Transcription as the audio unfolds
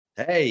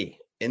Hey,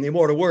 in the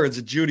immortal words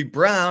of Judy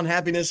Brown,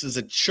 happiness is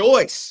a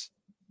choice.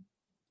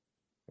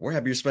 We're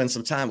happy to spend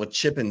some time with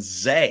Chip and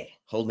Zay,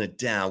 holding it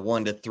down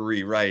 1 to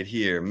 3 right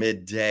here.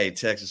 Midday,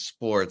 Texas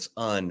Sports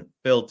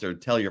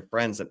Unfiltered. Tell your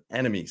friends and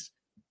enemies.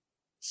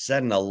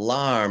 Set an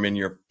alarm in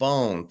your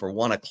phone for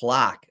 1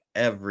 o'clock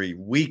every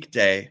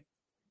weekday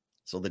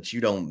so that you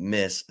don't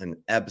miss an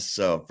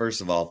episode. First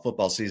of all,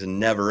 football season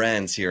never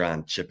ends here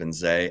on Chip and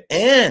Zay,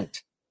 and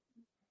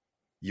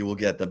you will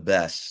get the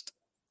best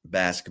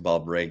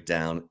basketball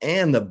breakdown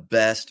and the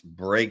best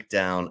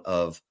breakdown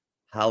of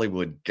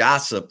Hollywood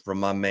gossip from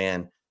my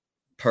man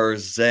Per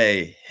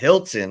Zay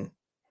Hilton.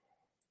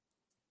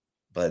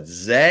 But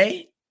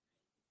Zay,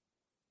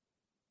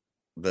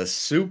 the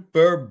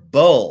Super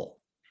Bowl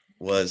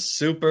was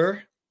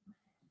super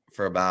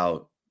for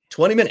about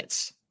 20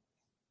 minutes.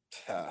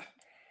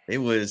 It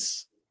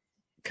was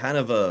kind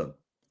of a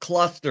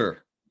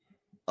cluster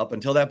up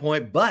until that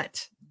point,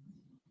 but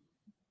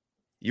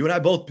you and I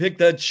both picked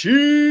the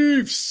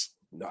Chiefs.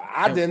 No,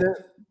 I didn't.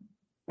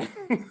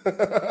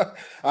 I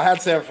had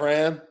San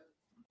Fran.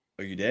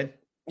 Oh, you did?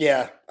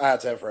 Yeah, I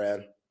had San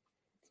Fran.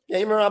 Yeah,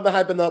 you remember I've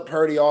been hyping up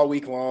Purdy all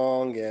week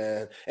long,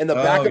 and in the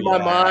back of my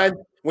mind,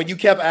 when you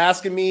kept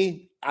asking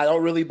me, I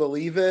don't really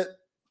believe it.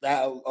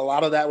 That a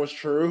lot of that was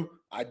true.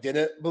 I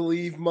didn't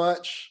believe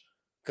much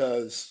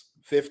because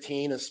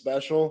 15 is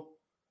special,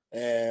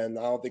 and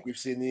I don't think we've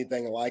seen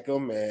anything like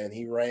him. And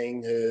he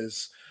rang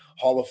his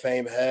Hall of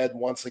Fame head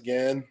once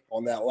again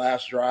on that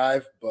last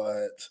drive.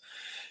 But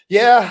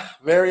yeah,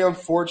 very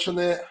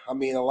unfortunate. I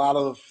mean, a lot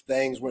of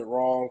things went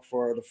wrong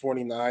for the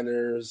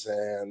 49ers,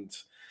 and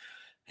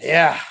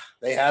yeah,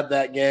 they had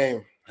that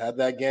game.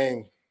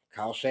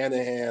 Kyle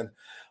Shanahan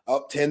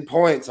up 10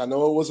 points. I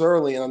know it was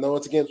early, and I know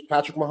it's against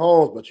Patrick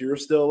Mahomes, but you're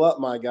still up,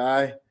 my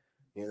guy.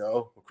 You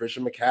know,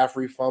 Christian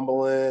McCaffrey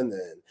fumbling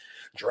and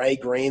Dre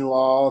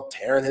Greenlaw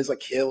tearing his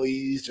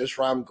Achilles, just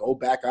trying to go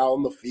back out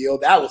on the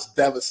field. That was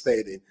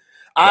devastating.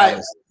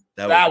 That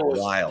was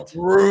wild.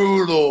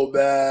 Brutal,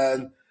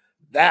 man.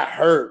 That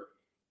hurt.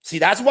 See,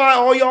 that's why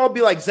all y'all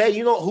be like, Zay,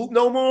 you don't hoop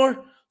no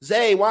more?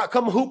 Zay, why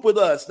come hoop with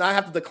us? And I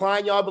have to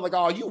decline y'all, be like,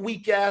 oh, you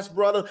weak ass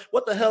brother.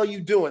 What the hell are you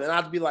doing? And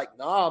I'd be like,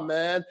 nah,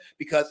 man,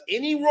 because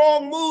any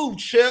wrong move,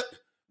 Chip,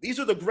 these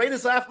are the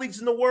greatest athletes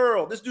in the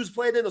world. This dude's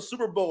played in the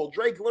Super Bowl.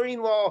 Drake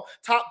Greenlaw,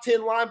 top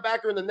 10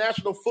 linebacker in the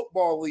National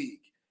Football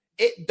League.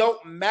 It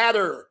don't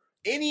matter.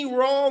 Any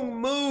wrong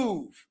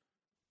move,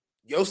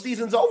 your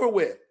season's over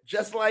with.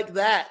 Just like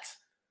that.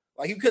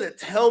 Like, you couldn't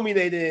tell me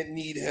they didn't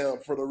need him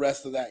for the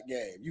rest of that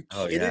game. You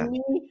kidding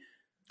me?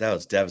 That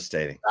was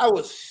devastating. That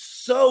was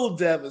so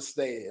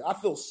devastating. I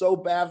feel so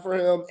bad for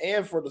him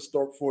and for the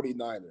Stork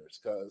 49ers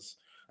because,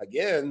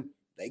 again,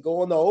 they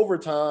go into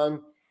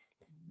overtime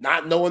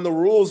not knowing the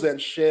rules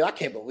and shit. I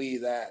can't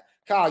believe that.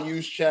 Kyle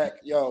Juszczyk,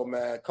 yo,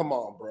 man, come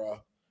on, bro.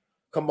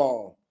 Come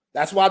on.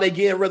 That's why they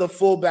getting rid of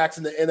fullbacks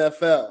in the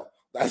NFL.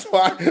 That's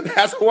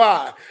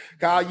why.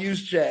 Kyle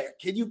Juszczyk.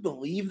 Can you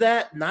believe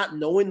that? Not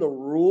knowing the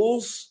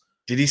rules?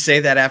 Did he say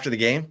that after the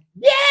game?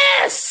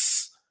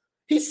 Yes!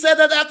 He said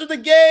that after the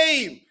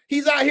game.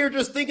 He's out here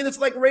just thinking it's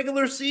like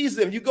regular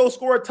season. You go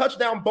score a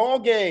touchdown ball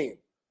game.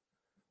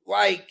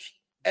 Like,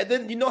 and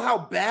then you know how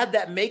bad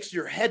that makes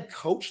your head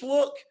coach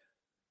look?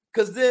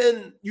 Because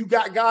then you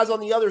got guys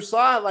on the other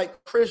side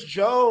like Chris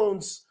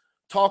Jones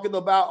talking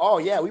about, oh,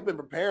 yeah, we've been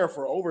preparing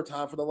for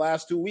overtime for the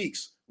last 2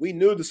 weeks. We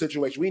knew the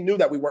situation. We knew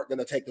that we weren't going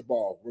to take the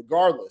ball.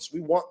 Regardless,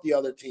 we want the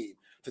other team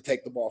to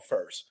take the ball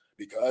first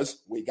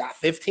because we got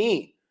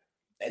 15.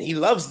 And he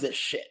loves this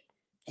shit.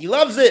 He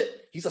loves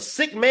it. He's a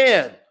sick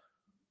man,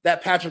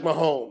 that Patrick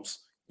Mahomes.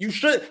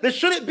 This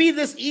shouldn't be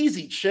this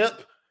easy,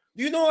 Chip.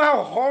 Do you know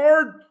how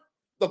hard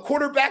the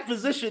quarterback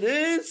position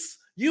is?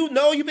 You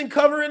know you've been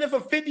covering it for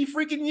 50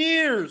 freaking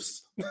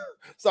years.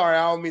 Sorry,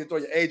 I don't mean to throw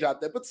your age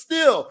out there, but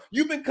still,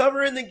 you've been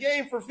covering the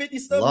game for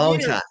 50-some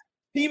years. Time.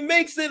 He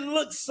makes it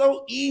look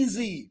so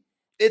easy.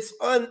 It's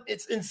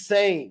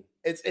insane.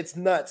 It's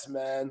nuts,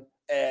 man.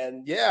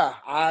 And yeah,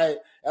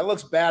 that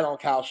looks bad on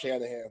Kyle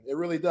Shanahan. It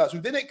really does.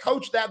 Who didn't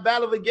coach that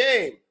bad of a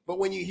game. But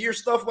when you hear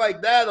stuff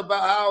like that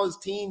about how his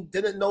team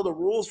didn't know the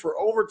rules for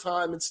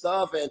overtime and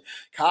stuff, and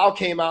Kyle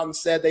came out and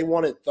said they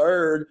wanted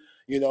third,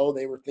 they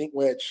were thinking,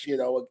 which,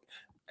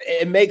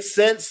 it makes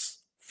sense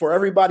for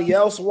everybody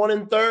else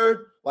wanting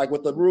third. Like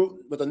with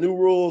the new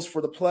rules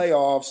for the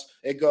playoffs,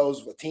 it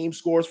goes, the team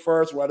scores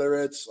first, whether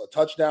it's a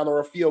touchdown or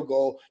a field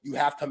goal, you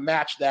have to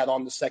match that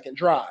on the second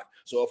drive.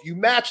 So if you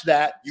match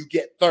that, you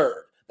get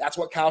third. That's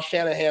what Kyle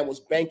Shanahan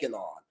was banking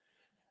on.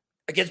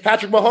 Against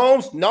Patrick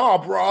Mahomes? Nah,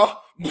 bro.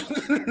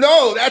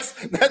 No, that's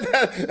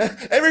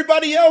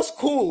everybody else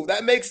cool.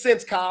 That makes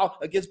sense, Kyle.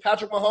 Against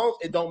Patrick Mahomes,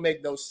 it don't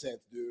make no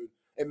sense, dude.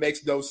 It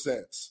makes no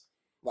sense.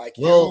 Like,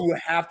 you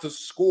have to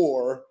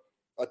score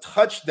a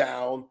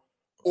touchdown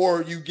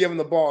or you give him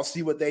the ball and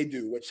see what they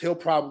do, which he'll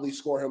probably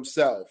score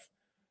himself.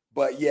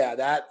 But yeah,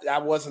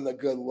 that wasn't a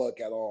good look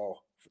at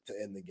all to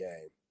end the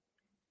game.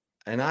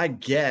 And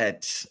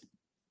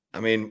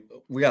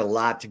we got a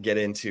lot to get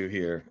into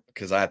here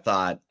because I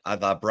thought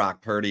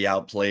Brock Purdy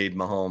outplayed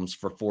Mahomes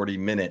for 40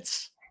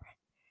 minutes.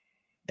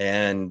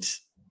 and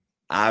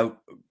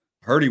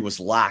Purdy was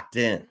locked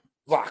in.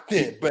 Locked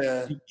in,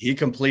 man. He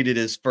completed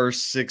his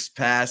first 6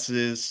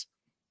 passes.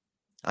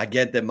 I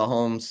get that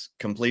Mahomes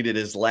completed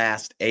his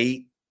last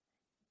 8,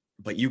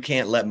 but you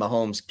can't let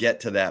Mahomes get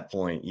to that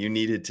point. You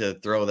needed to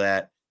throw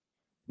that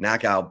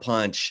knockout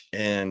punch.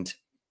 And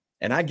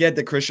I get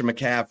that Christian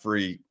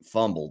McCaffrey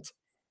fumbled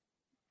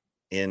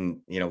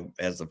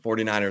as the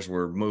 49ers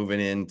were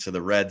moving into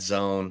the red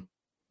zone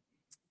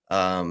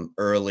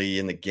early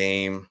in the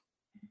game.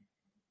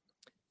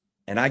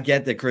 And I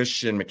get that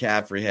Christian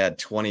McCaffrey had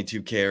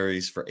 22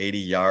 carries for 80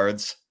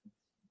 yards,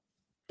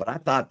 but I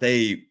thought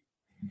they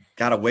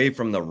got away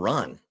from the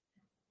run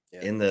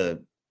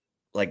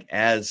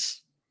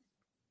as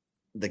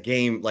the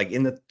game,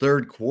 in the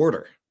third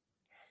quarter.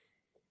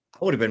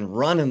 I would have been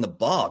running the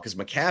ball because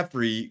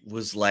McCaffrey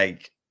was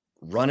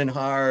running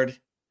hard.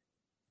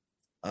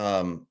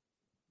 I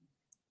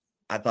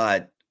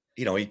thought,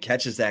 he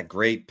catches that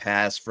great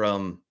pass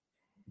from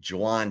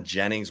Jauan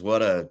Jennings.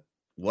 What a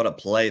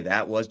play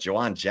that was.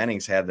 Jauan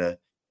Jennings had the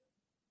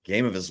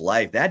game of his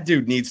life. That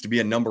dude needs to be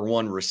a number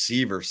 1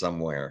 receiver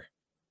somewhere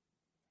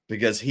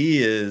because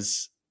he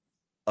is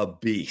a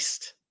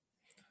beast.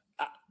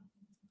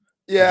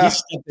 Yeah. He's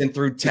stepping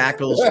through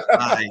tackles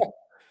by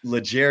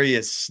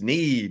L'Jarius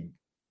Sneed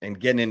and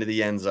getting into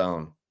the end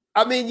zone.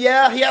 I mean,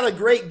 yeah, he had a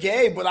great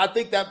game, but I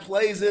think that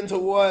plays into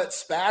what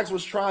Spags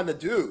was trying to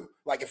do.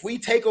 If we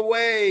take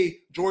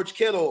away George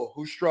Kittle,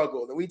 who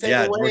struggled, and we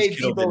take away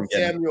Deebo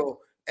Samuel,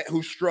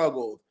 who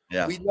struggled,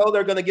 we know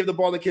they're going to give the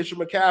ball to Christian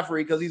McCaffrey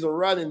because he's a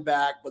running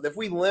back. But if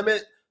we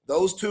limit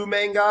those 2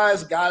 main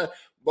guys,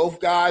 both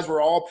guys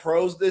were all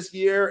pros this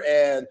year,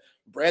 and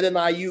Brandon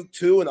Ayuk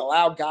too, and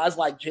allow guys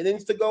like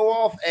Jennings to go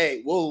off,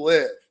 hey, we'll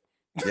live.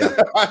 Yeah.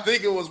 I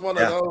think it was one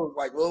of those,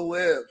 we'll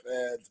live.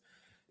 And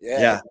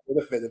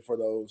benefited for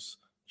those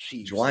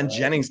Chiefs. Jauan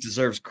Jennings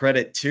deserves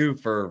credit too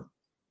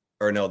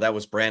that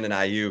was Brandon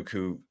Ayuk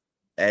who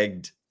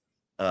egged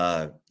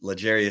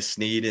L'Jarius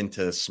Sneed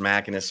into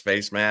smacking his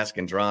face mask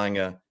and drawing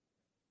a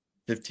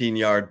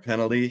 15-yard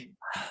penalty.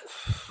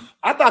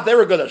 I thought they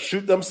were going to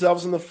shoot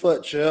themselves in the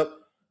foot, Chip.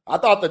 I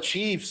thought the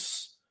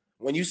Chiefs,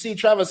 when you see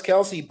Travis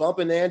Kelce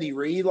bumping Andy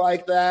Reid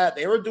like that,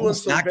 they were doing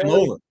some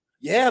over.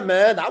 Yeah,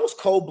 man, that was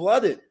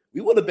cold-blooded.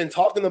 We would have been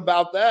talking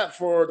about that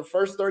for the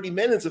first 30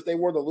 minutes if they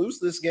were to lose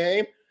this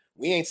game.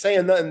 We ain't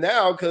saying nothing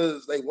now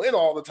because they win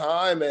all the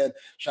time. And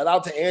shout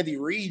out to Andy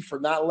Reid for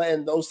not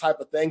letting those type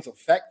of things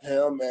affect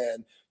him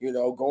and,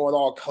 going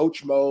all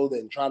coach mode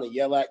and trying to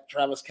yell at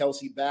Travis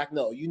Kelce back.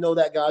 No,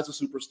 that guy's a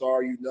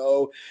superstar.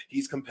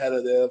 He's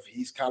competitive.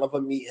 He's kind of a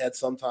meathead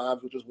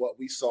sometimes, which is what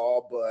we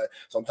saw. But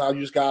sometimes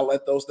you just got to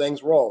let those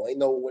things roll. Ain't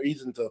no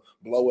reason to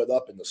blow it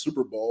up in the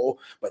Super Bowl.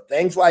 But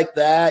things like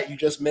that, you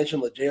just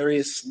mentioned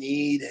L'Jarius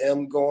Sneed,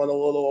 him going a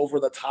little over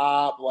the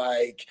top,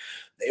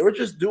 they were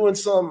just doing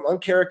some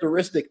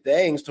uncharacteristic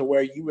things to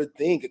where you would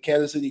think a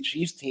Kansas City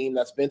Chiefs team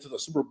that's been to the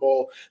Super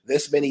Bowl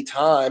this many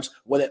times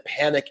wouldn't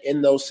panic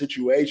in those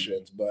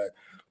situations. But,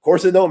 of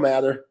course, it don't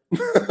matter. When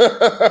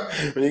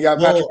you got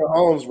Patrick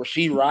Mahomes,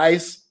 Rashee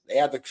Rice, they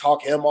had to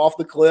talk him off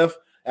the cliff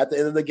at the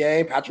end of the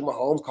game. Patrick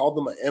Mahomes called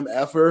them an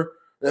MFer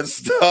and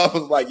stuff.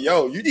 It was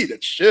yo, you need to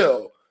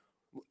chill,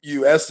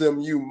 you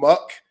SMU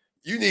muck.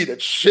 You need to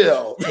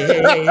chill.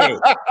 Hey.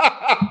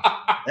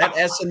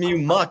 That SMU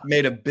muck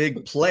made a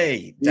big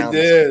play.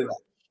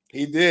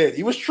 He did.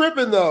 He was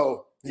tripping,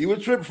 though. He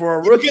was tripping for a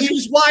rookie. Because he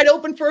was wide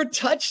open for a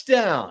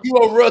touchdown. You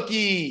a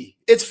rookie.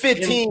 It's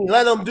 15.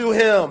 Let him do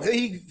him.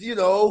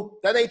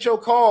 That ain't your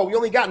call. We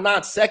only got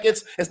 9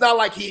 seconds. It's not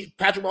like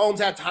Patrick Mahomes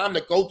had time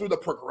to go through the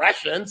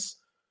progressions.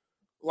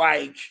 We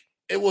got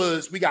 3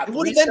 It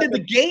would have ended the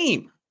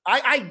game.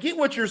 I get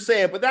what you're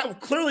saying, but that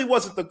clearly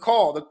wasn't the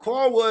call. The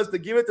call was to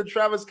give it to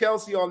Travis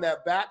Kelce on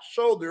that back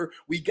shoulder.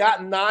 We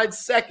got 9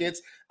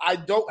 seconds. I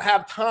don't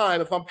have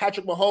time, if I'm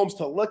Patrick Mahomes,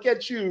 to look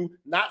at you,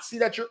 not see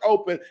that you're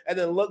open, and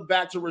then look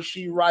back to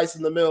Rashee Rice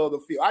in the middle of the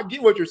field. I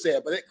get what you're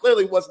saying, but it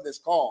clearly wasn't his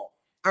call.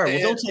 All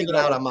right, don't take it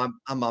out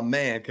on my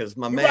man because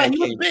my man right, he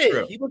was big.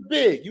 Through. He was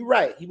big. You're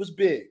right. He was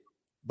big.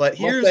 But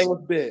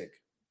was big.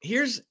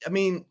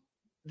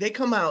 They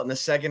come out in the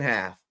second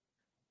half.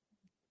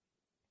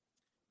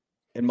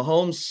 And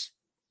Mahomes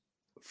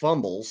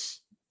fumbles,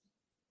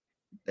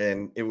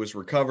 and it was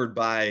recovered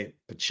by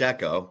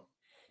Pacheco.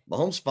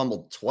 Mahomes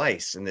fumbled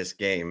twice in this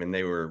game, and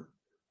they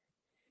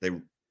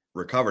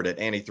recovered it,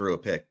 and he threw a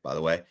pick, by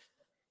the way.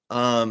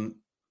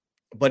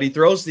 But he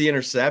throws the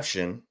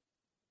interception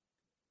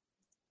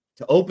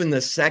to open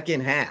the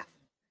second half.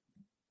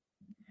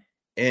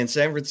 And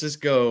San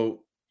Francisco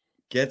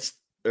gets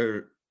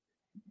the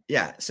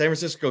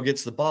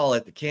ball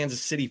at the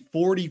Kansas City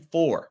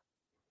 44.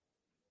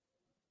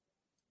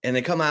 And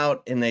they come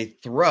out and they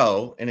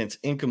throw, and it's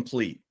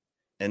incomplete.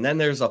 And then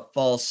there's a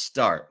false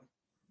start.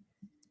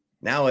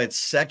 Now it's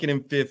 2nd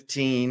and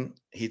 15.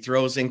 He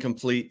throws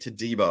incomplete to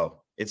Deebo.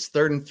 It's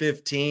 3rd and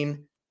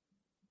 15.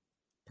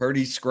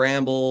 Purdy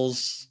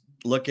scrambles,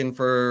 looking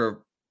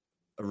for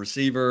a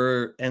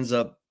receiver, ends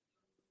up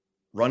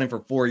running for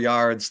 4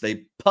 yards.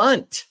 They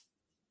punt.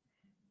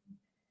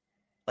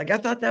 Like, I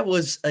thought that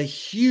was a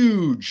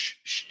huge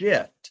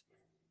shift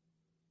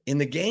in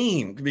the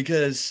game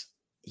because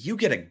you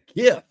get a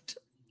gift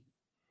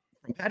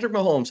from Patrick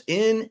Mahomes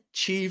in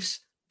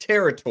Chiefs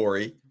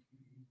territory.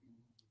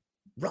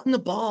 Run the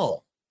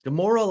ball,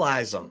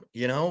 demoralize them.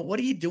 What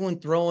are you doing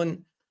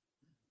throwing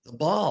the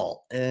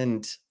ball?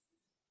 And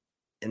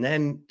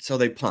then so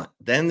they punt.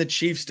 Then the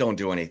Chiefs don't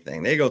do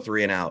anything. They go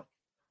 3 and out.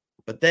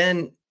 But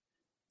then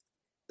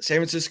San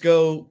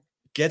Francisco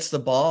gets the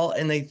ball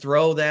and they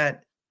throw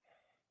that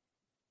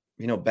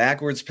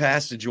backwards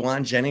pass to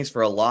Juwan Jennings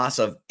for a loss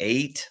of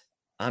 8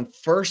 on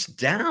first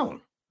down.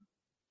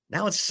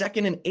 Now it's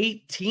 2nd and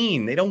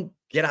 18. They don't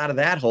get out of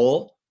that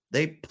hole.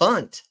 They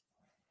punt.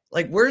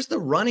 Like, where's the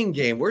running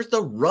game? Where's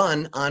the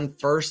run on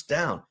first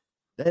down?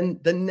 Then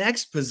the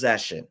next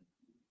possession,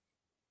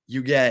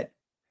 they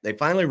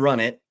finally run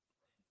it,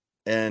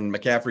 and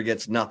McCaffrey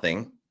gets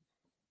nothing.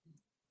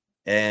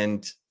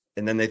 And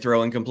then they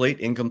throw incomplete,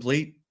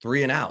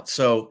 3 and out.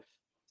 So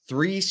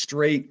 3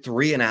 straight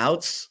 3 and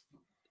outs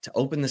to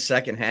open the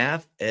second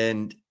half.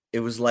 And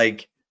it was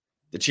like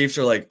the Chiefs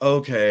are like,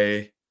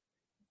 okay,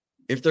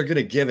 if they're going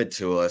to give it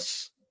to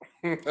us.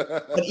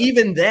 But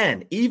even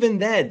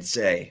then,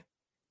 Zay,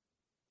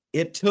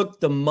 it took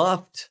the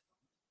muffed.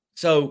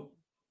 So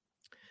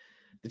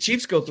the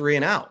Chiefs go 3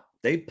 and out.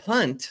 They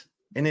punt,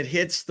 and it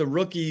hits the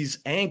rookie's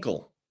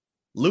ankle,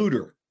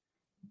 Luter.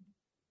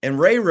 And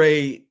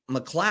Ray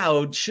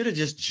McCloud should have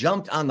just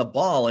jumped on the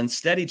ball.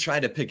 Instead, he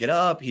tried to pick it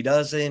up. He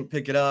doesn't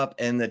pick it up,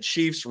 and the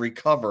Chiefs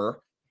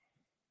recover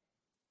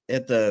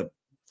at the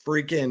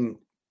freaking,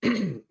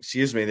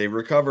 they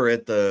recover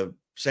at the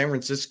San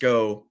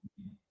Francisco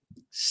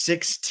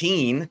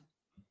 16.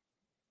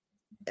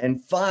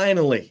 And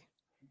finally,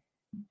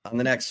 on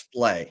the next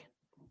play,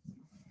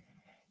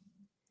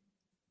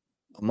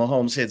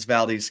 Mahomes hits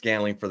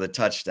Valdes-Scantling for the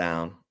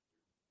touchdown,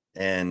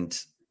 and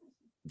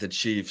the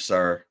Chiefs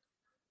are,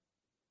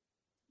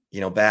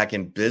 back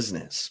in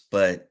business.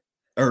 I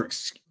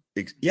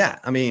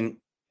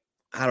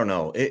don't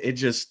know. It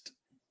just,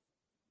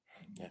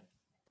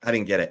 I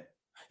didn't get it.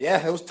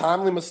 Yeah, it was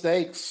timely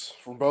mistakes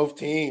from both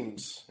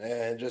teams,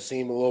 and it just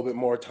seemed a little bit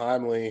more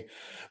timely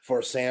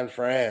for San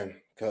Fran.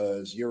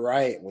 Because you're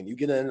right, when you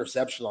get an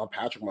interception on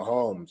Patrick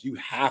Mahomes, you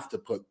have to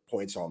put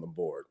points on the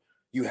board.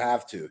 You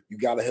have to. You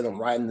got to hit them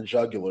right in the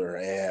jugular,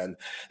 and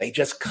they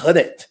just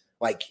couldn't.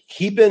 Like,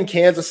 keeping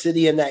Kansas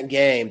City in that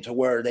game to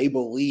where they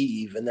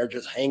believe and they're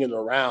just hanging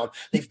around.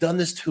 They've done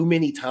this too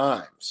many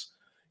times.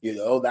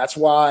 That's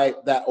why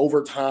that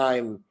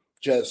overtime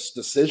just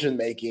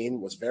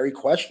decision-making was very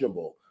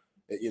questionable.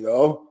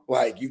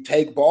 Like, you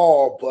take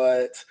ball,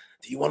 but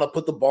do you want to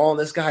put the ball in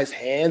this guy's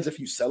hands if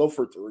you settle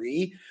for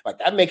 3? Like,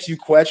 that makes you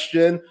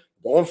question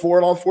going for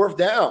it on 4th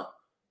down.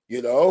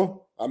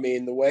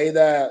 The way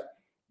that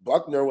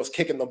Buckner was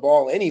kicking the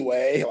ball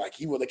anyway, like,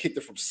 he would have kicked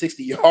it from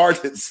 60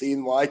 yards, it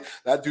seemed like.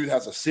 That dude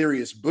has a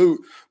serious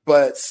boot.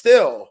 But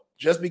still,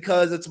 just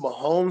because it's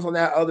Mahomes on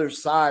that other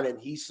side and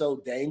he's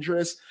so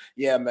dangerous,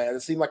 yeah, man,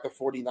 it seemed like the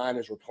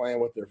 49ers were playing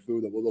with their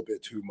food a little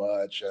bit too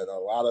much, and a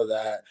lot of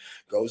that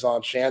goes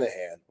on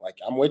Shanahan. Like,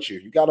 I'm with you.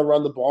 You got to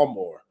run the ball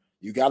more.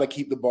 You got to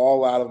keep the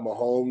ball out of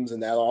Mahomes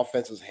and that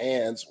offense's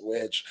hands,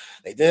 which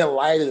they didn't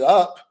light it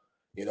up.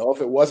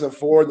 If it wasn't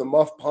for the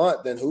muff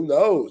punt, then who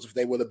knows if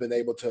they would have been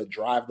able to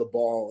drive the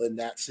ball in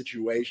that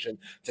situation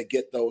to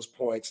get those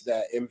points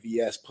that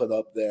MVS put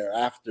up there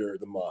after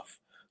the muff.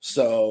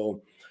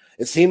 So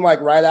it seemed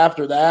like right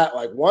after that,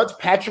 like, once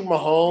Patrick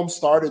Mahomes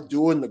started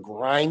doing the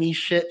grimy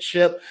shit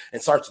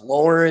and starts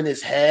lowering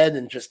his head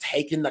and just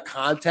taking the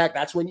contact,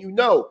 that's when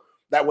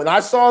that when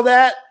I saw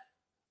that,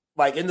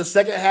 like, in the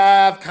second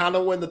half, kind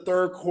of when the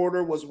third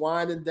quarter was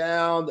winding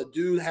down, the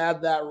dude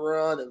had that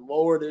run and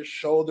lowered his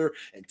shoulder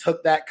and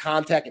took that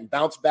contact and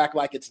bounced back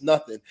like it's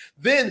nothing.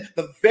 Then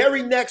the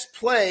very next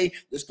play,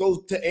 this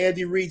goes to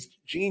Andy Reid's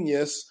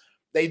genius,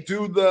 they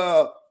do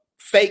the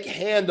fake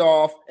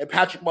handoff, and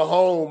Patrick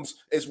Mahomes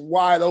is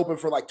wide open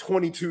for like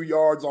 22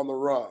 yards on the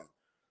run,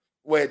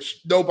 which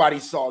nobody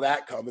saw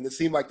that coming. It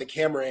seemed like the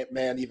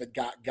cameraman even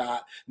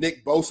got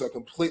Nick Bosa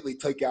completely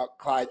took out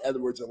Clyde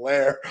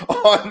Edwards-Helaire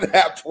on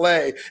that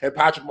play, and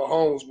Patrick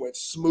Mahomes went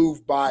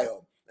smooth by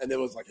him. And it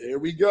was like, here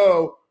we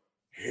go.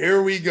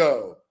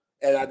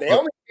 And they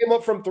only came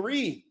up from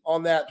 3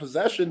 on that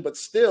possession, but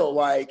still,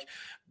 like,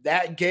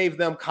 that gave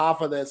them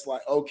confidence,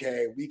 like,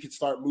 okay, we could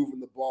start moving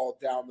the ball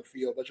down the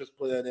field. Let's just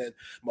put it in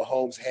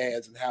Mahomes'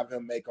 hands and have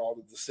him make all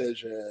the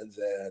decisions.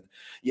 And,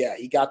 yeah,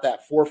 he got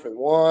that 4th and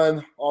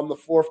 1 on the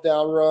 4th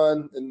down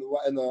run in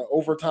the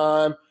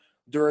overtime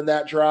during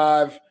that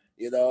drive.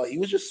 He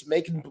was just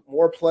making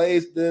more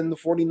plays than the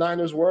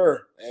 49ers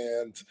were.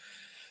 And,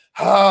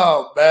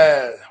 oh,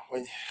 man,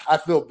 I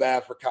feel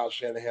bad for Kyle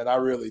Shanahan. I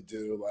really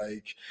do.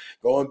 Like,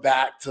 going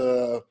back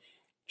to –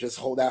 just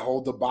that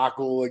whole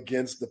debacle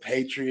against the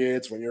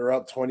Patriots when you're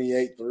up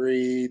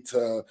 28-3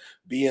 to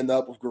being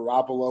up with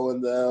Garoppolo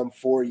and them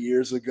 4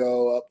 years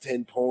ago, up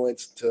 10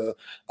 points to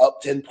up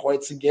 10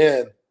 points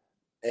again.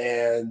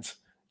 And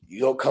you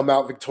don't come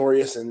out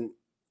victorious in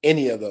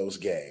any of those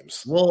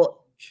games.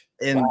 Well,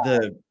 and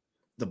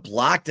the the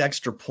blocked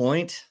extra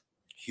point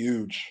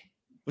Huge.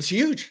 was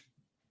huge.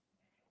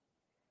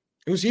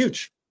 It was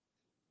huge.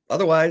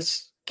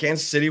 Otherwise,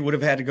 Kansas City would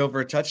have had to go for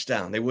a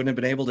touchdown. They wouldn't have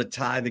been able to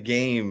tie the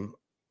game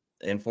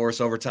and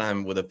force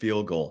overtime with a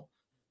field goal.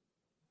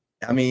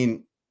 I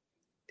mean,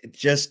 it's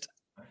just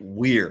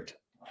weird.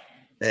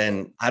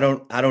 And I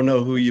don't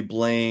know who you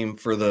blame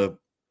for the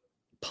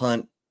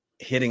punt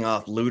hitting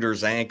off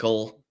Luter's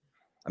ankle.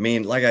 I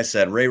mean, like I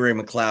said, Ray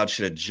McCloud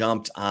should have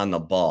jumped on the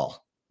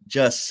ball.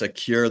 Just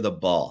secure the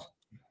ball.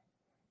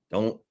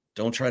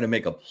 Don't try to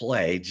make a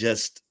play.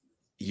 Just,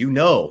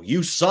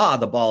 you saw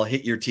the ball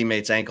hit your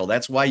teammate's ankle.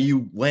 That's why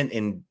you went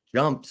and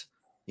jumped,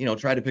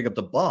 tried to pick up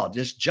the ball.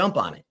 Just jump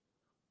on it.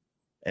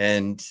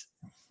 And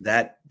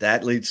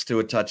that leads to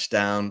a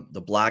touchdown.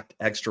 The blocked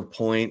extra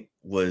point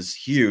was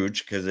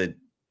huge because it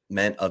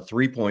meant a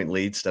 3-point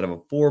lead instead of a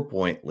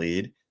 4-point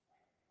lead.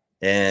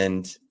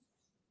 And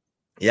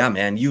yeah,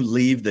 man, you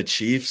leave the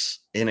Chiefs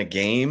in a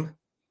game,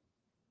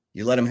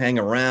 you let them hang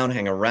around.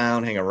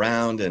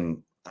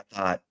 And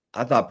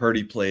I thought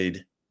Purdy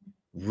played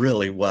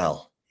really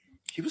well.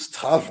 He was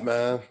tough,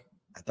 man.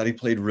 I thought he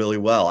played really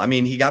well. I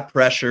mean, he got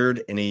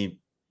pressured and he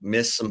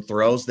missed some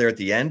throws there at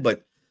the end,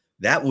 but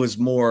that was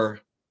more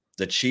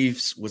the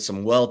Chiefs with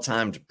some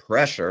well-timed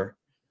pressure.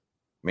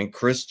 I mean,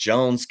 Chris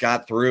Jones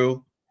got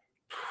through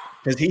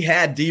because he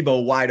had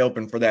Debo wide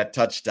open for that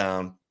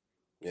touchdown.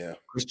 Yeah.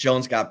 Chris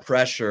Jones got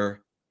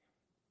pressure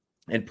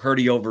and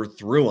Purdy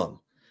overthrew him.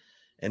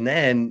 And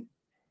then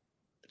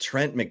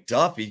Trent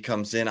McDuffie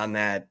comes in on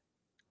that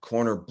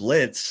corner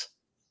blitz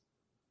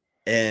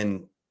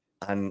and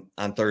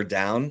on third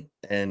down,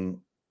 and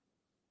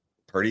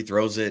Purdy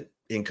throws it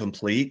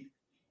incomplete.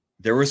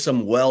 There were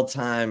some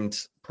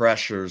well-timed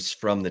pressures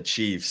from the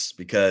Chiefs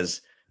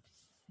because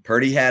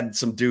Purdy had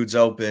some dudes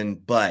open,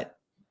 but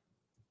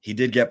he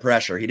did get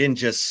pressure. He didn't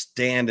just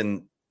stand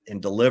and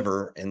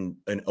deliver and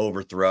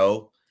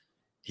overthrow.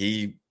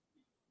 He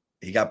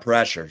got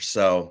pressure.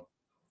 So,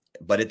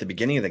 but at the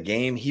beginning of the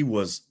game, he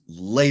was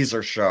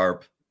laser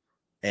sharp.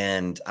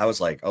 And I was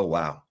like, oh,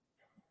 wow,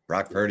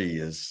 Brock Purdy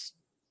is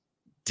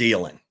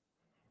dealing.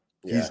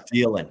 Yeah. He's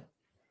dealing.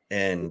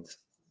 And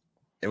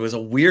it was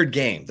a weird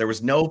game. There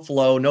was no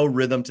flow, no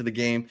rhythm to the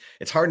game.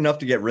 It's hard enough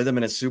to get rhythm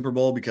in a Super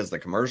Bowl because the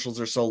commercials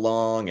are so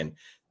long and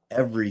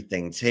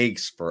everything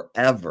takes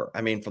forever. I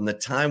mean, from the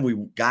time we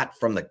got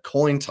from the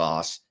coin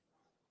toss,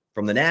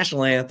 from the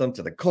national anthem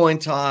to the coin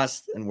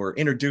toss, and we're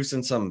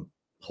introducing some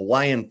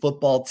Hawaiian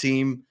football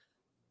team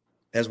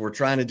as we're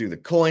trying to do the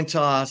coin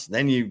toss.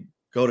 Then you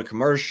go to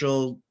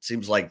commercial.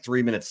 Seems like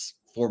 4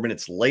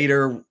 minutes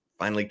later,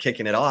 finally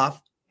kicking it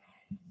off.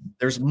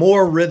 There's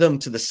more rhythm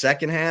to the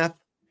second half.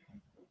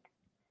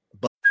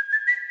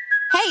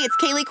 Hey, it's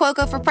Kaylee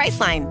Cuoco for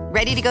Priceline.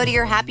 Ready to go to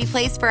your happy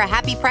place for a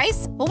happy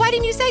price? Well, why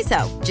didn't you say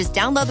so? Just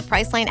download the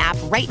Priceline app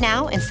right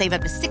now and save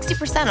up to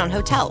 60% on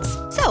hotels.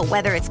 So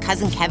whether it's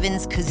Cousin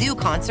Kevin's Kazoo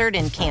Concert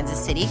in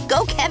Kansas City,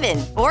 go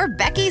Kevin, or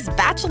Becky's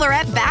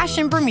Bachelorette Bash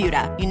in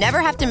Bermuda, you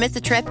never have to miss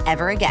a trip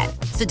ever again.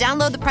 So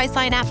download the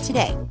Priceline app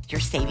today.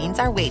 Your savings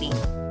are waiting.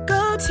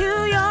 Go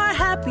to your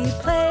happy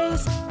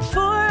place for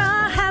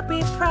a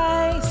happy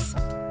price.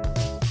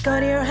 Go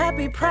to your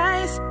happy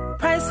price,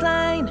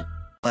 Priceline.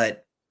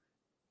 But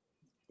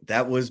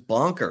that was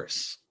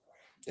bonkers.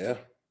 Yeah.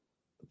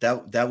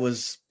 That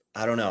was,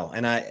 I don't know.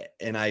 And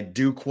I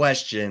do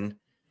question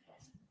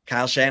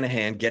Kyle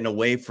Shanahan getting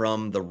away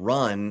from the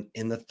run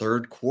in the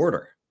third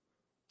quarter.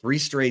 3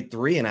 straight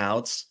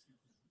 3-and-outs,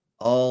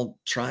 all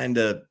trying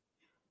to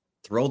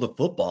throw the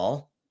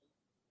football.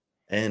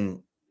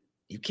 And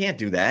you can't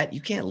do that. You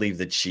can't leave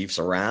the Chiefs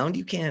around.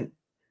 You can't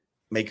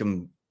make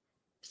them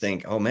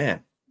think, oh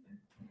man,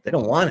 they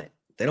don't want it.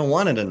 They don't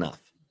want it enough.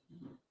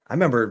 I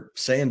remember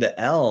saying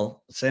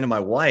to my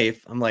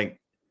wife, I'm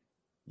like,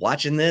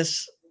 watching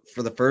this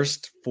for the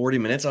first 40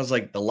 minutes, I was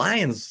like, the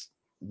Lions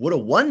would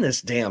have won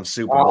this damn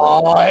Super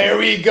Bowl. Oh, here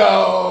we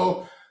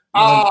go.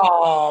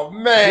 Oh,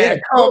 man, yeah,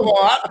 come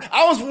on.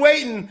 I was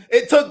waiting.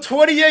 It took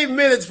 28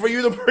 minutes for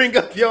you to bring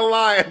up your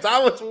Lions. I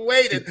was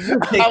waiting. I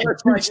was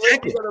like,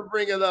 when going to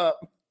bring it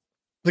up?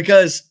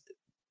 Because,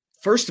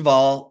 first of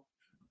all,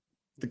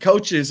 the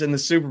coaches in the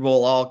Super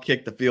Bowl all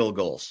kicked the field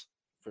goals.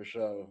 For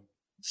sure.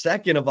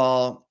 Second of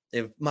all,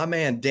 if my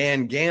man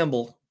Dan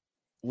Gamble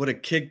would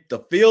have kicked the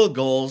field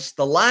goals,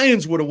 the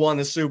Lions would have won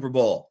the Super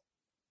Bowl.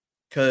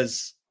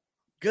 Because,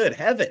 good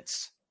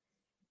heavens,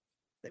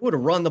 they would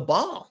have run the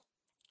ball.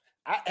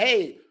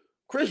 Hey,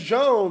 Chris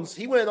Jones,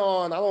 he went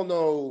on, I don't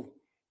know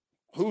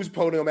who's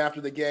podium after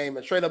the game,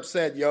 and straight up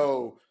said,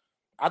 yo,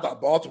 I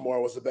thought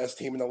Baltimore was the best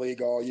team in the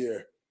league all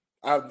year.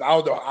 I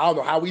don't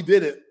know how we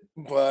did it,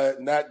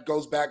 but that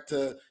goes back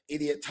to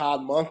idiot Todd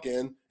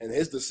Monken and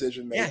his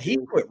decision making. Yeah, he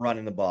quit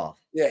running the ball.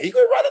 Yeah, he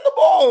quit running the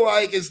ball.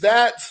 Like, is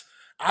that,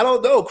 I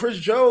don't know. Chris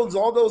Jones,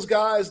 all those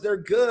guys, they're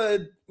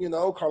good.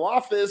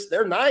 Karlaftis,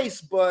 they're nice,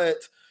 but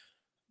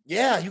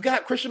yeah, you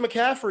got Christian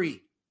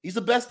McCaffrey. He's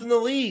the best in the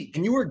league.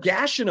 And you were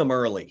gashing him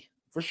early.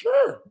 For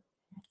sure.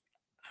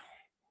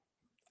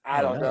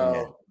 I don't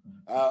know.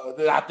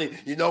 I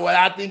think, you know what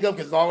I think of?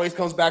 Because it always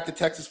comes back to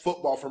Texas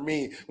football for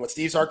me. When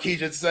Steve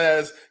Sarkisian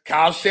says,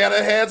 Kyle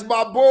Shanahan's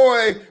my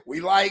boy,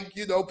 we like,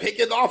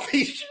 picking off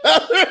each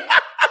other.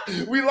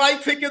 We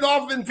like picking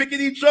off and picking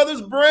each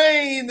other's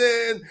brain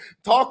and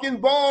talking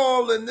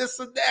ball and this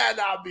and that. And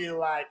I'll be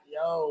like,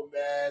 yo,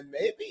 man,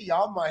 maybe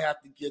y'all might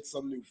have to get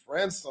some new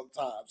friends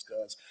sometimes,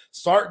 because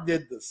Sark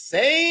did the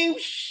same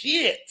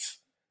shit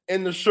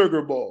in the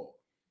Sugar Bowl,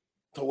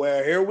 to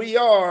where here we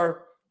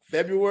are,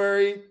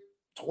 February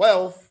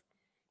 12th,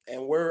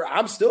 and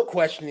I'm still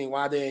questioning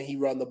why didn't he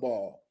run the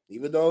ball,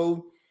 even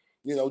though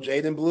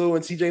Jaden Blue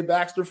and CJ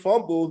Baxter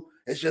fumbled.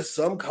 It's just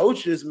some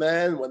coaches,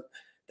 man, when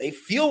they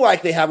feel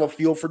like they have a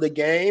feel for the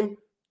game,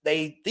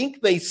 they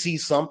think they see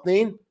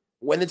something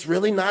when it's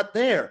really not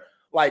there.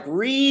 Like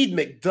Reed,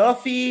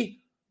 McDuffie,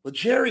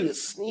 L'Jarius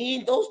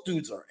Sneed, those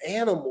dudes are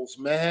animals,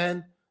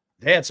 man.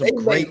 They had some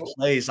great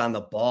plays on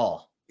the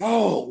ball.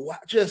 Oh,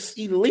 just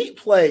elite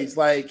plays.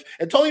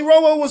 And Tony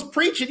Romo was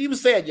preaching. He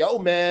was saying, yo,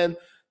 man,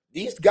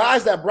 these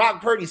guys that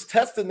Brock Purdy's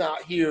testing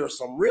out here are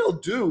some real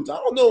dudes. I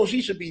don't know if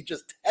he should be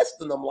just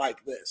testing them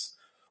like this.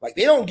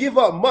 They don't give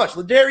up much.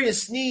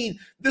 L'Jarius Sneed,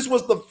 this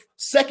was the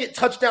second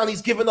touchdown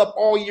he's given up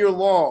all year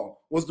long,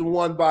 was the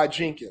one by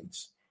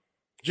Jennings,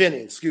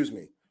 excuse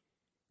me.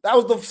 That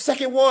was the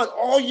second one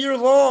all year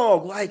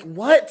long.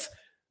 What?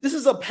 This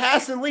is a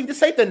passing league.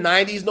 This ain't the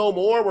 90s no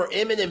more, where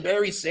Emmett and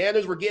Barry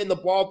Sanders were getting the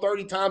ball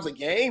 30 times a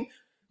game.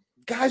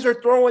 Guys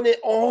are throwing it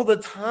all the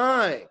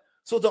time.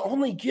 So to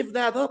only give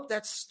that up,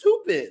 that's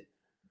stupid.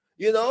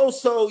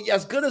 So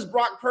as good as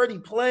Brock Purdy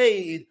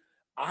played,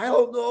 I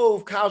don't know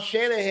if Kyle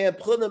Shanahan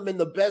put him in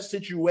the best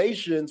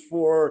situations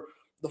for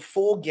the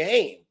full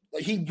game.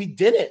 He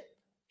didn't.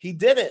 He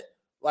didn't.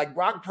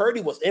 Brock Purdy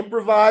was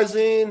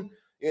improvising.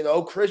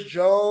 Chris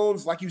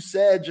Jones, like you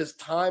said, just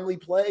timely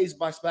plays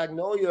by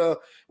Spagnuolo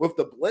with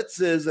the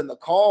blitzes and the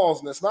calls.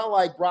 And it's not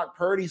like Brock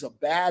Purdy's a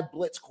bad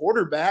blitz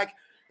quarterback.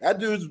 That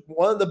dude's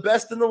one of the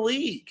best in the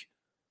league.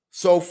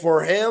 So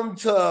for him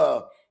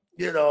to,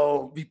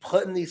 be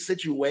put in these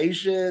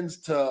situations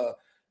to,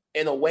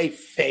 in a way,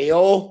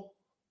 fail,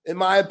 in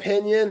my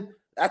opinion,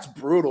 that's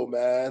brutal,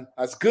 man.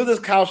 As good as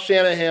Kyle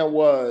Shanahan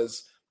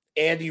was,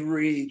 Andy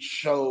Reid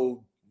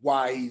showed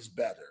why he's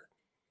better.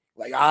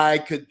 I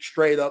could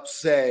straight up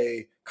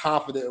say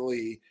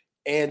confidently,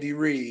 Andy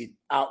Reid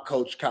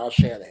outcoached Kyle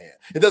Shanahan.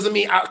 It doesn't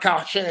mean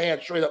Kyle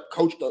Shanahan straight up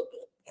coached a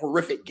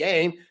horrific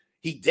game.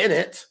 He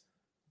didn't.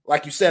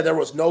 Like you said, there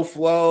was no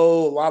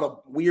flow, a lot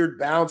of weird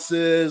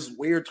bounces,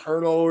 weird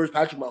turnovers,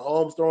 Patrick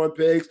Mahomes throwing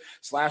picks,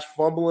 /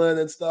 fumbling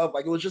and stuff.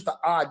 It was just an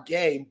odd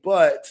game.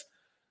 But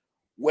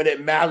when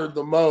it mattered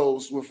the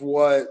most, with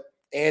what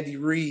Andy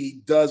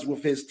Reid does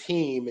with his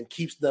team and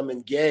keeps them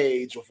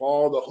engaged with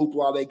all the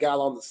hoopla they got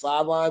on the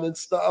sideline and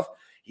stuff,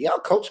 he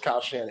outcoached Kyle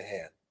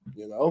Shanahan,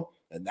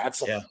 and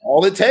that's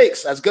all it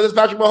takes. As good as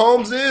Patrick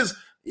Mahomes is,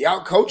 he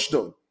outcoached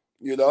him,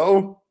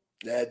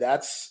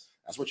 that's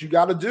what you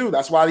got to do.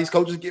 That's why these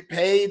coaches get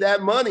paid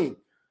that money.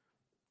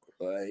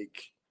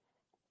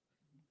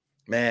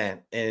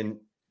 Man, and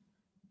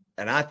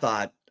I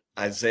thought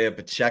Isaiah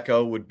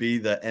Pacheco would be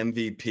the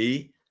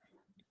MVP,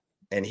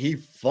 and he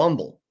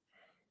fumbled.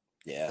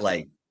 Yeah.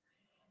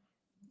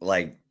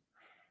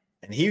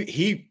 And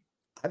he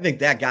I think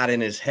that got in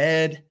his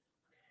head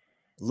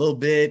a little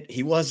bit.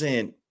 He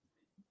wasn't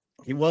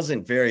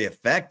very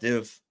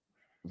effective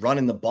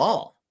running the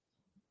ball.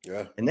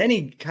 Yeah. And then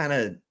he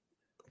I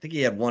think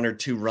he had 1 or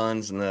 2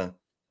 runs in the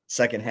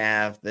second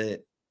half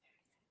that,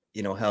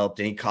 helped,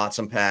 and he caught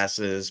some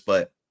passes,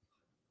 but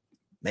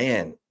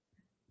man,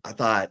 I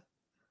thought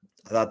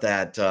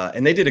that,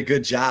 and they did a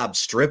good job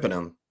stripping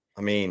him.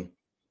 I mean,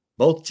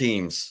 both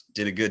teams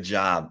did a good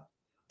job.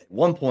 At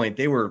one point,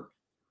 they were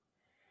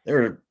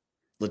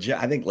legit.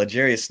 I think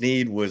L'Jarius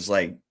Sneed was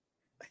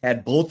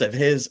had both of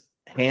his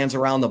hands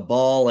around the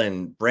ball,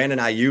 and Brandon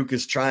Ayuk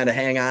is trying to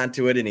hang on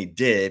to it, and he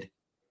did.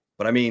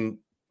 But I mean,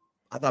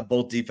 I thought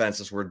both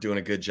defenses were doing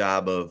a good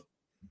job of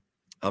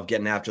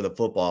getting after the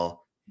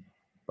football.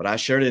 But I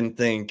sure didn't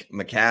think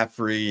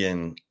McCaffrey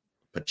and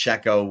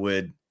Pacheco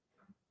would.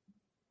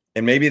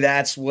 And maybe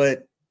that's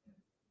what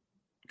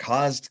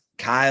caused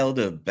Kyle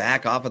to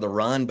back off of the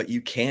run, but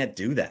you can't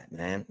do that,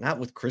 man. Not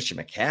with Christian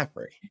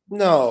McCaffrey.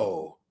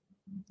 No.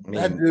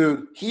 That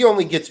dude, he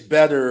only gets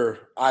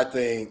better, I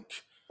think,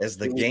 as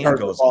the game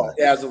goes on.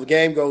 Yeah, as the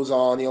game goes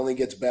on, he only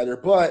gets better.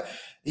 But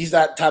he's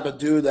that type of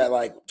dude that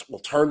will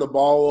turn the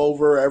ball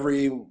over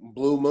every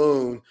blue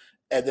moon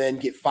and then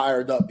get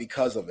fired up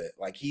because of it.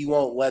 He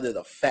won't let it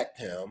affect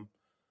him,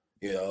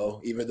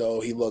 even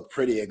though he looked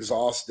pretty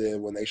exhausted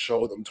when they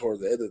showed him toward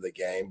the end of the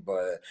game.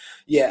 But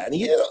yeah, and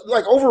he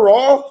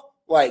overall,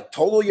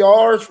 total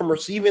yards from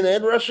receiving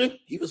and rushing,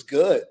 he was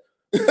good.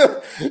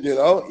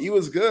 He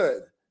was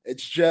good.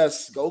 It's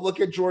just go look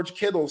at George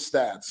Kittle's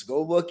stats.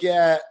 Go look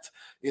at,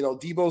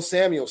 Deebo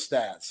Samuel's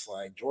stats.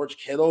 George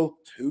Kittle,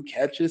 2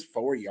 catches,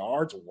 4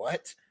 yards.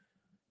 What?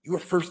 You were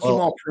first team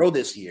All-Pro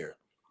this year.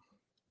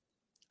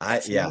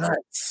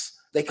 Nuts.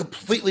 They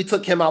completely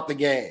took him out the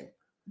game.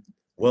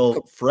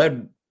 Well,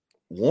 Fred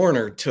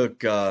Warner took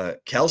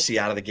Kelce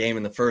out of the game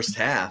in the first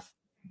half.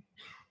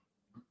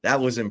 That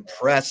was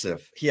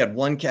impressive. He had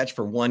 1 catch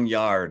for 1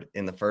 yard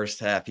in the first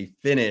half. He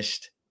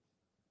finished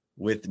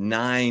with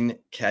 9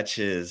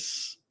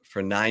 catches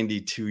for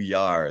 92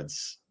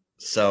 yards.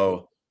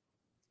 So,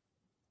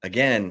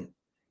 again,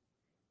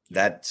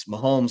 that's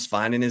Mahomes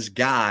finding his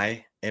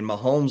guy, and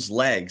Mahomes'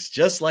 legs,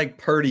 just like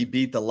Purdy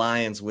beat the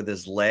Lions with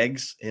his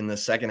legs in the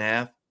second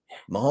half,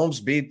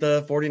 Mahomes beat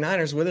the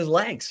 49ers with his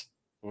legs.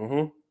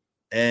 Mm-hmm.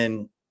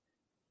 And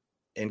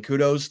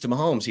kudos to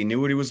Mahomes. He knew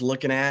what he was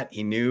looking at.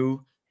 He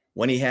knew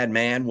when he had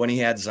man, when he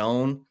had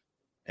zone.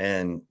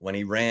 And when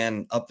he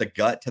ran up the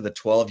gut to the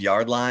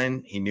 12-yard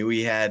line, he knew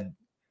he had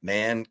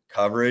man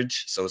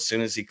coverage. So as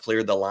soon as he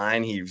cleared the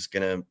line, he was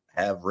going to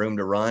have room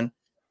to run.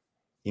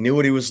 He knew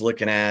what he was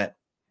looking at.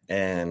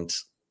 And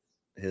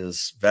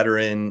his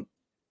veteranness,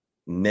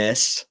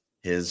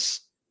 his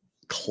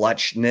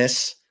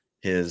clutchness,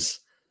 his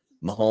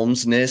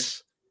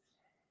Mahomesness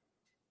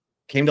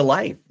came to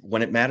life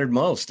when it mattered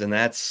most. And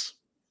that's,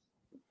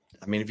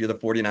 I mean, if you're the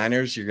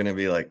 49ers, you're going to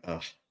be like,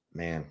 oh,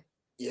 man.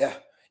 Yeah.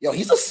 Yo,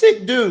 he's a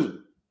sick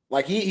dude.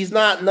 Like, he's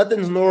not,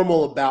 nothing's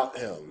normal about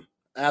him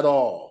at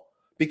all.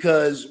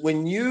 Because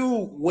when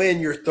you win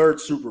your 3rd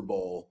Super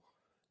Bowl,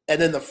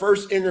 and then the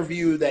first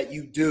interview that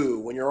you do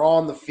when you're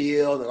on the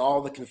field and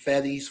all the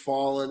confetti's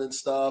falling and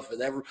stuff,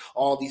 and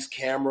all these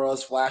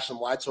cameras, flashing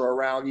lights are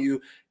around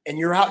you, and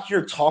you're out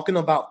here talking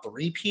about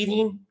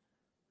three-peating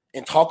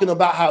and talking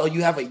about how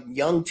you have a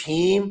young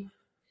team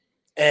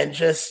and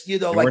just, you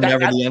know, And like we're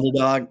never the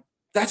underdog.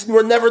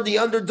 We're never the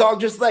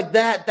underdog, just like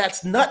that.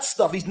 That's nut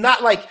stuff. He's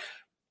not like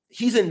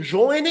he's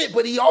enjoying it,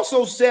 but he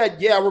also said,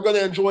 yeah, we're going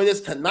to enjoy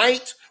this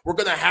tonight. We're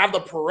going to have the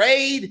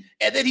parade.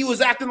 And then he was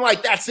acting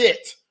like that's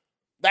it.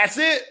 That's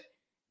it.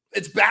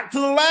 It's back to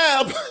the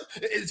lab.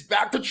 It's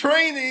back to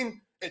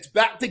training. It's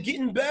back to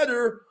getting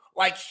better.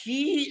 Like,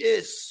 he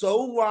is so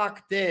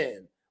locked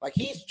in. Like,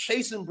 he's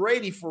chasing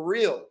Brady for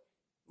real.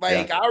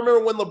 Like, yeah. I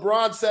remember when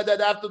LeBron said that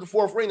after the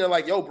 4th ring, they're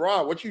like, yo,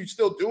 Bron, what you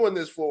still doing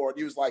this for? And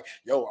he was like,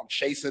 yo, I'm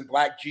chasing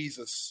Black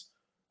Jesus.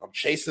 I'm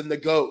chasing the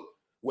GOAT,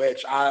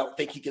 which I don't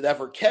think he could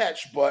ever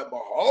catch. But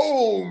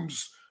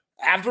Mahomes,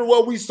 after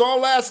what we saw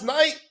last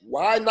night,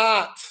 why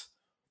not?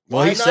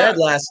 Well, he said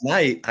last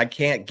night, I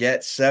can't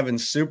get 7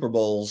 Super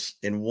Bowls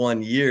in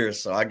 1 year,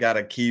 so I got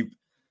to keep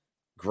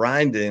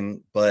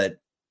grinding, but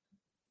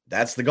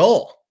that's the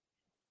goal.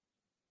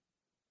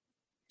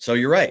 So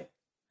you're right.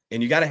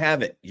 And you got to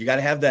have it. You got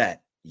to have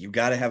that. You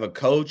got to have a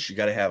coach. You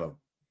got to have a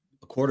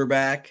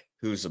quarterback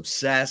who's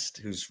obsessed,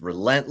 who's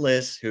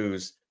relentless,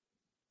 who's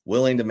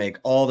willing to make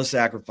all the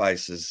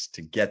sacrifices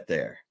to get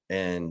there.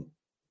 And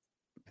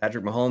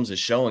Patrick Mahomes is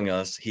showing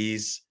us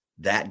he's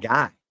that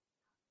guy.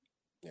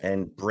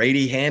 And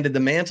Brady handed the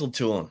mantle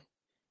to him.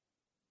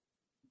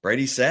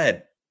 Brady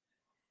said,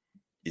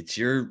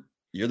 you're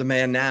the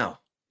man now.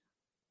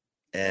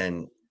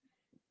 And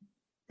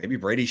maybe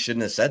Brady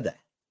shouldn't have said that.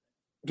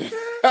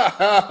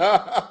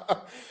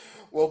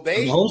 Well,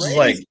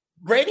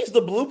 Brady's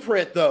the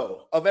blueprint,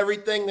 though, of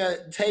everything that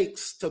it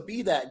takes to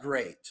be that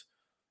great.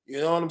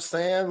 You know what I'm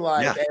saying?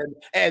 Like, yeah.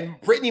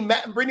 And Brittany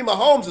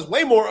Mahomes is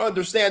way more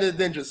understanding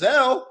than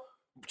Giselle.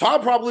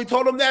 Tom probably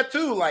told him that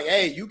too. Like,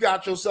 hey, you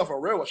got yourself a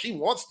real one. She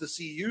wants to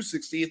see you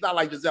succeed. It's not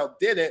like Giselle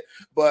did it,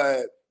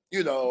 but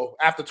you know,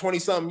 after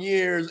 20-something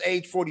years,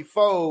 age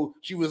 44,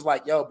 she was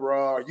like, yo,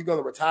 bro, are you going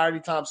to retire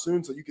anytime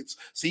soon so you can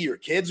see your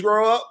kids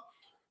grow up?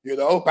 You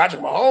know,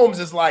 Patrick Mahomes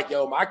is like,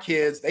 yo, my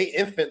kids, they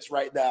infants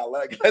right now.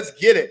 Like, let's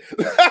get it.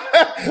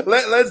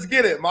 Let's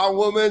get it. My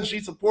woman, she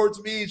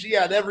supports me. She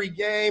had every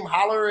game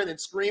hollering and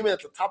screaming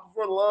at the top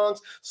of her lungs.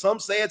 Some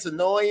say it's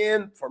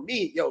annoying. For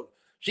me, yo,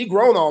 she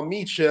grown on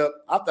me, Chip.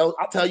 I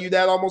tell you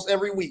that almost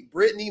every week.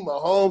 Brittany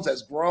Mahomes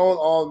has grown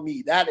on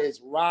me. That is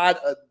ride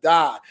or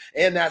die.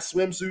 And that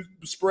swimsuit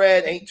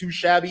spread ain't too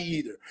shabby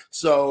either.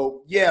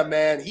 So, yeah,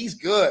 man, he's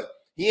good.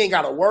 He ain't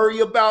got to worry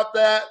about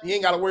that. He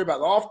ain't got to worry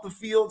about off the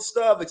field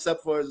stuff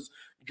except for his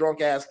drunk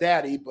ass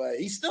daddy, but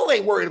he still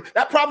ain't worried.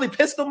 That probably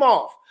pissed him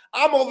off.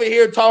 I'm over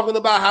here talking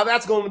about how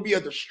that's going to be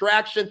a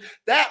distraction.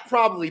 That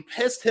probably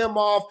pissed him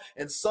off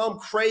in some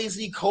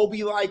crazy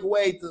Kobe-like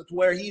way to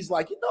where he's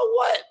like, you know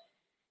what?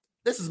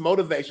 This is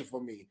motivation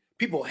for me.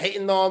 People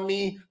hating on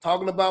me,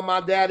 talking about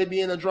my daddy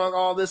being a drunk,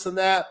 all this and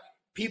that.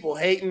 People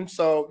hating.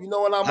 So you know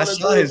what I'm going to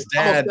do? I'm going to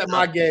step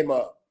my game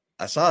up.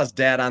 I saw his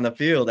dad on the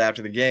field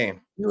after the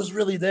game. He was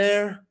really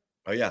there?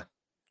 Oh, yeah.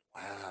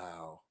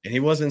 Wow. And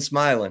he wasn't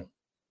smiling.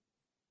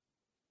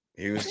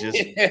 He was just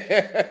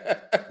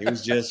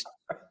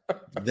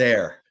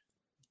there.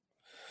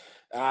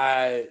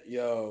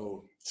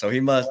 So he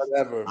must,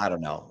 whatever. I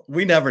don't know.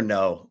 We never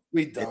know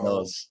in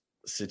those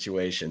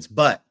situations.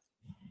 But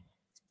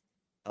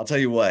I'll tell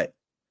you what,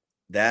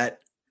 that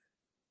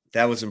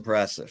was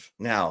impressive.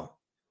 Now,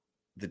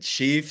 the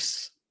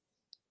Chiefs,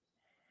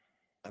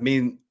 I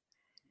mean,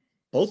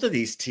 both of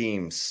these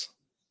teams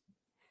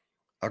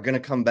are going to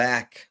come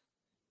back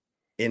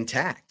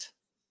intact.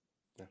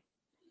 Yeah.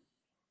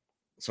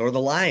 So are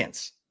the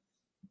Lions.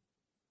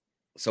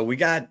 So we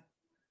got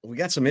we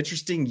got some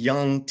interesting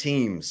young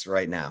teams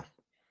right now.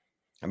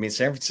 I mean,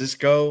 San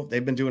Francisco,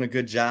 they've been doing a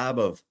good job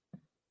of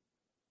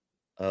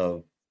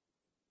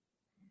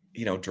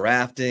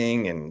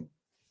drafting, and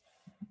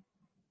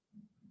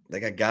they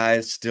got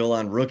guys still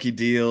on rookie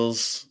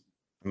deals.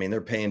 I mean,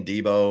 they're paying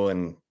Debo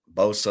and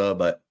Bosa,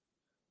 but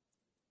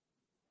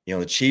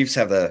the Chiefs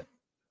have the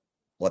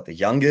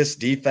youngest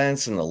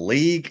defense in the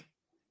league.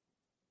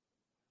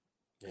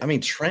 I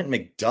mean, Trent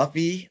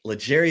McDuffie,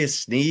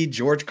 L'Jarius Sneed,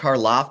 George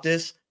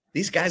Karlaftis,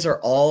 these guys are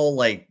all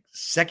like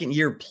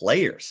second-year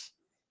players.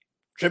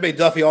 Trent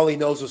McDuffie, all he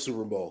knows is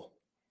Super Bowl.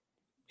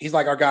 He's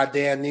like our guy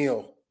Dan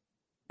Neal.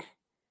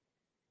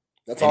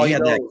 That's all he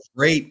knows. That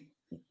great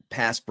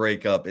pass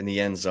breakup in the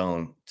end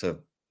zone to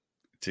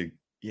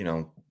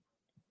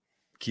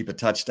keep a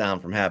touchdown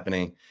from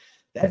happening.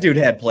 That dude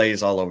had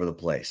plays all over the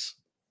place.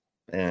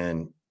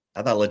 And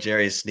I thought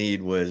L'Jarius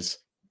Sneed was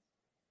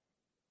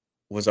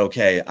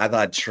okay. I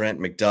thought Trent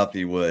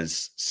McDuffie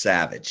was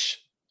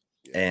savage.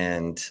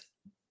 And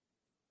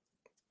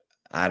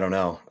I don't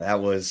know.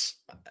 That was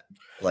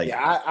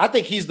I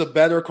think he's the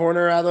better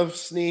corner out of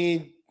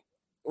Sneed.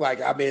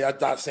 I'm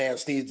not saying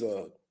Sneed's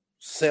a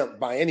simp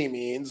by any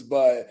means,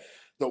 but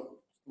the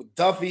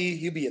McDuffie,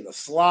 he'd be in the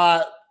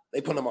slot.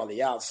 They put him on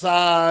the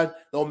outside.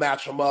 They'll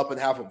match him up and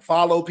have him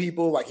follow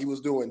people like he was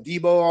doing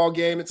Debo all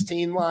game. It's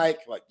team-like.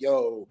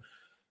 Yo.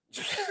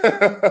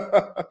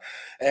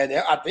 And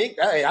I think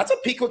that's a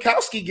Pete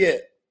Kwiatkowski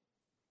get.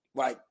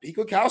 Pete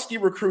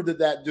Kwiatkowski recruited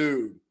that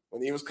dude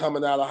when he was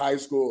coming out of high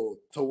school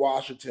to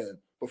Washington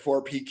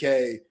before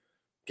PK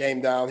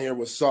came down here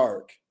with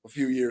Sark a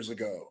few years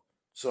ago.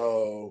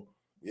 So,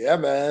 yeah,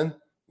 man,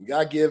 you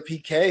got to give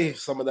PK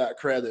some of that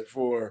credit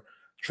for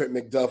Trent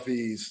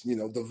McDuffie's,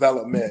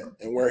 development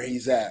and where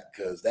he's at,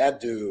 because that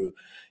dude,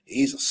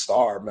 he's a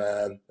star,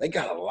 man. They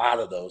got a lot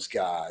of those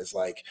guys.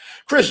 Like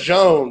Chris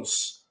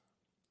Jones,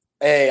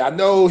 I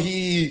know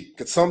he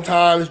could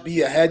sometimes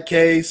be a head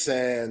case,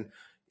 and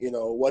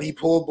what he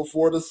pulled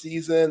before the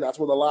season, that's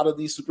what a lot of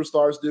these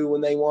superstars do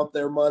when they want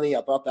their money.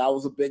 I thought that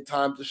was a big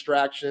time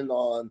distraction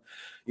on,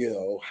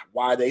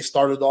 why they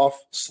started off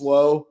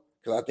slow,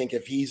 because I think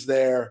if he's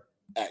there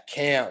at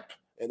camp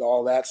and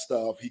all that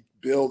stuff, he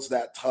builds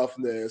that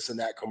toughness and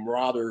that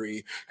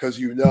camaraderie, because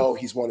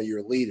he's one of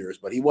your leaders,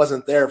 but he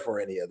wasn't there for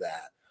any of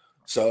that.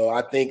 So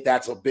I think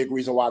that's a big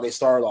reason why they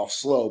started off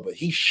slow, but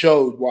he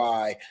showed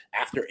why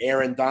after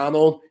Aaron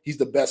Donald, he's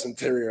the best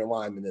interior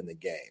lineman in the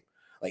game.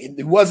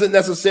 It wasn't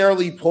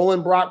necessarily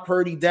pulling Brock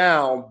Purdy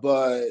down,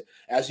 but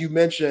as you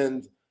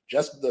mentioned,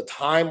 just the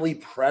timely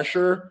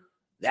pressure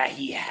that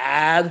he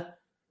had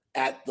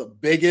at the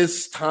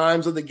biggest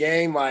times of the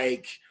game,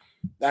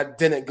 that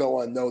didn't go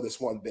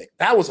unnoticed one bit.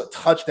 That was a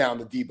touchdown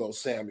to Debo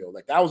Samuel.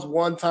 That was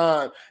one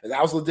time, and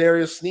that was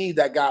L'Jarius Sneed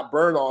that got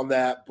burned on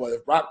that. But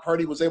if Brock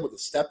Purdy was able to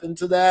step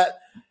into that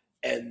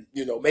and,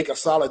 make a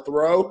solid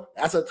throw,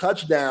 that's a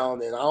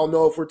touchdown. And I don't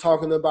know if we're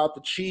talking about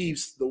the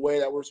Chiefs the way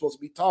that we're supposed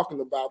to be talking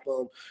about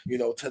them,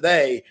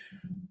 today,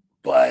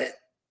 but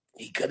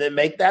he couldn't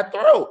make that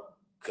throw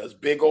because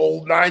big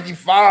old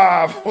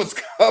 95 was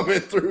coming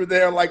through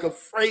there like a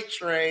freight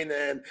train.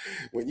 And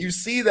when you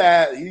see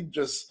that,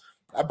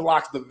 that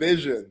blocks the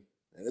vision,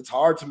 and it's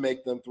hard to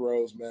make them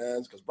throws,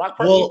 man, because Brock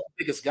Purdy is the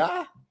biggest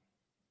guy.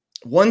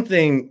 One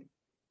thing,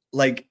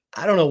 I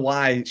don't know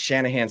why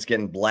Shanahan's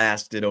getting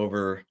blasted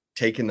over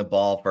taking the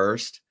ball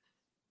first.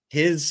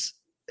 His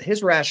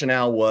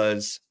rationale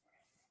was,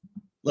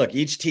 look,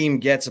 each team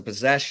gets a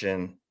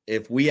possession.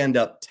 If we end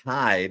up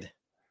tied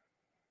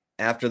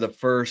after the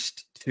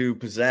first two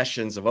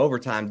possessions of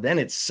overtime, then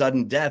it's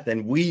sudden death,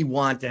 and we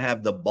want to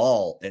have the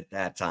ball at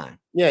that time.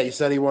 Yeah, he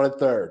said he wanted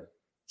third.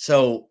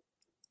 So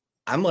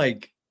I'm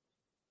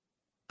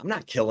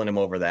not killing him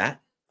over that.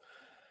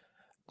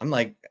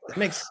 It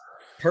makes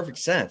perfect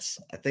sense.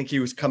 I think he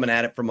was coming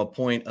at it from a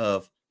point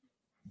of,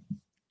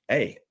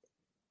 hey,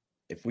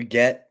 if we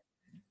get,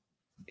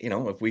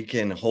 if we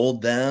can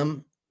hold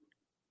them,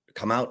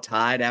 come out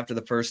tied after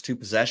the first two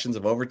possessions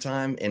of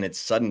overtime and it's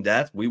sudden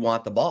death, we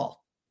want the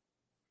ball.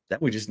 Then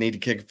we just need to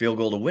kick a field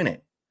goal to win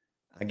it.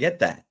 I get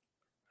that.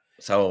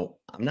 So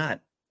I'm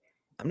not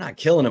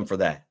killing him for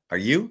that. Are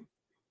you?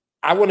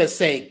 I wouldn't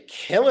say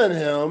killing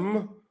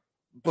him,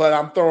 but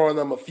I'm throwing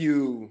them a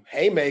few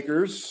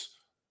haymakers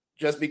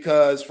just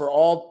because for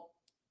all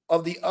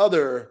of the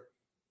other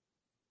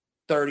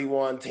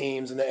 31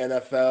 teams in the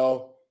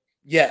NFL,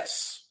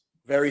 yes,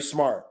 very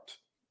smart.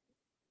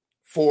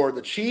 For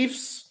the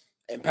Chiefs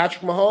and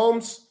Patrick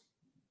Mahomes,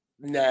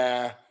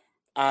 I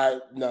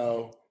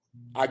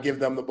give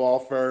them the ball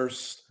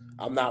first.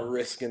 I'm not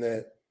risking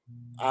it.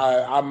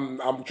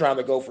 I'm trying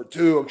to go for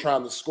two. I'm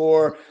trying to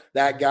score.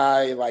 That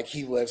guy,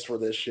 he lives for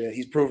this shit.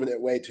 He's proven it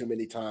way too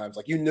many times.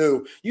 You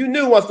knew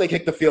once they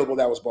kicked the field goal,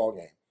 that was ball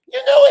game. You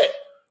knew it.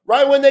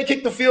 Right when they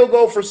kicked the field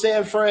goal for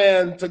San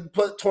Fran to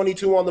put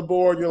 22 on the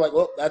board, you're like,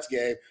 well, that's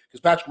game.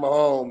 Because Patrick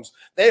Mahomes,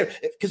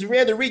 because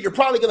Randy Reed, you're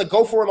probably going to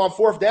go for it on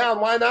fourth down.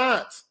 Why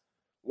not?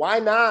 Why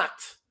not?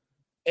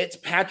 It's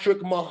Patrick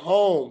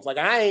Mahomes.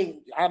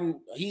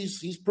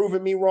 He's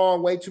proven me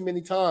wrong way too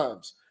many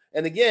times.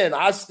 And again,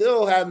 I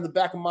still had in the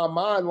back of my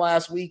mind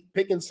last week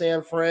picking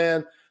San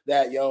Fran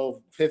that,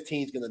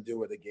 15 is going to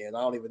do it again.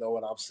 I don't even know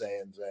what I'm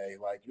saying, Zay.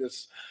 Like,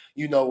 just,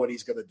 what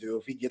he's going to do.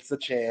 If he gets the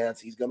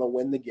chance, he's going to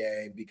win the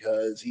game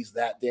because he's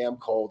that damn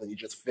cold and he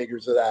just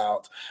figures it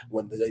out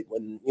when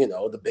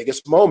the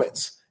biggest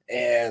moments.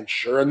 And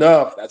sure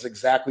enough, that's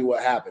exactly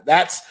what happened.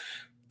 That's,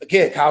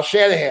 again, Kyle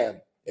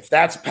Shanahan. If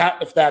that's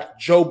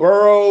Joe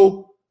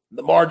Burrow,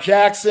 Lamar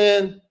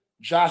Jackson,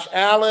 Josh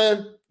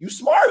Allen, you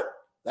smart.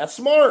 That's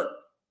smart.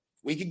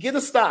 We could get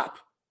a stop.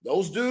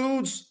 Those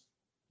dudes,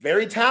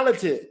 very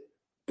talented.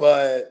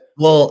 But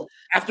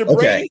after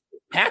Brady,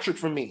 Patrick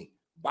for me.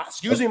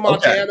 Excuse me,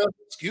 Montana. Okay.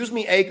 Excuse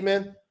me,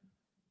 Aikman.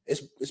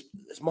 It's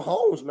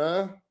Mahomes,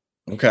 man.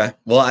 Okay.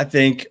 Well, I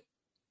think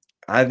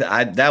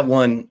I that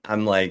one,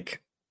 I'm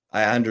like,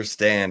 I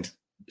understand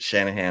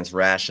Shanahan's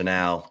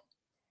rationale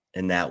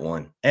in that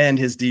one. And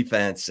his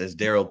defense, as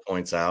Daryl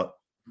points out,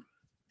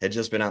 had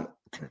just been on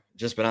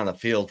the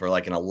field for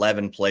like an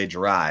 11-play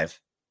drive.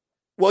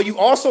 Well, you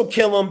also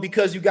kill him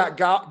because you got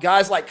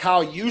guys like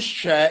Kyle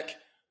Juszczyk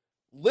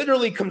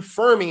literally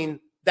confirming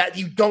that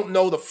you don't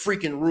know the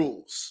freaking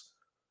rules.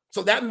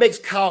 So that makes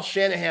Kyle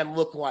Shanahan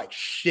look like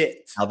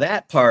shit. Now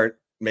that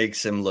part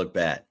makes him look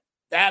bad.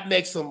 That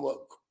makes him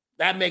look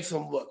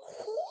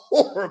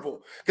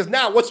horrible. Because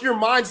now what's your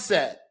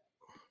mindset?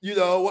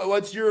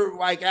 What's your,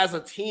 like, as a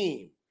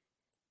team?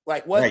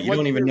 Like, what? Right, you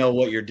don't even know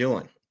what you're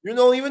doing. You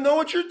don't even know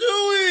what you're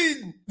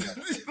doing.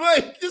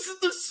 Like, this is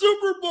the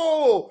Super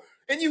Bowl.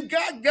 And you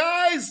got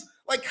guys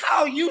like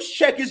Kyle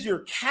Juszczyk is your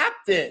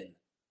captain.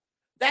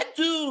 That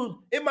dude,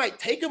 it might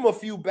take him a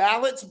few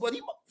ballots, but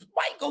he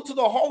might go to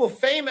the Hall of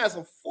Fame as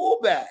a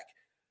fullback.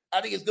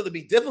 I think it's going to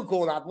be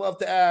difficult, and I'd love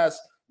to ask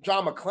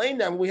John McClain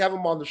that when we have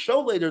him on the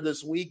show later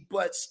this week.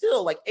 But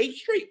still, like 8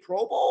 straight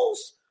Pro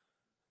Bowls?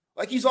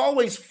 Like, he's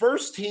always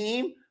first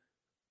team.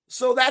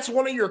 So that's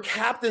one of your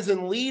captains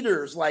and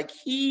leaders. Like,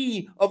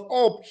 he, of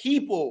all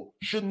people,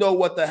 should know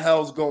what the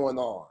hell's going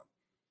on.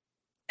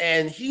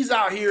 And he's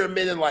out here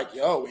admitting like,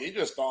 we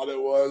just thought it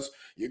was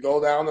you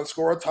go down and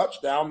score a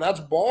touchdown. That's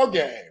ball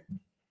game.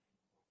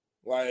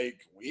 Like,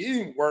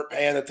 we weren't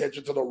paying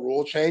attention to the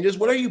rule changes.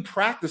 What are you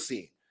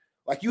practicing?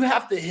 Like, you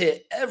have to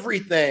hit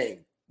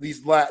everything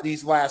these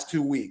last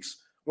 2 weeks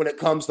when it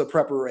comes to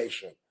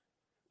preparation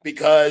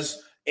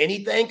because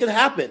anything can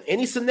happen.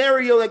 Any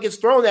scenario that gets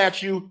thrown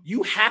at you,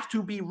 you have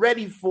to be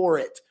ready for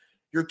it.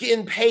 You're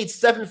getting paid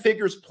 7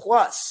 figures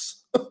plus.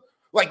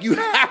 Like, you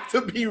have to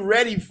be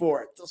ready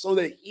for it. So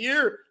to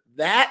hear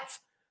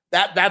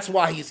that's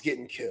why he's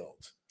getting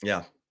killed.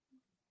 Yeah.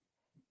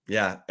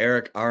 Yeah.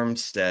 Eric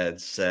Armstead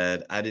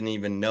said, I didn't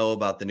even know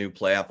about the new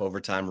playoff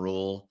overtime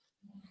rule.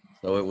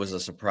 So it was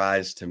a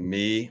surprise to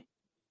me.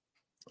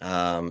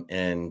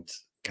 And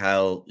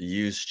Kyle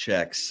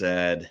Juszczyk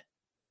said,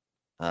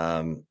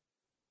 I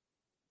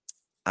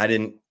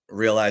didn't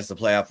realize the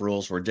playoff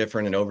rules were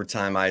different in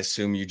overtime. I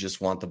assume you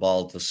just want the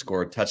ball to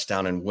score a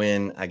touchdown and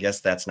win. I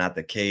guess that's not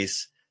the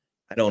case.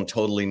 I don't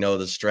totally know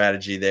the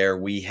strategy there.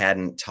 We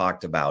hadn't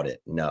talked about it.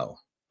 No.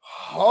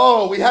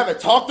 Oh, we haven't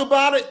talked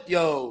about it?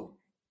 Yo.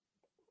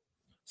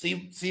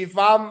 See,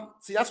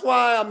 that's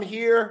why I'm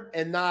here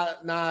and not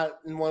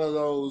in one of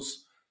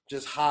those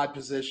just high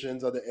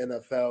positions of the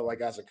NFL,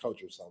 like as a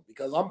coach or something,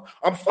 because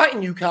I'm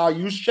fighting you, Kyle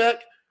Juszczyk.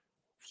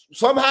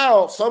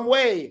 Somehow, some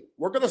way,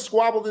 we're going to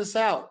squabble this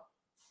out.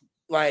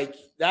 Like,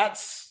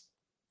 that's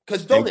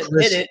because don't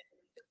admit it.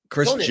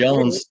 Chris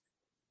Jones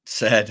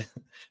said,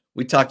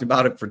 we talked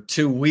about it for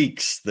 2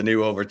 weeks, the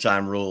new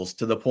overtime rules,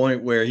 to the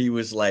point where he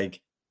was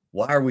like,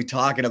 why are we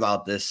talking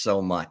about this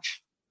so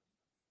much?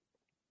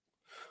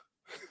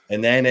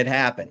 And then it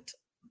happened.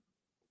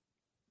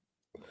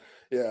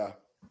 Yeah.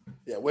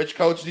 Yeah. Which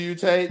coach do you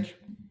take?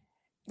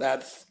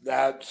 That's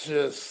not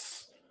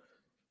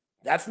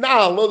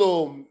a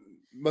little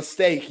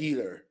mistake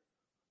either.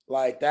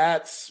 Like,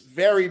 that's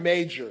very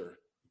major.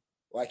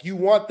 Like, you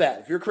want that.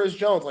 If you're Chris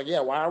Jones, like,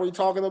 yeah, why are we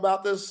talking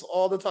about this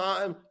all the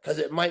time? Because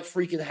it might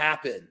freaking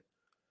happen.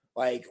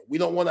 Like, we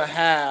don't want to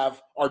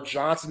have our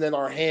Johnson in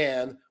our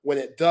hand when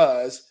it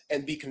does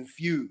and be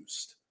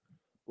confused.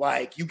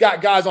 Like, you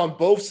got guys on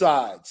both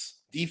sides,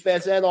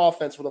 defense and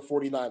offense for the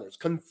 49ers,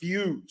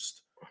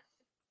 confused.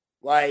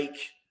 Like,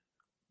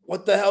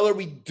 what the hell are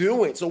we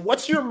doing? So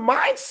what's your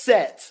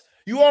mindset?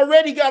 You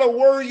already got to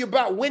worry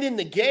about winning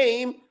the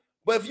game.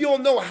 But if you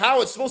don't know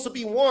how it's supposed to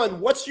be won,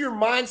 what's your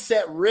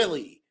mindset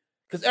really?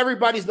 Because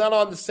everybody's not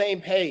on the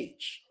same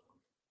page.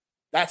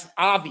 That's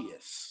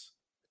obvious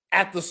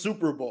at the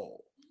Super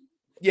Bowl.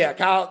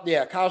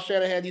 Kyle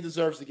Shanahan, he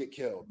deserves to get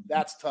killed.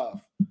 That's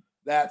tough.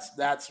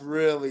 That's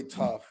really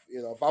tough.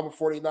 If I'm a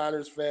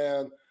 49ers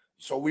fan,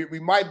 so we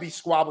might be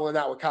squabbling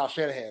out with Kyle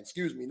Shanahan.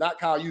 Excuse me, not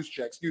Kyle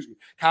Juszczyk. Excuse me,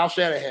 Kyle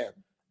Shanahan.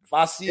 If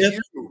I see you,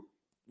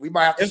 we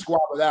might have to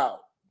squabble it out.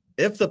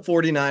 If the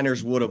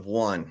 49ers would have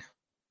won,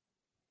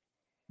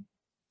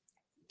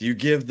 do you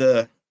give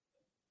the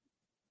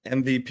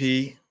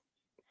MVP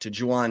to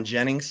Juwan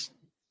Jennings?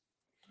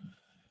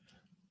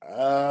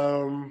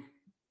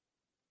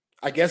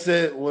 I guess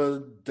it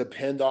would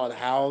depend on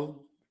how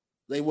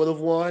they would have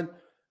won.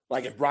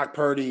 Like if Brock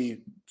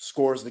Purdy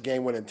scores the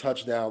game-winning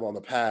touchdown on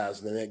the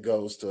pass, then it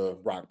goes to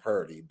Brock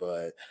Purdy.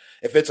 But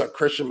if it's a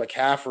Christian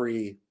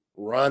McCaffrey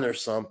run or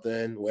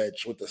something,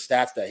 which with the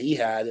stats that he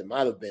had, it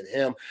might have been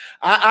him.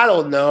 I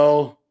don't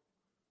know.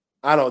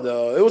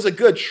 It was a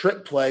good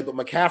trick play, but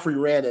McCaffrey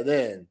ran it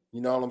in.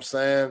 You know what I'm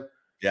saying?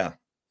 Yeah.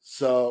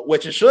 So,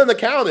 which it shouldn't have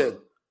counted.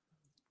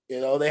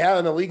 They had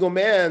an illegal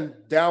man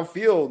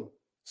downfield,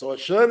 so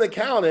it shouldn't have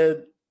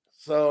counted.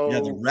 So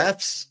yeah, the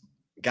refs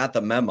got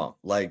the memo.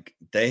 Like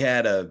they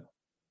had the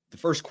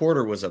first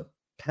quarter was a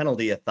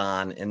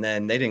penalty-a-thon, and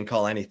then they didn't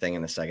call anything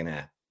in the second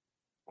half.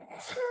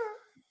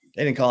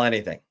 They didn't call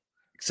anything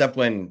except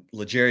when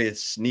L'Jarius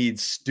Sneed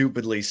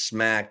stupidly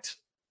smacked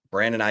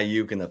Brandon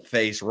Ayuk in the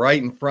face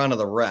right in front of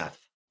the ref.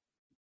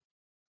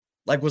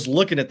 Like was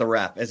looking at the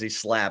ref as he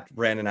slapped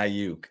Brandon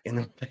Ayuk in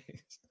the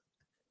face.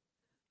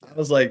 I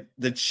was like,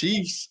 the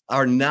Chiefs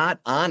are not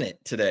on it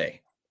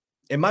today.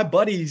 And my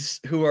buddies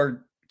who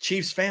are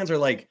Chiefs fans are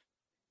like,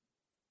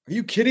 are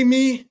you kidding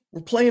me?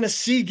 We're playing a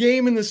C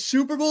game in the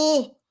Super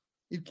Bowl?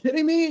 You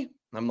kidding me?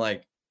 I'm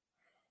like,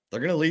 they're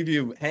going to leave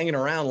you hanging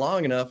around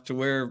long enough to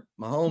where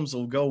Mahomes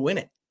will go win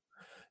it.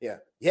 Yeah.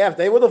 Yeah, if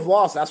they would have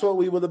lost, that's what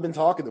we would have been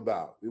talking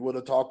about. We would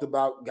have talked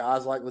about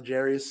guys like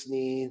L'Jarius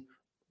Sneed,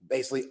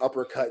 basically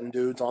uppercutting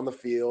dudes on the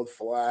field,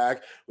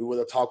 flag. We would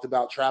have talked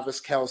about Travis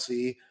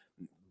Kelce,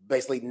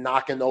 basically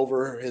knocking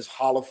over his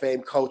Hall of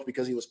Fame coach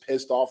because he was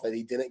pissed off that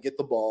he didn't get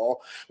the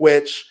ball,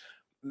 which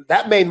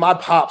that made my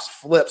pops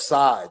flip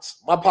sides.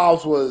 My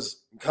pops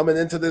was coming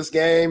into this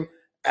game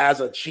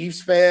as a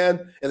Chiefs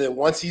fan, and then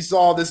once he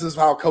saw this is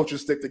how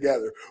coaches stick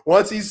together.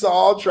 Once he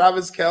saw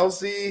Travis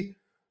Kelce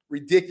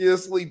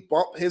ridiculously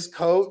bump his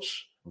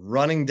coach.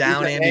 Running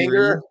down Andy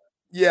Reid.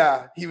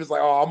 Yeah, he was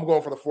like, oh, I'm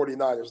going for the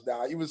 49ers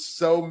now. He was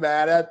so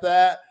mad at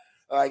that.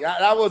 Like,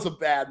 that was a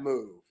bad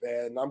move.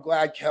 And I'm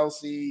glad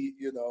Kelce,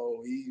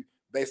 he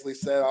basically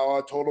said, oh,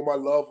 I told him I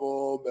love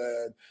him,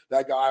 and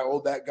that guy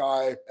owed that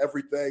guy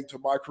everything to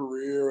my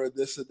career and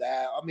this and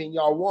that. I mean,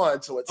 y'all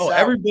won, so it's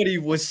everybody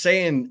was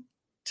saying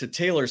to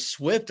Taylor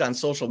Swift on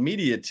social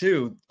media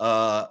too,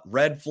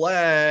 red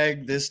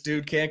flag, this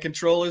dude can't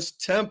control his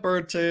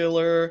temper,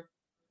 Taylor.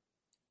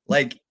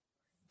 Like,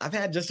 I've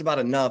had just about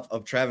enough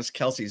of Travis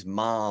Kelce's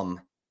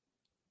mom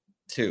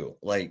too.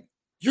 Like,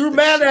 you're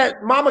mad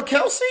at Mama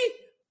Kelce?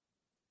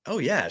 Oh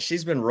yeah,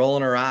 she's been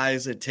rolling her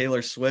eyes at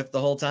Taylor Swift the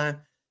whole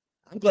time.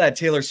 I'm glad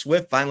Taylor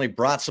Swift finally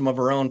brought some of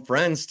her own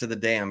friends to the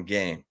damn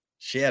game.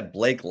 She had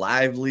Blake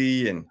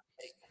Lively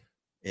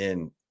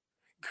and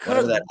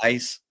whatever that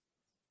Ice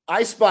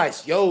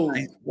Spice.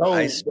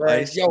 Ice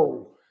Spice.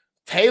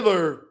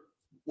 Taylor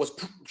was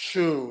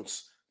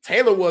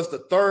Taylor was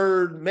the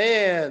third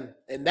man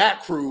in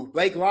that crew.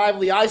 Blake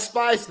Lively, Ice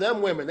Spice,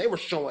 them women, they were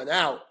showing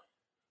out.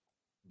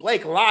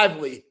 Blake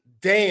Lively,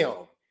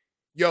 damn.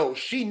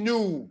 She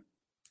knew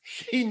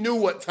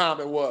what time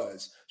it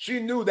was. She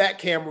knew that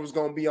camera was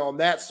going to be on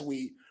that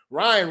suite.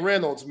 Ryan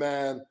Reynolds,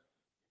 man,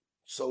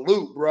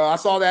 salute, bro. I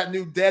saw that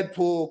new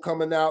Deadpool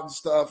coming out and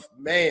stuff.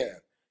 Man,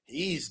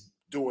 he's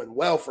doing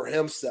well for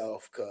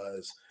himself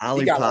because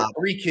he got like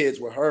 3 kids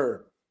with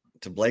her.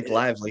 To Blake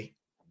Lively.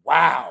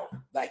 Wow.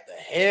 Like the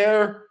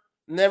hair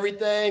and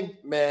everything.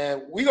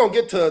 Man, we're going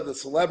to get to the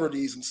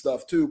celebrities and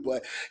stuff too.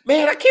 But,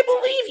 man, I can't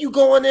believe you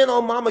going in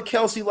on Mama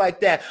Kelce like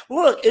that.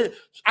 Look,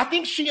 I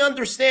think she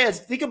understands.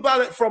 Think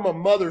about it from a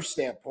mother's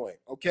standpoint,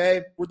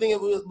 okay? We're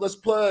thinking, let's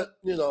put,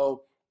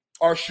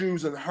 our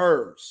shoes in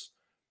hers.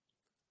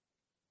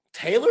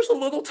 Taylor's a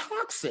little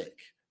toxic.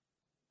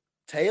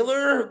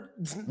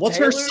 What's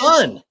her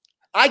son?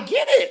 I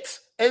get it.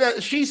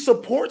 And she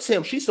supports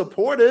him. She's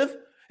supportive.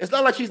 It's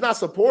not like she's not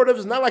supportive.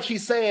 It's not like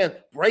she's saying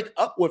break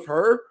up with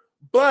her,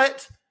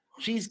 but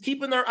she's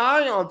keeping her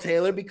eye on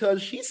Taylor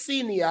because she's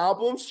seen the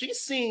albums. She's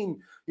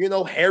seen,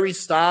 Harry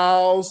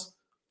Styles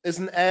is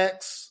an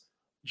ex,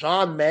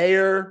 John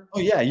Mayer. Oh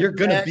yeah, you're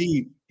gonna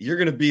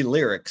be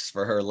lyrics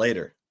for her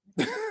later.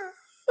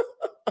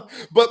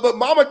 But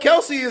Mama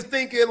Kelce is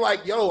thinking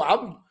like,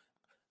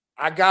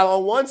 I got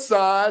on one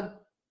side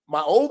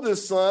my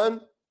oldest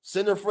son,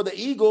 center for the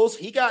Eagles.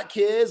 He got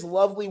kids,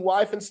 lovely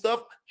wife and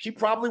stuff. She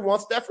probably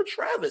wants that for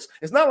Travis.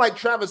 It's not like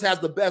Travis has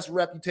the best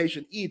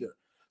reputation either.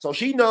 So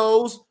she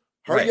knows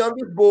her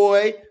youngest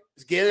boy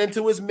is getting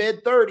into his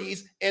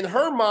mid-30s. In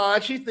her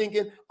mind, she's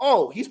thinking,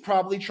 oh, he's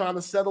probably trying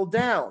to settle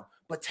down.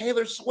 But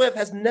Taylor Swift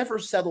has never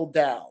settled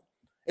down.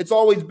 It's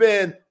always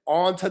been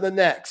on to the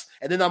next.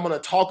 And then I'm going to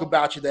talk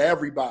about you to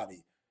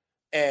everybody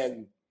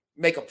and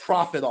make a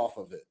profit off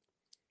of it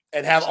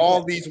and have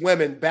all these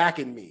women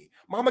backing me.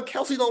 Mama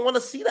Kelce don't want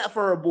to see that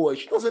for her boy.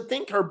 She doesn't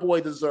think her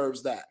boy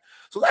deserves that.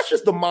 So that's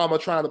just the mama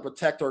trying to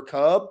protect her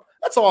cub.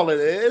 That's all it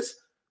is.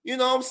 You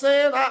know what I'm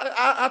saying?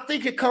 I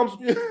think it comes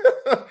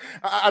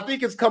I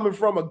think it's coming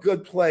from a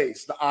good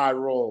place, the eye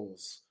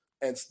rolls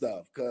and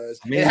stuff, because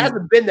it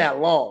hasn't been that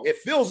long. It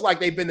feels like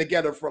they've been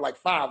together for like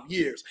 5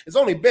 years. It's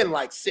only been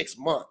like 6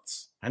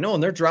 months. I know,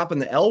 and they're dropping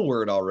the L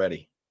word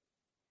already.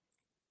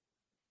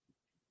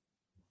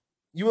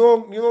 You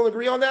don't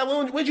agree on that?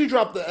 When'd you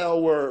drop the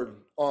L word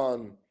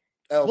on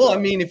Well, I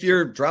mean, if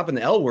you're dropping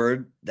the L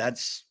word,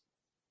 that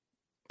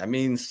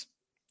means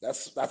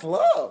that's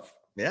love.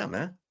 Yeah,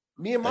 man.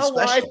 Me and my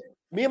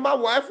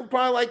wife were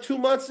probably like 2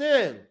 months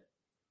in.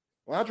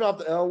 When I dropped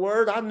the L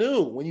word, I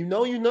knew. When you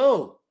know, you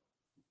know.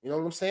 You know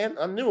what I'm saying?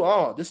 I knew,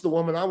 this is the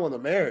woman I want to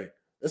marry.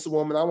 This is the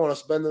woman I want to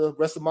spend the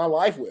rest of my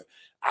life with.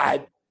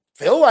 I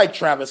feel like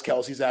Travis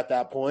Kelce's at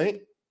that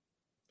point.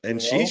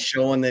 And she's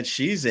showing that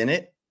she's in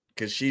it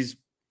because she's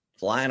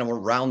flying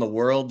around the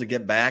world to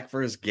get back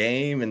for his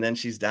game. And then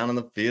she's down on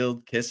the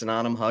field, kissing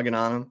on him, hugging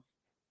on him.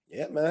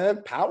 Yeah,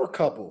 man. Power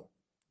couple.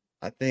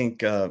 I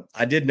think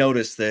I did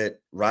notice that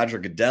Roger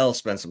Goodell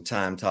spent some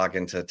time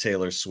talking to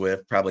Taylor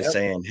Swift, probably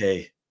saying,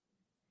 hey,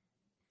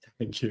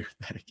 thank you.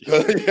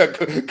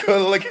 Good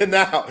looking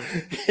out.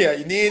 Yeah,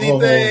 you need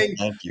anything?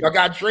 Thank you. I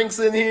got drinks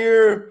in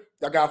here.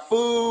 I got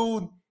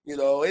food.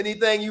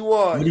 Anything you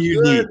want. What do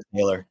you need,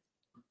 Taylor?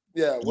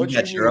 Yeah, what you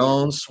got your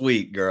own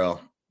suite,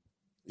 girl.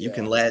 You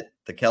can let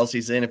the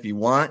Kelce's in if you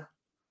want,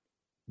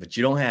 but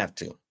you don't have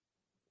to.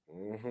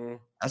 Mm-hmm.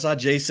 I saw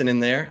Jason in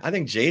there. I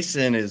think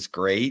Jason is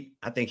great.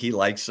 I think he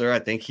likes her. I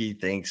think he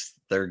thinks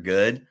they're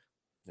good.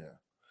 Yeah.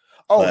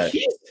 Oh,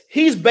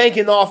 he's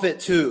banking off it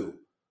too.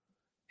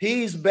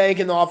 He's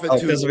banking off it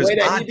too. Because of his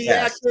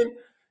podcast.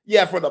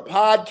 Yeah, for the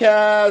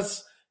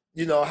podcast.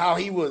 How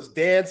he was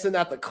dancing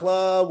at the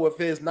club with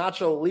his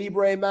Nacho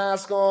Libre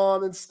mask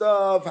on and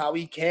stuff. How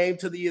he came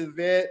to the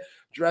event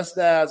dressed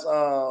as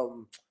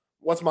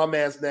what's my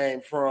man's name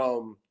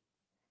from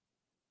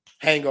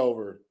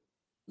Hangover?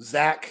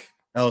 Zach.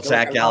 Oh,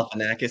 Zach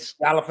Galifianakis.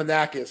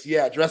 Galifianakis,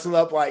 yeah, dressing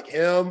up like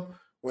him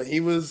when he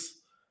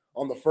was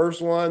on the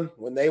first one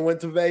when they went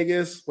to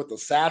Vegas with the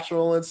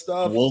satchel and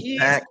stuff.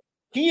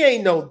 He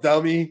ain't no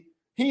dummy.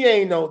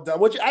 Hey,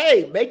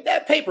 make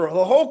that paper.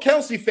 The whole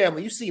Kelce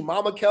family. You see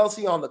Mama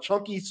Kelce on the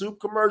Chunky Soup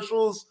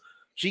commercials.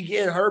 She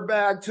getting her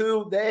bag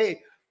too.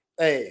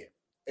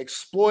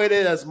 Exploit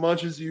it as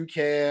much as you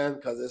can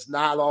because it's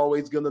not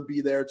always going to be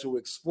there to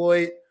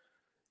exploit.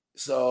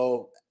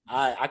 So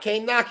I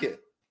can't knock it.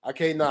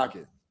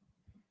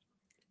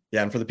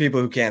 Yeah, and for the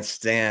people who can't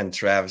stand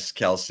Travis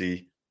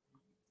Kelce,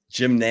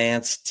 Jim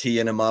Nance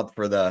teeing him up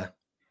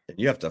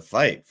you have to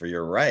fight for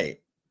your right.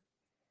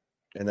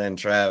 And then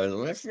Travis,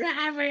 let's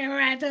have you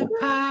at the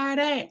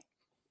party.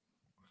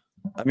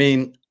 I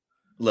mean,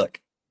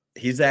 look,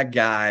 he's that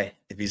guy.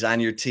 If he's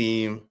on your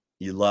team,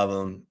 you love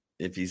him.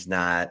 If he's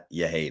not,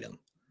 you hate him.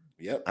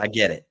 Yep, I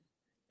get it.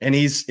 And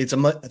it's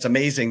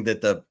amazing that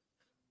the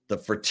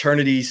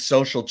fraternity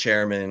social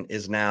chairman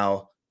is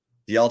now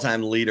the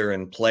all-time leader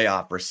in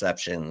playoff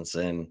receptions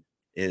and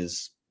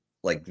is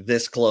like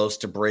this close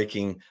to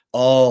breaking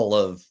all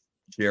of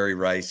Jerry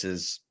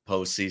Rice's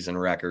postseason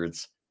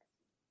records.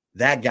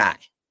 That guy,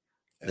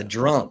 the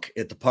drunk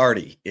at the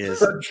party, is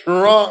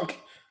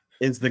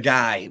the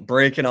guy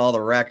breaking all the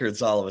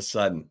records all of a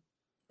sudden.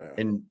 Yeah.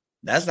 And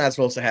that's not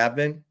supposed to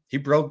happen. He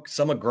broke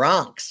some of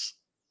Gronk's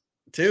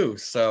too.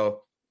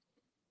 So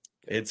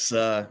it's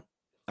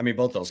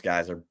both those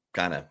guys are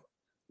kind of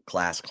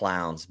class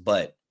clowns,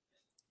 but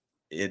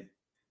the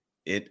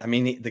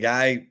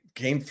guy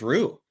came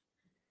through.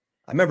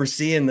 I remember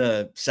seeing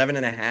the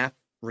 7.5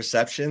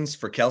 receptions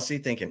for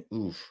Kelce thinking,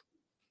 oof.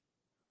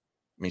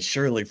 I mean,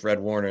 surely Fred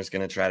Warner is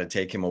going to try to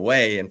take him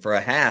away. And for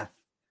a half,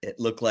 it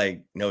looked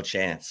like no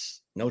chance.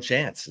 No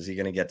chance is he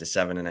going to get to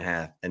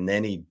 7.5. And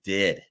then he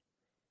did.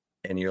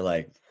 And you're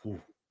like,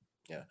 whew.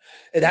 Yeah.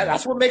 And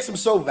that's what makes him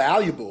so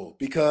valuable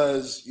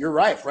because you're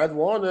right. Fred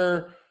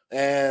Warner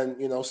and,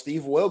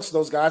 Steve Wilkes,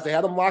 those guys, they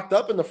had him locked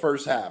up in the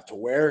first half to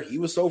where he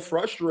was so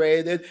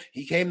frustrated.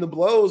 He came to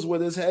blows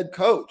with his head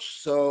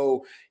coach.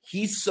 So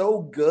he's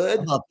so good.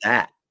 How about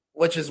that?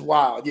 Which is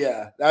wild.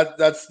 Yeah,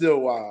 that's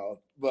still wild.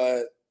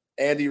 But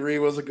Andy Reid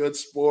was a good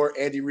sport.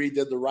 Andy Reid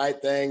did the right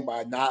thing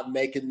by not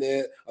making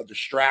it a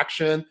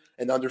distraction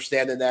and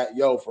understanding that,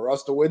 for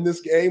us to win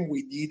this game,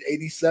 we need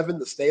 87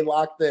 to stay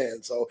locked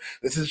in. So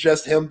this is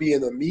just him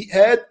being a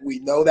meathead. We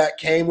know that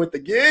came with the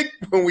gig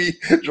when we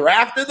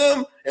drafted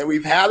him, and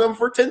we've had him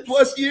for 10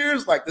 plus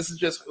years. Like, this is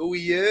just who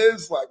he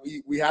is. Like,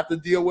 we have to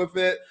deal with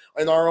it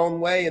in our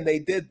own way, and they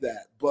did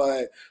that.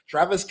 But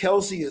Travis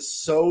Kelce is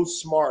so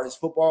smart. His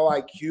football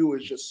IQ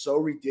is just so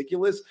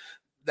ridiculous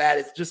that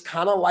it's just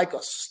kind of like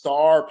a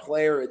star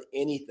player at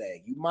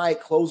anything. You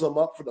might close them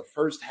up for the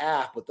first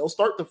half, but they'll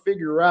start to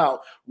figure out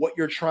what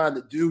you're trying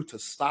to do to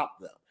stop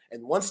them.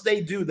 And once they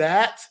do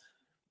that,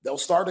 they'll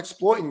start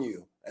exploiting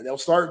you and they'll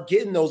start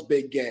getting those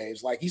big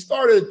games. Like he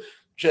started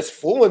just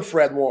fooling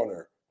Fred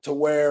Warner to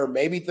where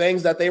maybe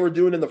things that they were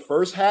doing in the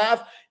first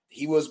half,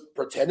 he was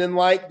pretending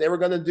like they were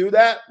going to do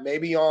that.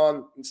 Maybe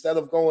instead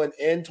of going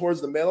in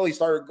towards the middle, he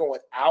started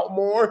going out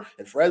more.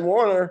 And Fred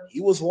Warner,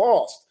 he was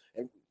lost.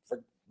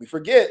 We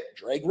forget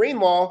Dre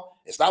Greenlaw.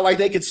 It's not like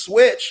they could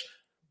switch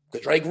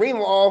because Dre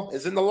Greenlaw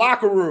is in the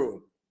locker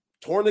room,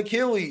 torn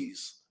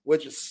Achilles,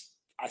 which is,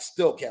 I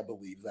still can't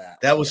believe that.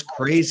 That was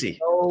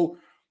crazy. Oh,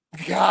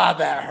 God,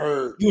 that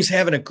hurt. He was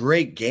having a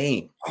great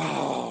game.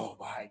 Oh,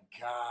 my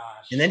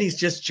gosh. And then he's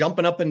just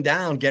jumping up and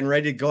down, getting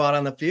ready to go out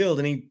on the field,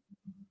 and he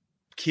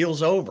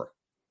keels over.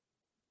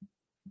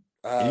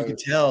 And you could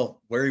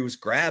tell where he was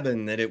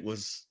grabbing that it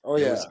was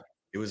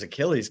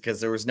Achilles because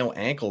there was no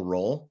ankle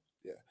roll.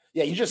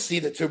 Yeah, you just see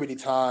that too many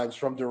times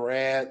from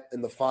Durant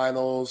in the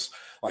finals.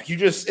 Like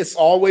it's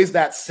always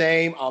that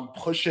same, I'm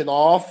pushing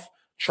off,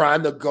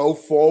 trying to go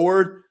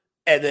forward,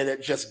 and then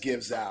it just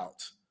gives out.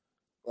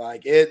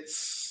 Like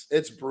it's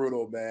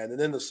brutal, man. And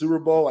then the Super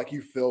Bowl, like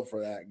you feel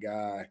for that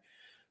guy.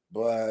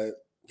 But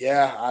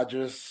yeah,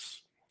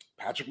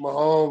 Patrick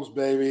Mahomes,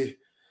 baby.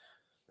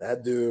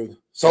 That dude.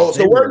 So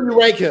where do you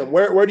rank him?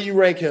 Where do you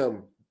rank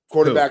him?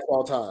 Quarterback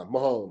all time.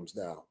 Mahomes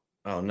now.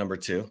 Oh, number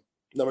 2.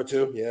 Number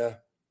 2, yeah.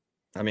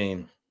 I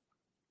mean,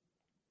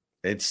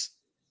 it's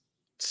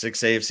 6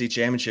 AFC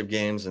championship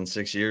games in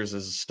 6 years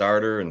as a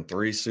starter and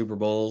 3 Super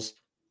Bowls.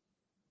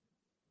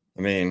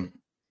 I mean,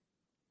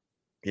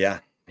 yeah,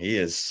 he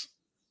is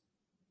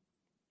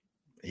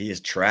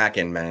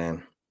tracking,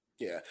 man.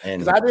 Yeah,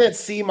 because I didn't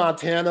see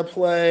Montana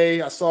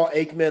play. I saw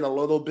Aikman a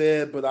little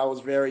bit, but I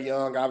was very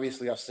young.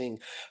 Obviously, I've seen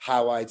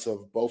highlights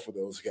of both of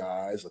those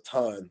guys a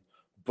ton.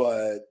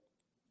 But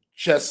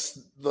it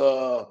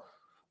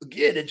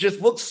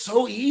just looks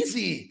so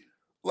easy.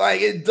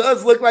 Like, it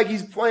does look like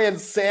he's playing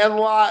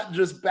Sandlot,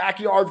 just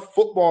backyard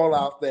football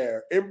out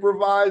there,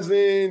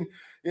 improvising.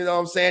 You know what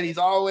I'm saying? He's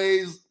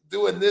always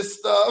doing this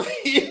stuff.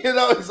 He's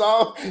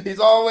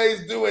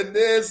always doing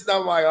this. And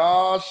I'm like,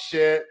 oh,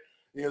 shit.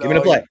 Give me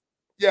the play.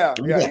 Yeah.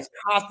 He's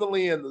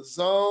constantly in the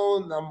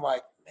zone. And I'm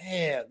like,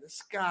 man,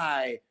 this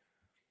guy,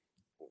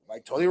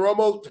 like Tony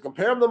Romo, to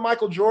compare him to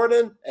Michael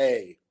Jordan,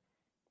 hey,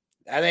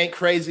 that ain't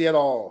crazy at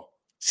all.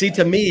 See,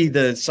 to me,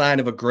 the sign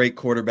of a great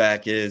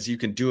quarterback is you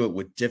can do it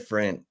with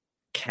different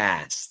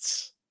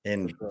casts.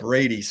 And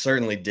Brady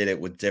certainly did it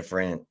with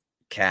different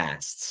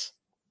casts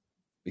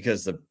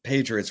because the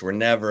Patriots were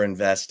never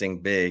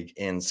investing big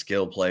in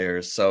skill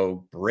players.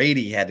 So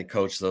Brady had to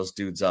coach those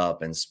dudes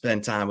up and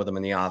spend time with them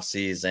in the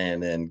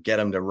offseason and get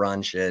them to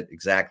run shit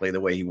exactly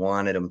the way he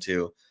wanted them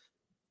to.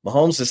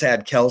 Mahomes has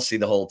had Kelsey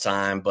the whole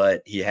time,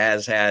 but he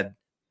has had,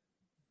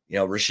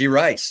 Rashee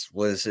Rice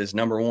was his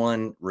number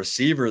 1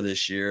 receiver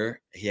this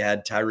year. He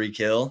had Tyreek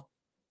Hill.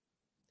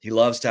 He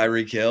loves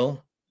Tyreek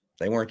Hill.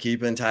 They weren't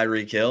keeping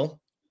Tyreek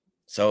Hill.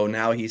 So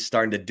now he's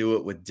starting to do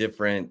it with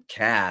different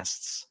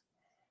casts.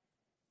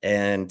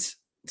 And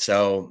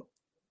so,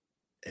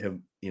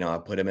 I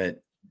put him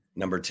at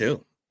number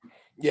 2.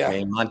 Yeah. I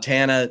mean,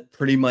 Montana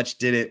pretty much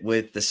did it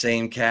with the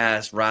same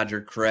cast,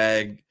 Roger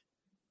Craig,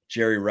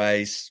 Jerry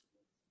Rice,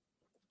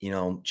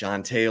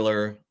 John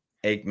Taylor,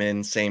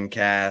 Aikman, same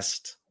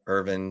cast.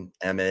 Irvin,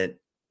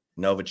 Emmett,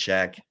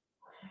 Novacek.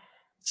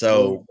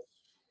 So,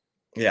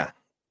 yeah,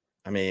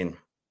 I mean,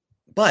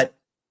 but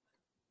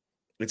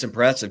it's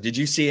impressive. Did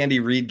you see Andy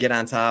Reid get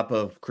on top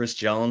of Chris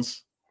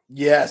Jones?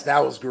 Yes,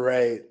 that was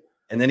great.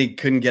 And then he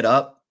couldn't get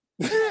up.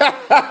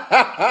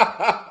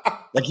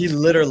 Like he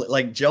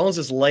literally, Jones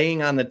is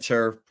laying on the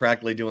turf,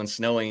 practically doing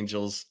snow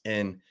angels,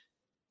 and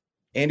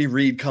Andy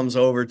Reid comes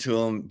over to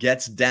him,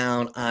 gets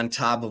down on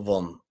top of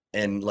him,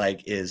 and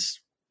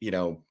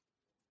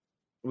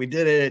we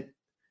did it.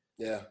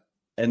 Yeah.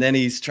 And then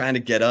he's trying to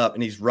get up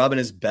and he's rubbing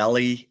his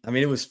belly. I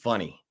mean, it was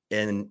funny.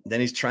 And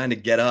then he's trying to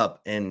get up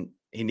and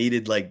he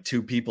needed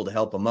 2 people to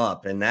help him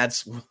up. And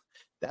that's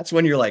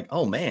when you're like,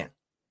 oh man,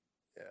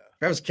 yeah,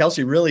 Travis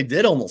Kelce really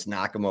did almost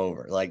knock him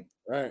over.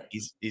 Right.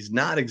 He's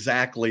not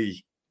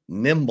exactly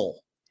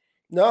nimble.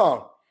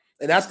 No.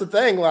 And that's the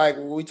thing.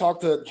 When we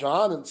talk to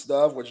John and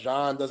stuff, which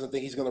John doesn't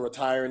think he's going to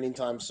retire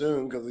anytime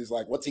soon because he's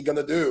like, what's he going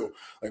to do?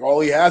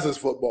 All he has is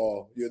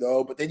football,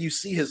 But then you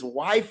see his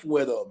wife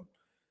with him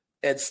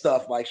and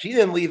stuff. She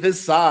didn't leave his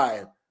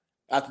side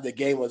after the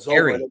game was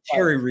over.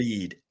 Terry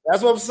Reid.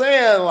 That's what I'm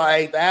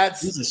saying.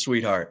 He's a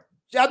sweetheart.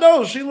 I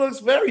know. She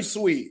looks very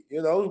sweet,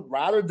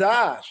 ride or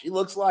die. She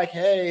looks like,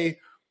 hey,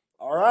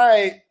 all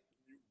right.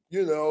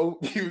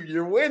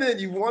 You're winning.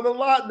 You've won a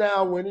lot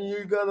now. When are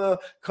you going to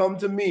come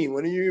to me?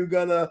 When are you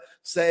going to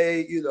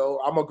say,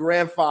 I'm a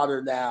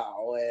grandfather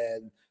now?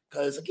 And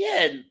because,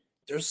 again,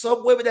 there's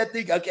some women that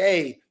think,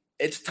 okay,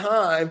 it's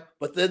time.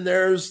 But then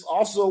there's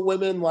also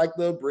women like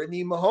the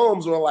Brittany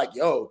Mahomes who are like,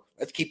 yo,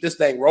 let's keep this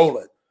thing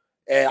rolling.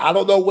 And I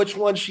don't know which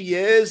one she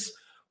is,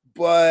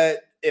 but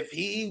if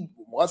he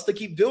wants to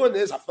keep doing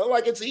this, I feel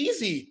like it's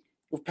easy.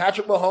 With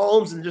Patrick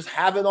Mahomes and just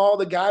having all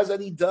the guys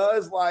that he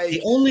does,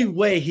 the only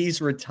way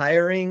he's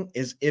retiring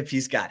is if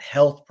he's got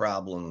health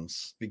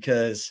problems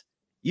because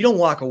you don't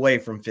walk away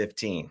from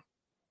 15.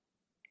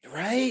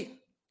 Right?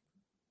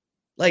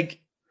 But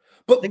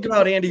think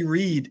about Andy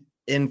Reid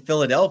in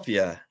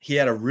Philadelphia. He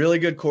had a really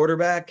good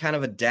quarterback, kind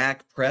of a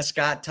Dak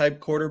Prescott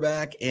type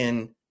quarterback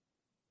in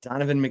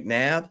Donovan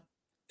McNabb,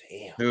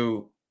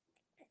 who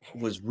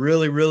was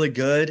really, really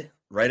good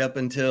right up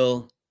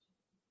until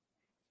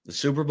the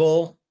Super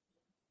Bowl.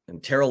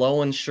 And Terrell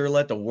Owens sure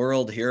let the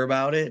world hear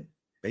about it,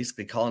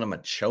 basically calling him a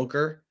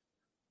choker.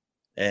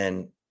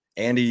 And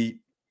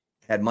Andy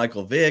had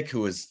Michael Vick, who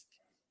was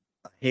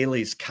a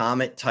Haley's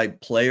Comet type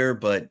player,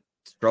 but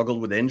struggled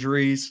with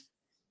injuries.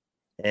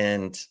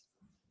 And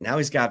now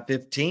he's got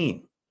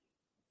 15.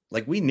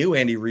 We knew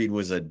Andy Reid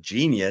was a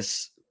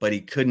genius, but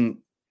he couldn't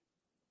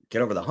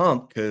get over the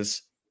hump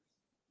because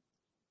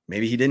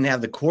maybe he didn't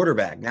have the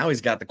quarterback. Now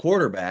he's got the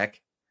quarterback.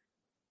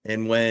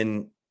 And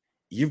when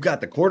you've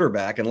got the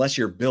quarterback, unless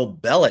you're Bill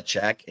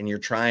Belichick and you're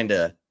trying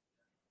to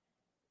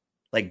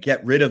like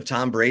get rid of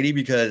Tom Brady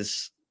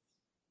because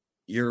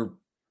you're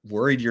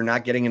worried you're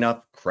not getting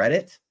enough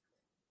credit,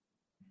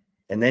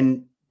 and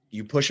then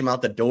you push him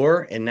out the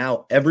door, and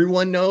now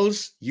everyone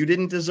knows you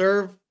didn't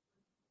deserve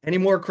any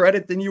more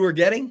credit than you were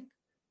getting.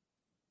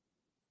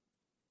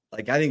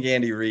 Like, I think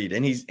Andy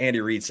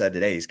Reid said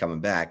today he's coming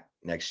back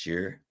next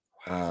year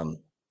at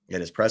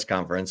his press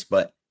conference,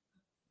 but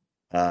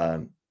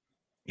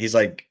he's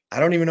like, I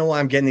don't even know why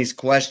I'm getting these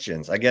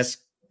questions. I guess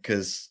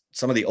because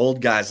some of the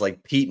old guys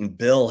like Pete and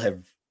Bill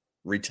have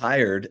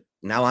retired.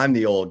 Now I'm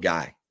the old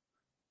guy.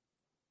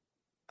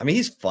 I mean,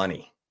 he's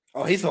funny.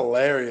 Oh, he's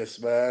hilarious,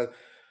 man.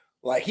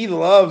 Like, he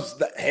loves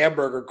the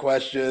hamburger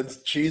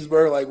questions,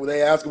 cheeseburger. Like, when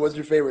they ask him, what's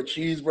your favorite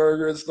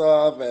cheeseburger and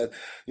stuff, and,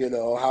 you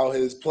know, how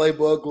his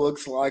playbook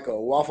looks like a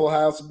Waffle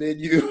House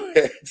menu.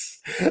 It's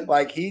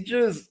like, he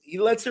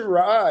lets it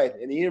ride,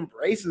 and he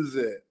embraces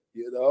it,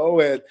 you know,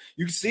 and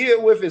you see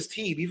it with his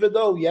team. Even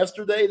though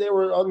yesterday they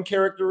were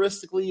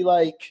uncharacteristically,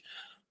 like,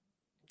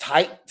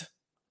 tight,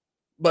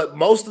 but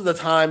most of the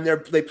time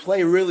they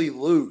play really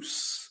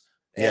loose.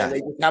 And they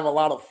just have a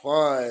lot of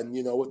fun,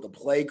 you know, with the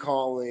play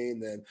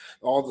calling and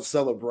all the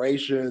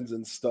celebrations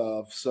and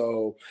stuff.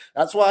 So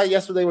that's why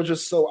yesterday was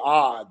just so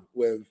odd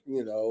with,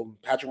 you know,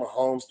 Patrick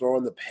Mahomes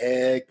throwing the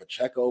pick,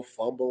 Pacheco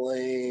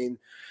fumbling,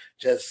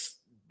 just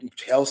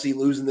Kelsey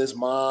losing his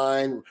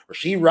mind,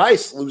 Rashee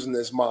Rice losing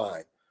his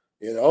mind,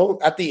 you know,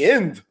 at the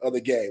end of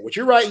the game. Which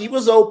you're right, he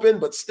was open,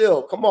 but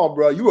still, come on,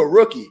 bro, you a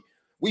rookie.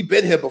 We've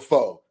been here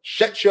before.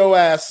 Shut your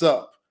ass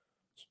up.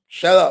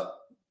 Shut up.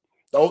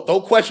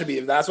 Don't question me.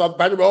 If that's why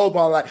Patrick Mahomes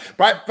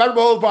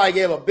probably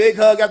gave a big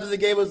hug after the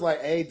game. Was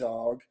like, hey,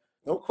 dog,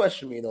 don't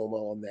question me no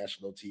more on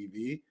national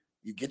TV.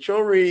 You get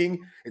your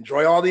ring,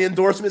 enjoy all the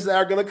endorsements that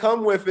are going to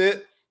come with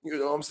it. You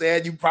know what I'm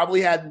saying? You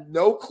probably had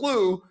no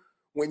clue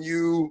when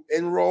you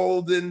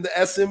enrolled in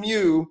the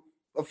SMU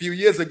a few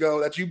years ago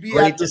that you'd be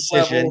at this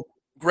level.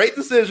 Great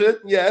decision.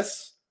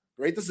 Yes.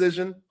 Great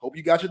decision. Hope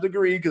you got your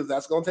degree because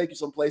that's going to take you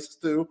some places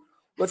too.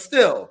 But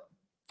still,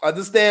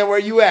 understand where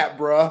you at,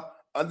 bruh.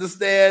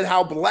 Understand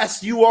how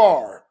blessed you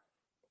are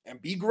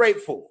and be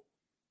grateful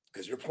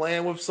because you're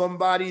playing with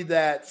somebody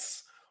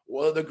that's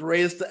one of the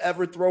greatest to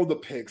ever throw the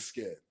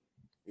pigskin.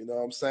 You know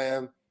what I'm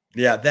saying?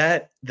 Yeah,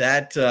 that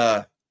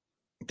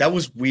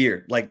was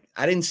weird. Like,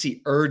 I didn't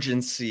see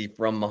urgency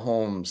from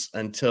Mahomes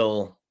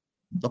until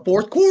the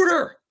fourth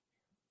quarter.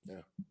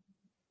 Yeah.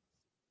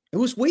 It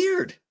was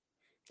weird.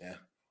 Yeah.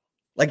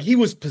 Like, he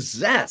was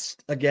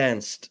possessed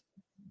against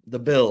the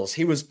Bills.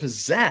 He was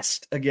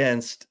possessed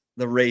against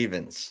the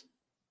Ravens.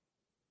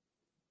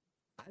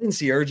 I didn't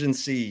see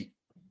urgency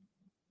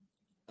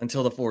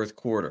until the fourth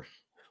quarter.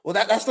 Well,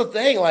 that's the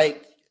thing.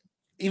 Like,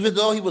 even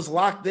though he was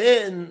locked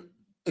in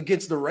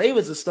against the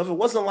Ravens and stuff, it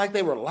wasn't like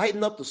they were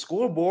lighting up the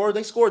scoreboard.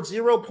 They scored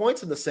 0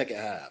 points in the second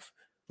half.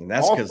 And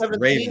that's because the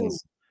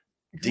Ravens'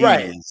 D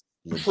is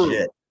legit.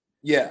 True.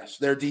 Yes,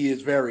 their D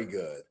is very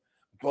good.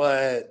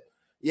 But,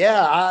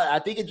 yeah, I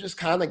think it just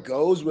kind of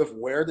goes with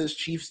where this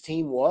Chiefs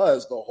team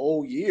was the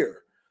whole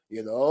year,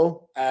 you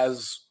know,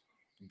 as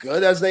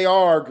good as they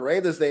are,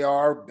 great as they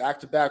are,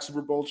 back-to-back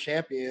Super Bowl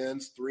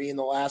champions, 3 in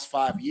the last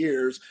 5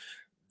 years.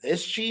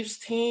 This Chiefs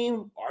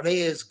team, are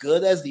they as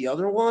good as the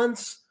other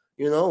ones?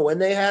 You know, when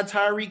they had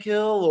Tyreek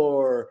Hill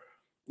or,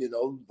 you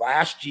know,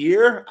 last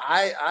year,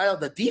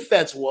 the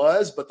defense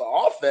was, but the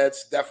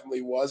offense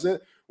definitely wasn't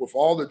with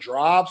all the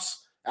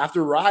drops.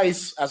 After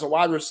Rice as a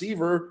wide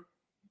receiver,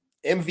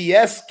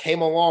 MVS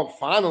came along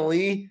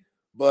finally.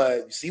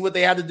 But you see what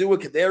they had to do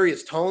with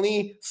Kadarius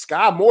Toney?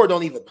 Sky Moore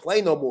don't even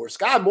play no more.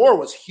 Sky Moore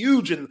was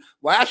huge in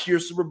last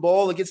year's Super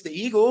Bowl against the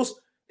Eagles.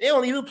 They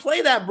don't even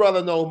play that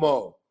brother no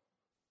more.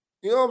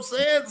 You know what I'm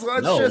saying? So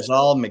it was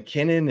all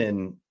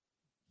McKinnon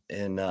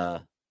and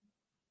not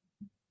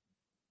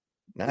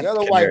the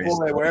other white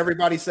boy where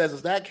everybody says,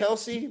 is that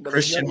Kelsey? But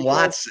Christian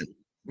Watson.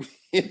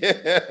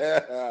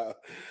 Yeah.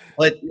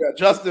 But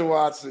Justin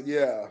Watson,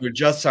 yeah.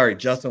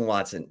 Justin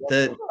Watson.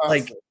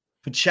 Like,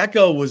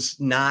 Pacheco was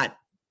not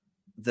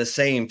the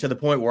same, to the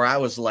point where I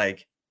was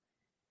like,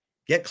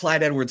 get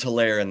Clyde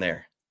Edwards-Helaire in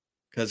there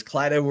because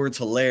Clyde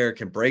Edwards-Helaire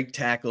can break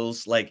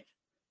tackles. Like,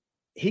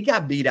 he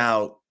got beat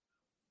out.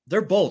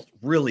 They're both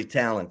really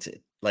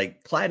talented.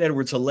 Like, Clyde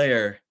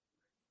Edwards-Helaire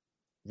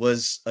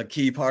was a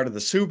key part of the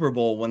Super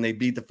Bowl when they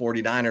beat the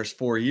 49ers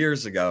 4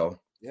 years ago.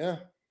 Yeah.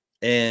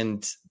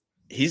 And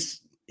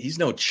he's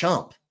no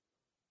chump.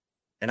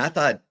 And I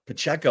thought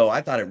Pacheco,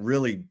 it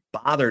really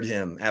bothered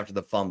him after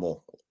the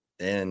fumble.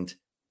 And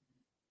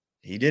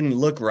he didn't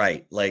look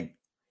right. Like,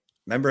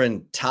 remember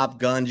in Top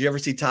Gun? Did you ever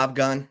see Top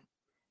Gun?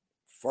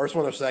 First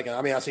one or second?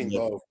 I mean, I've seen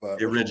both. But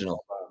the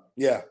original.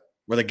 Yeah.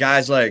 Where the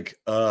guy's like,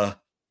 I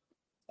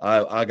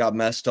got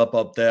messed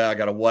up there. I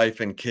got a wife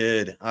and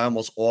kid. I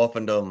almost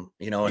orphaned him,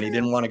 you know, and he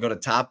didn't want to go to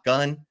Top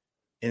Gun.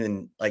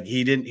 And, like,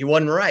 he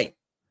wasn't right.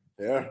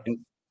 Yeah. And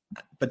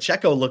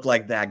Pacheco looked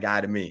like that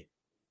guy to me.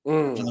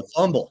 for the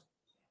fumble.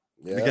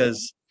 Yeah.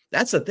 Because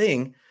that's the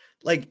thing.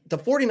 Like, the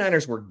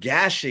 49ers were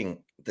gashing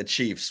the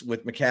Chiefs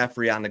with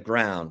McCaffrey on the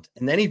ground,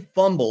 and then he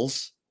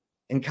fumbles,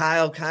 and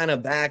Kyle kind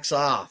of backs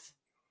off.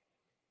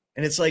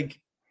 And it's like,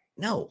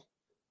 no,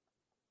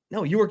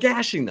 you were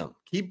gashing them.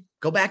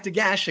 Go back to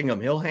gashing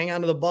him. He'll hang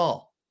on to the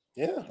ball.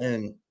 Yeah.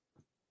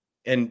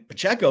 And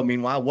Pacheco,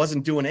 meanwhile,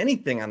 wasn't doing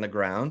anything on the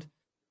ground,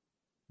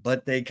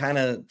 but they kind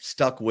of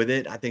stuck with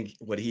it. I think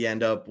what he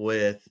ended up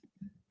with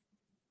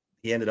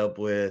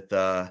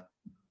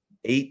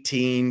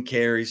 18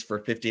 carries for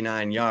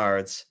 59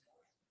 yards.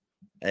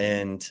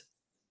 And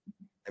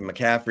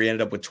McCaffrey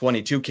ended up with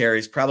 22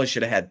 carries, probably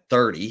should have had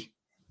 30.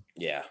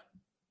 Yeah.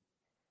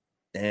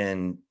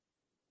 And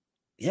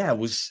yeah, it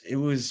was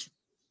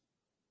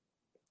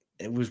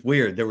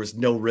weird. There was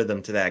no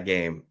rhythm to that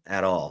game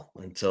at all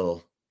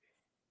until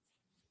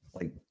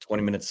like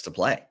 20 minutes to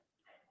play.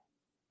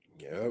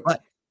 Yeah.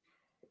 But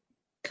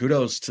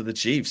kudos to the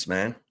Chiefs,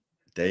 man.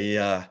 They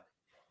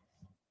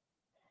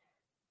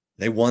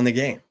won the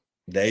game.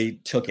 They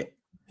took it.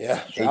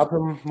 Yeah. Shout out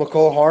to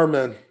McCole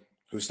Hardman,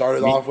 who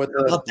started off with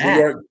the New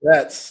York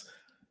Jets.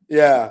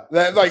 Yeah.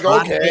 That, like,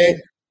 okay.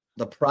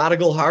 The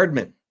prodigal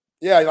Hardman.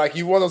 Yeah, like,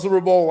 you won the Super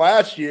Bowl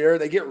last year.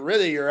 They get rid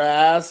of your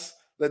ass.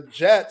 The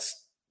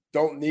Jets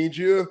don't need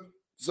you.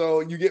 So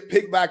you get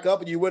picked back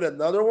up and you win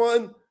another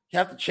one. You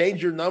have to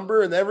change your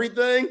number and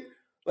everything.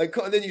 Like,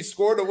 and then you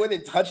scored a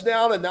winning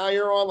touchdown, and now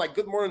you're on, like,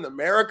 Good Morning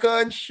America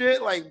and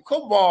shit. Like,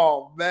 come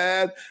on,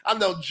 man. I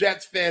know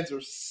Jets fans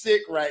are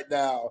sick right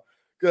now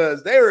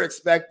because they were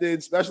expecting,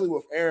 especially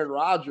with Aaron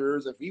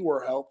Rodgers, if he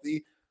were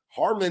healthy,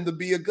 Hardman to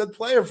be a good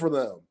player for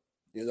them,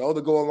 you know,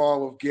 to go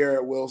along with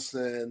Garrett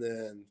Wilson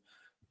and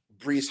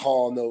Breece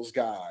Hall and those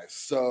guys.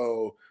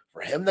 So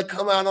for him to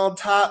come out on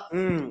top,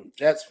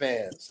 Jets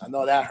fans, I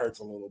know that hurts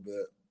a little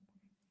bit.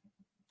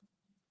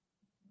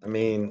 I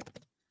mean,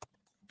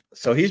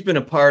 so Hardman's been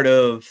a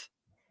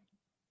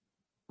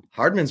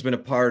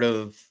part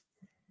of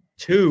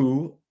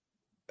 2.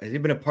 Has he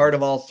been a part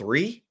of all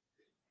 3?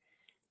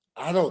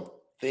 I don't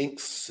think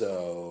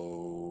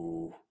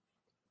so.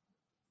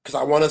 Because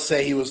I want to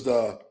say he was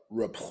the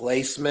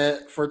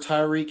replacement for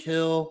Tyreek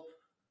Hill,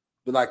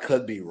 but I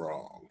could be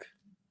wrong.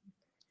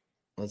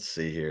 Let's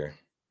see here.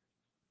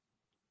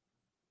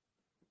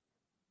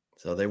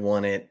 So they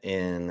won it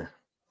in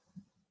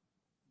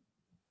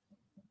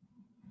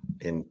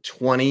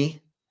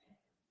 20,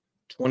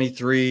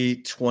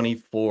 23,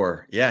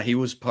 24. Yeah, he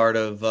was part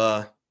of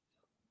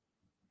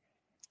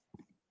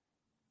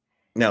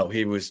no,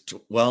 he was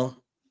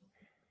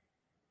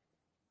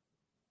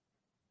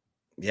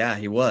yeah,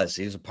 he was.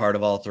 He was a part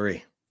of all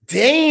 3.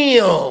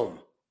 Damn.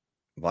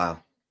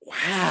 Wow.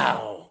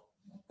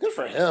 Good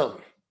for him.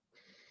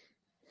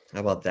 How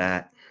about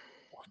that?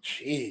 Oh,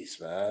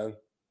 jeez, man.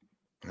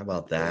 How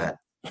about that?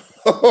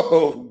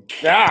 Oh,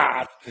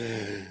 God.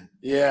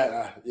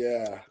 Yeah.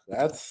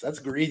 That's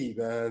greedy,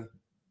 man.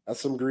 That's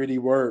some greedy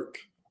work.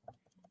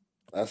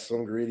 That's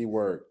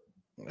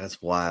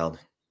wild.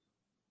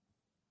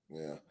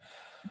 Yeah.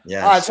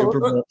 Yeah. Right, Super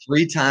Bowl,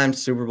 3-time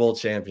Super Bowl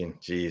champion.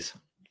 Jeez.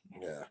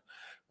 Yeah.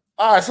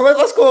 All right, so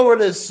let's go over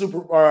this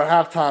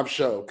halftime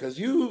show because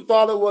you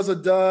thought it was a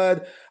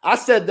dud. I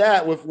said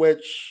that, with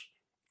which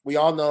we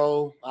all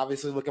know,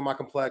 obviously, look at my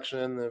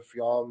complexion. If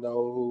y'all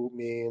know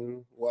me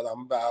and what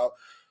I'm about,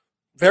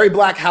 very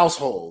black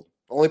household.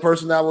 The only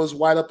person that was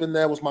white up in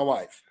there was my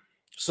wife.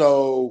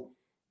 So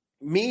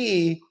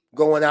me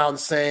going out and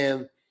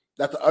saying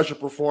that the Usher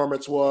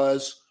performance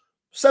was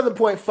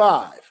 7.5.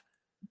 I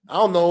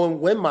don't know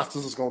when my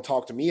sister's going to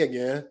talk to me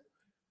again,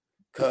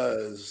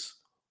 because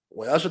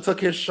when Usher took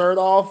his shirt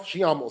off,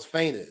 she almost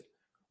fainted.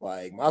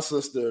 Like, my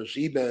sister,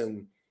 she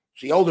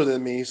older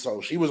than me, so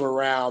she was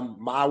around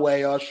My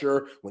Way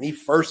Usher when he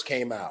first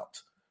came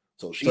out.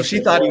 So she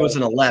thought he was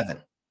an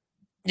 11.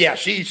 Yeah,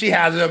 she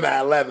has him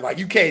at 11. Like,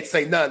 you can't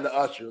say nothing to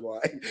Usher.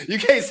 Like, you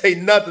can't say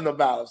nothing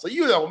about him. So,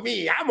 you know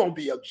me, I'm going to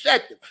be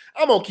objective.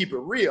 I'm going to keep it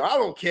real. I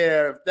don't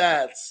care if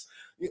that's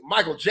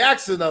Michael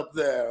Jackson up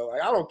there.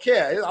 Like, I don't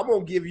care. I'm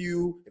going to give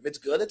you, if it's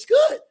good, it's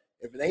good.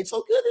 If it ain't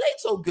so good, it ain't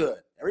so good.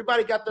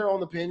 Everybody got their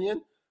own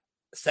opinion.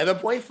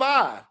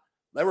 7.5.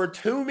 There were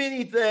too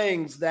many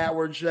things that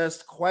were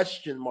just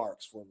question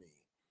marks for me.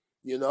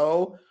 You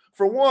know,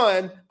 for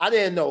one, I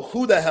didn't know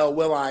who the hell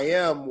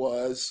will.i.am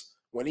was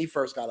when he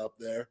first got up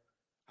there.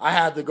 I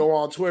had to go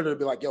on Twitter to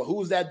be like, yo,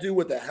 who's that dude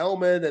with the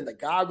helmet and the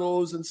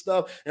goggles and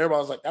stuff? And everybody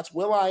was like, that's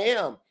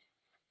will.i.am.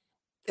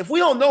 If we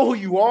don't know who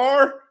you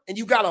are and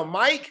you got a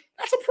mic,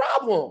 that's a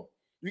problem.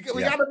 We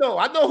got to know.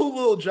 I know who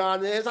Lil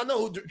Jon is. I know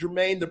who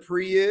Jermaine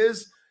Dupri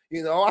is.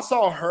 You know, I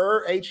saw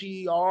her,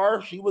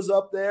 H-E-R. She was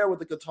up there with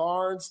the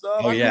guitar and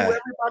stuff. I knew who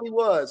everybody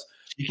was.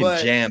 She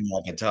can jam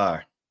that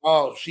guitar.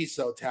 Oh, she's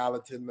so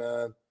talented,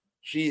 man.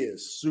 She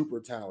is super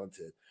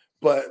talented.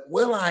 But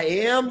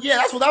will.i.am, yeah,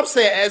 that's what I'm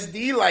saying,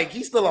 SD. Like,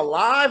 he's still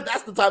alive.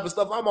 That's the type of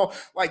stuff I'm on.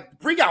 Like,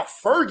 bring out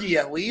Fergie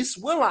at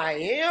least.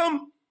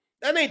 will.i.am,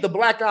 that ain't the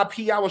Black Eyed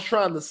Peas I was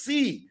trying to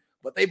see.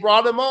 But they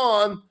brought him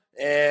on,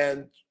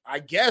 and I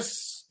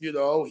guess, you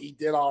know, he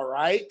did all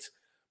right.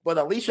 But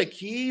Alicia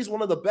Keys,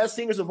 one of the best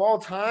singers of all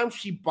time,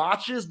 she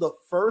botches the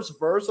first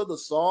verse of the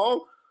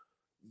song.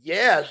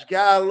 Yeah, she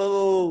got a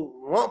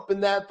little lump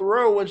in that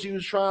throat when she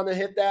was trying to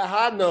hit that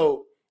high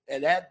note.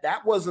 And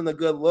that wasn't a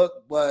good look,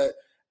 but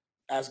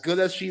as good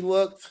as she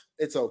looked,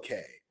 it's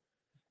okay.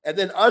 And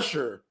then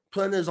Usher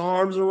putting his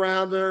arms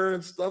around her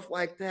and stuff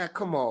like that.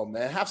 Come on,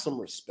 man. Have some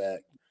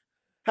respect.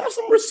 Have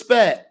some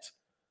respect.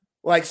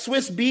 Like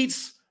Swizz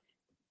Beatz,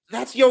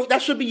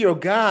 that should be your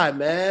guy,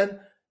 man.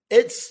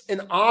 It's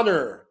an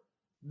honor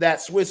that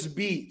Swizz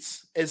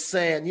Beatz is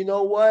saying, you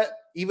know what?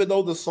 Even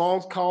though the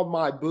song's called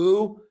My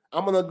Boo,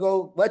 I'm going to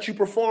go let you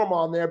perform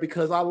on there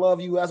because I love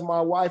you as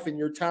my wife and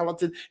you're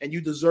talented and you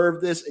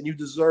deserve this and you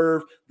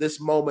deserve this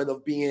moment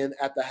of being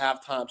at the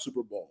halftime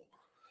Super Bowl.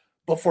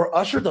 But for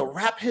Usher to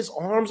wrap his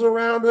arms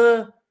around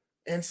her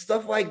and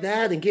stuff like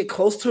that and get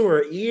close to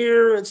her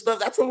ear and stuff,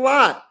 that's a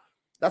lot.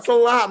 That's a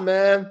lot,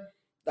 man.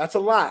 That's a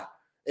lot.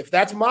 If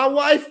that's my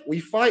wife, we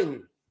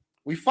fighting.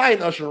 We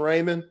fighting, Usher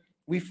Raymond.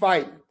 We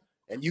fighting.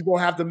 And you're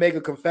going to have to make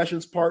a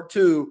confessions part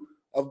 2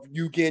 of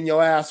you getting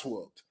your ass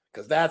whooped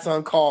because that's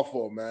uncalled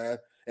for, man.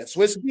 And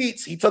Swizz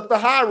Beatz, he took the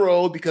high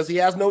road because he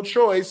has no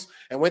choice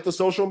and went to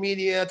social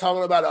media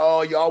talking about,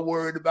 oh, y'all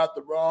worried about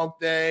the wrong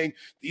thing.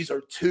 These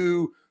are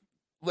 2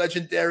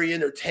 legendary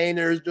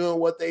entertainers doing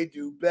what they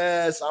do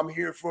best. I'm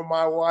here for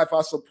my wife.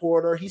 I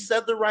support her. He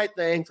said the right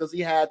thing because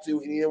he had to,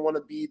 and he didn't want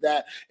to be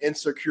that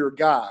insecure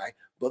guy.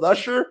 But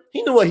Usher,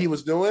 he knew what he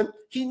was doing.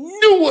 He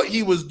knew what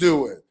he was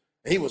doing.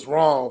 And he was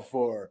wrong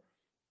for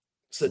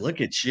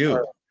look at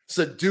you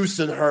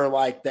seducing her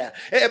like that.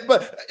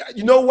 But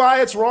you know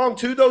why it's wrong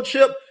too, though,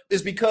 Chip?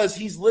 Is because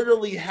he's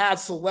literally had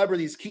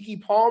celebrities,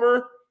 Keke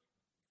Palmer,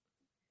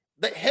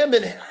 that him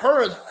and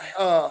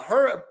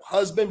her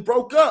husband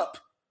broke up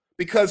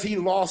because he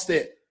lost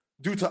it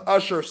due to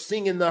Usher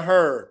singing to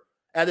her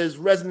at his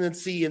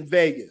residency in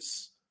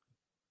Vegas.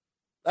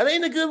 That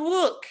ain't a good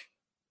look.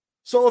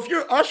 So if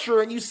you're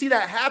Usher and you see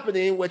that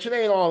happening, which it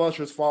ain't all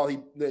Usher's fault,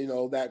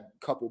 that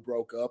couple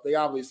broke up. They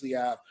obviously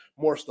have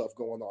more stuff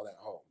going on at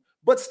home.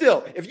 But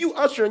still, if you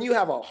Usher and you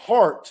have a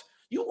heart,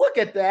 you look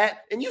at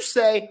that and you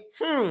say,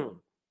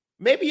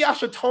 maybe I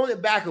should tone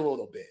it back a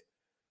little bit.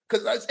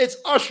 Because it's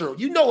Usher.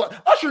 You know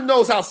what? Usher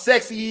knows how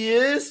sexy he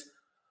is.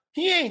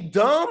 He ain't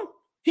dumb.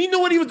 He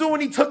knew what he was doing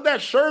when he took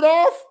that shirt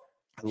off.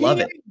 I love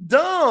it.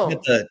 Dumb.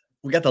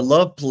 We got the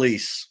love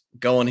police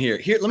going here.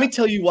 Here, let me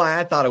tell you why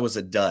I thought it was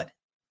a dud.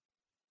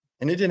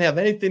 And it didn't have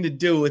anything to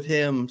do with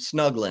him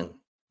snuggling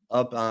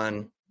up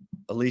on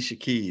Alicia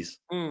Keys.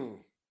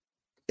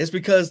 It's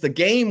because the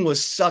game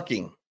was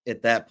sucking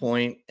at that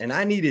point, and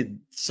I needed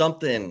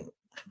something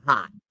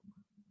hot.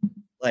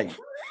 Like,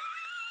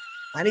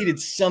 I needed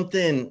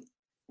something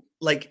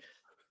like,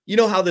 you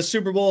know how the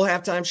Super Bowl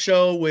halftime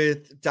show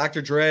with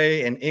Dr.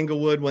 Dre and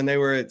Inglewood when they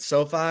were at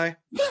SoFi?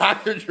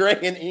 Dr. Dre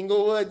and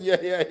Inglewood?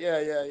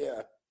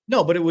 Yeah.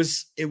 No, but it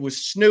was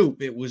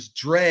Snoop, it was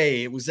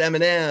Dre, it was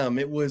Eminem,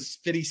 it was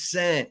 50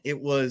 Cent, it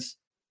was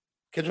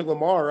Kendrick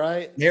Lamar,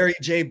 right? Mary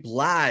J.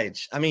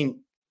 Blige. I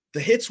mean, the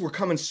hits were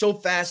coming so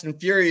fast and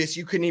furious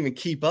you couldn't even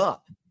keep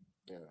up.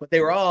 Yeah. But they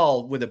were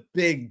all with a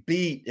big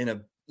beat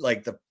and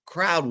the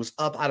crowd was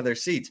up out of their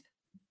seats.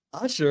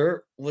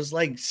 Usher was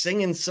like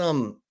singing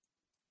some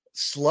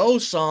slow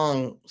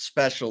song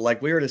special,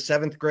 like we were at a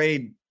 7th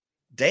grade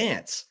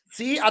dance.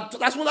 See,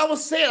 that's what I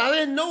was saying. I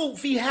didn't know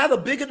if he had a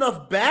big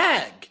enough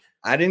bag.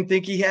 I didn't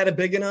think he had a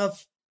big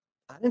enough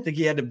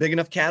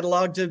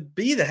catalog to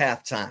be the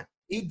halftime.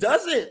 He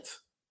doesn't.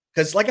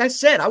 Because like I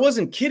said, I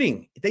wasn't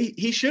kidding.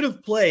 He should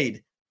have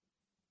played,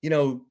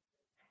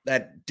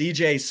 that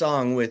DJ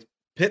song with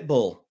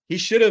Pitbull. He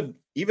should have,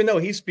 even though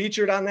he's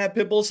featured on that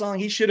Pitbull song,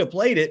 he should have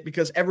played it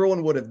because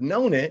everyone would have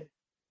known it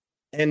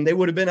and they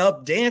would have been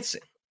up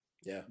dancing.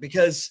 Yeah.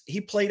 Because he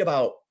played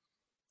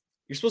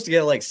you're supposed to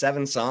get like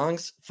 7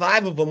 songs.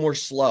 5 of them were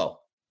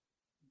slow.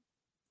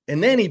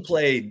 And then he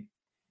played,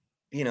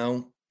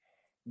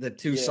 the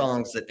 2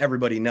 songs that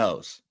everybody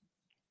knows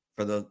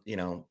for the,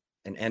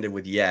 and ended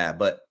with,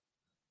 but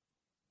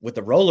with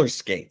the roller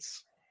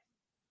skates.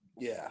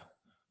 Yeah,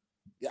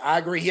 I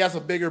agree. He has a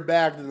bigger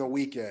bag than The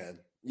Weeknd.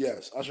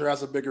 Yes, Usher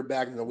has a bigger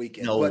bag than The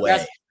Weeknd. No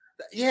way.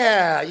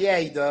 Yeah,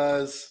 he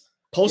does.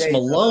 Post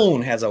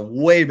Malone has a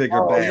way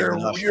bigger bag.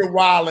 You're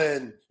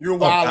wildin'. You're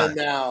wildin'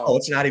 now. Oh,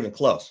 it's not even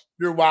close.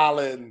 You're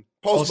wildin'.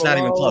 It's not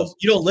even close.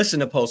 You don't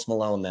listen to Post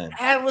Malone then.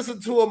 I haven't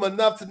listened to him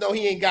enough to know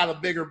he ain't got a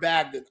bigger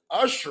bag than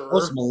Usher.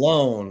 Post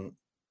Malone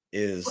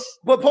is.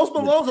 But Post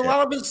Malone's, a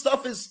lot of his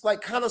stuff is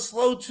like kind of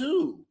slow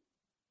too.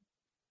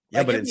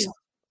 Yeah, but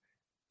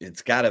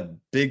it's got a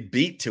big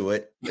beat to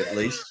it, at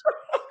least.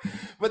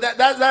 But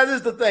that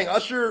is the thing.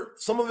 Usher,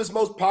 some of his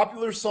most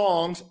popular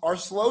songs are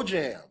slow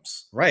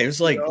jams. Right. It was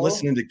like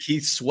listening to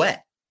Keith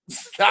Sweat.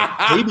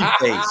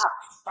 Babyface.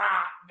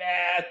 Stop,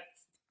 man.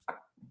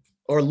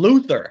 Or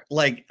Luther.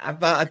 Like,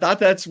 I thought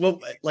that's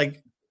what,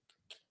 like,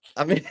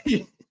 I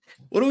mean,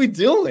 what are we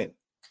doing?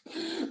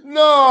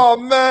 No,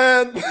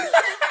 man.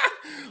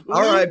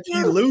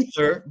 R.I.P.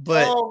 Luther,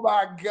 but. Oh,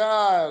 my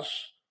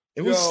gosh.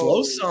 It was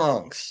slow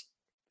songs.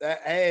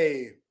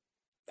 Hey,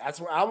 That's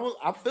where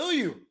I feel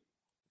you.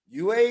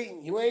 You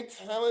ain't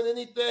telling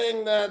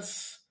anything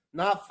that's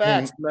not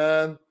facts,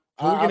 man.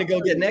 Who are we gonna go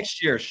get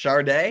next year?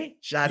 Sade?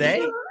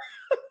 Yeah.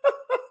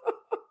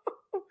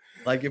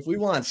 Like if we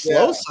want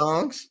slow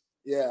songs.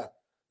 Yeah.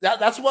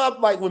 That's why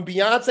like when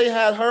Beyonce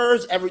had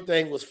hers,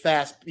 everything was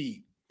fast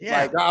beat.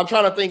 Yeah. Like I'm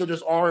trying to think of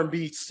just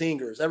R&B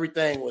singers.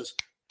 Everything was,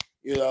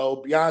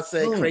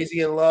 Beyonce,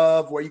 Crazy in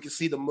Love, where you can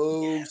see the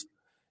moves.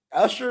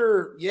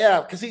 Usher,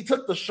 because he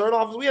took the shirt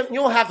off. You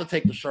don't have to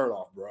take the shirt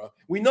off, bro.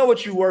 We know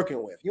what you're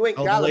working with. You ain't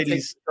got to take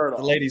the shirt off.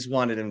 The ladies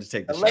wanted him to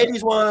take the shirt off. The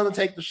ladies wanted him to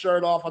take the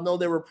shirt off. I know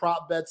there were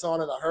prop bets on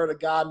it. I heard a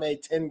guy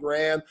made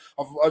 $10,000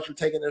 off of Usher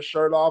taking their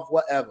shirt off,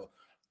 whatever.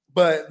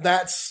 But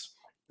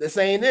this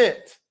ain't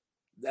it.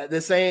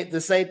 This ain't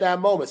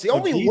that moment. See,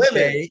 only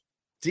women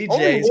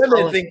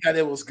think that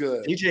it was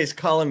good. DJ's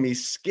calling me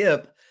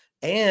Skip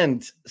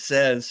and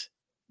says,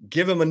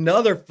 give him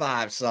another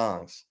 5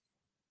 songs.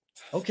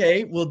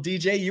 Okay, well,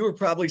 DJ, you were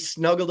probably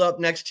snuggled up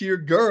next to your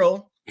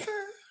girl.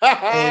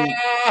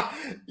 Yeah.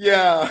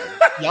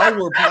 Y'all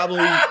were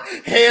probably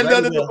hand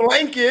under the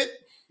blanket.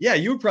 Yeah,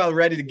 you were probably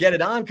ready to get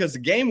it on because the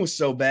game was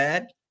so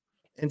bad.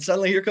 And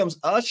suddenly here comes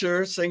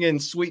Usher singing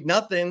Sweet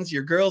Nothings.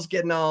 Your girl's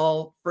getting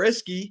all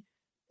frisky,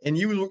 and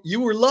you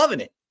were loving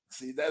it.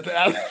 See that?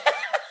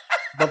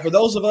 But for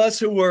those of us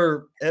who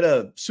were at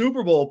a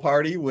Super Bowl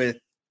party with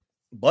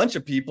a bunch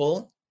of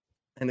people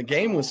and the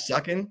game was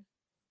sucking,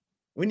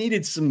 we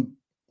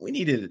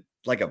needed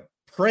like a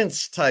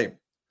Prince type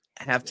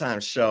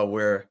halftime show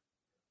where,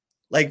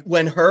 like,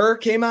 when Her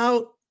came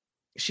out,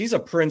 she's a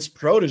Prince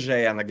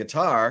protege on the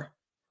guitar.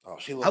 Oh,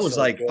 she looks I was so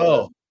like, good.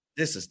 oh,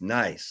 this is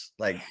nice.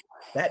 Like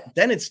that.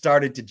 Then it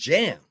started to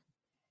jam.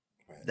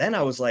 Then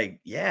I was like,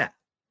 yeah.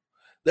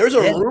 There's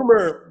a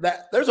rumor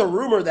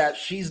that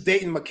she's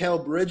dating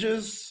Mikal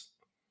Bridges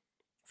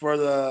for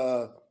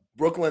the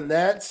Brooklyn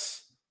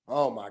Nets.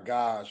 Oh my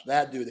gosh,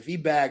 that dude! If he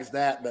bags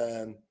that,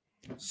 man,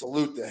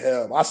 salute to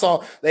him. I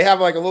saw they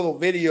have like a little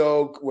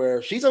video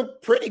where she's a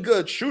pretty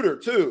good shooter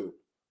too.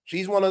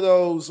 She's one of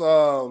those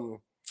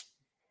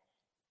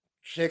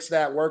chicks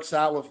that works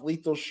out with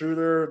Lethal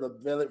Shooter, the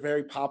very,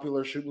 very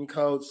popular shooting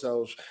coach.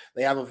 So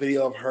they have a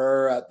video of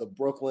her at the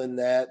Brooklyn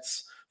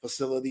Nets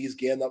facilities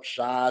getting up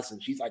shots,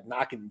 and she's like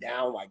knocking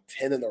down like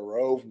 10 in a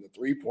row from the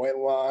 3-point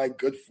line,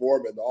 good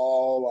form and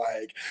all,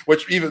 like,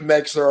 which even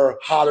makes her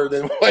hotter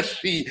than what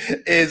she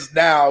is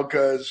now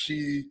because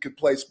she could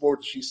play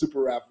sports. She's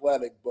super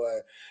athletic.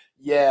 But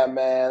yeah,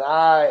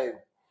 man,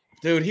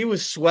 dude, he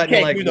was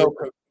sweating like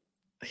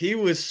he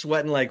was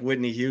sweating like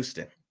Whitney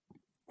Houston.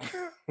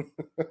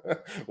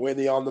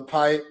 Whitney on the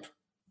pipe.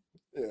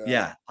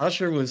 Yeah,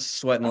 Usher was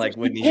sweating like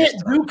Whitney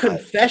Houston. Houston. Can't do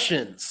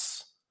Confessions.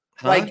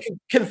 Huh? Like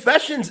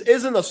Confessions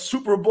isn't a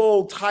Super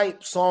Bowl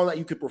type song that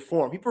you could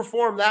perform. He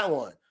performed that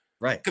one.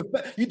 Right. Do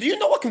you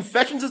know what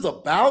Confessions is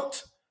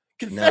about?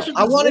 Confessions.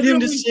 No. I wanted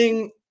him to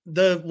sing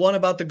the one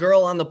about the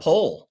girl on the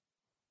pole.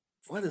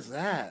 What is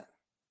that?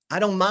 I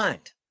don't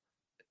mind.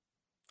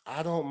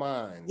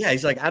 Yeah,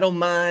 he's like, I don't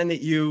mind that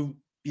you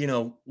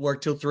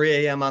work till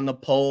 3 a.m. on the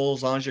pole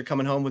as long as you're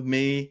coming home with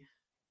me.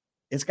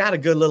 It's got a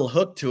good little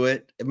hook to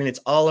it. I mean,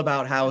 it's all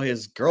about how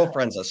his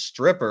girlfriend's a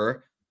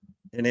stripper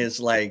and is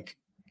like,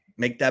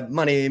 make that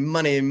money. So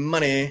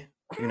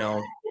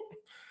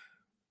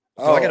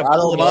I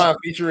don't mind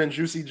featuring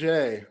Juicy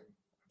J.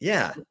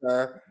 Yeah.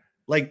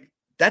 Like,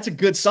 that's a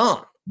good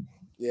song.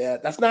 Yeah,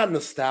 that's not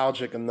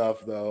nostalgic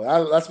enough,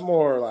 though. That's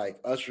more like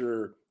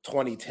Usher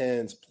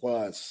 2010s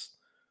plus.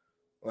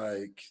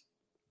 Like,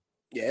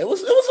 yeah, it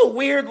was a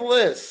weird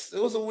list.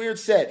 It was a weird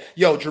set.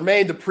 Yo,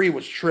 Jermaine Dupri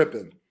was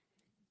tripping.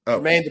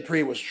 Jermaine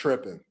Dupri was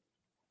tripping.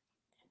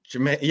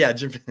 He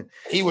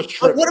was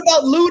tripping. But what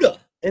about Luda?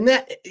 And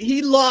that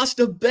he lost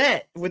a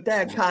bet with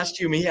that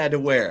costume he had to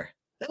wear.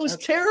 That was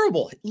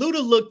terrible.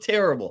 Luda looked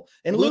terrible.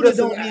 And Luda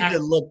don't need to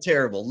look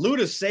terrible.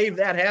 Luda saved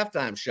that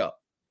halftime show.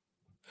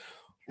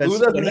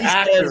 Luda's an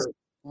actor.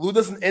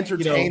 Luda's an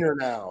entertainer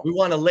now. We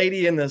want a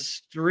lady in the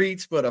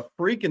streets, but a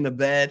freak in the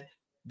bed.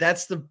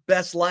 That's the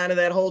best line of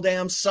that whole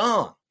damn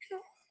song.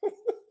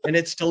 And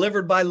it's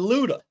delivered by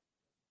Luda.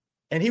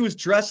 And he was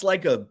dressed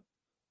like a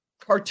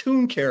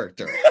cartoon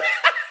character.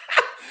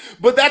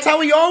 But that's how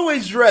he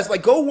always dressed.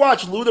 Like, go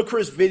watch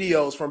Ludacris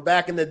videos from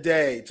back in the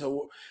day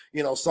to,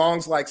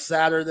 songs like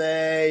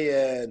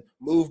Saturday and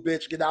Move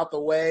Bitch, Get Out the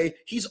Way.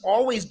 He's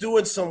always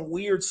doing some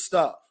weird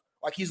stuff.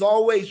 Like, he's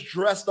always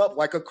dressed up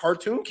like a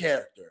cartoon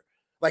character.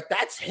 Like,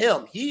 that's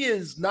him. He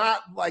is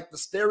not like the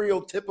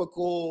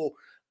stereotypical,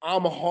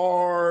 I'm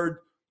hard,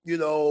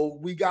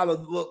 we got to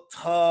look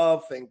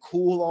tough and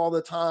cool all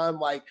the time.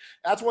 Like,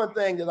 that's one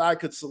thing that I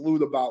could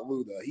salute about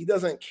Luda. He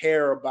doesn't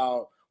care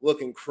about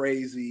looking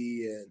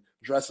crazy and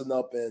dressing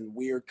up in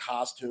weird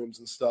costumes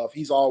and stuff.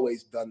 He's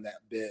always done that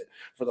bit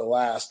for the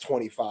last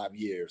 25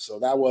 years. So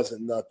that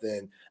wasn't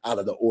nothing out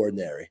of the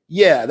ordinary.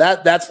 Yeah,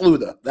 that's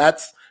Luda.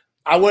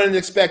 I wouldn't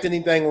expect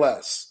anything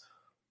less.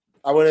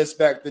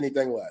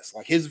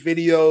 Like his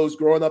videos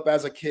growing up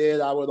as a kid,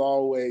 I would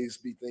always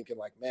be thinking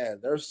like, man,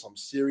 there's some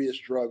serious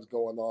drugs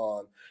going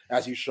on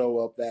as you show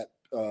up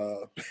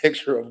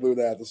picture of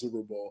Luna at the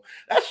Super Bowl.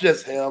 That's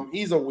just him.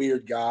 He's a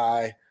weird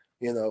guy,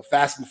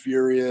 Fast and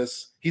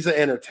Furious. He's an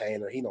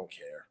entertainer. He don't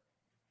care.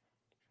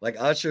 Like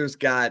Usher's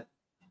got,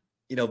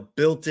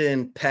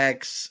 built-in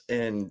pecs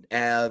and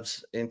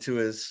abs into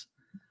his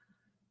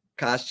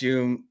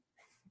costume.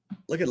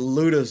 Look at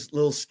Luda's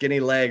little skinny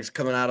legs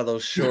coming out of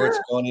those shorts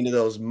going into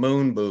those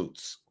moon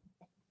boots.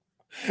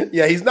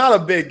 Yeah, he's not a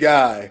big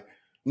guy.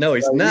 No,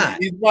 he's not.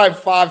 He's like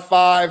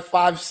 5'5",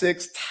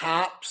 5'6"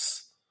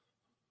 tops.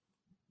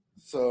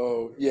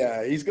 So,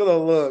 yeah, he's going to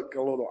look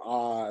a little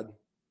odd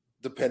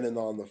depending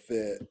on the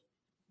fit.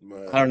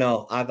 But, I don't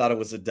know. I thought it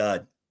was a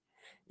dud.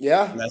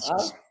 Yeah?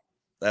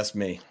 That's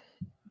me.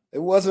 It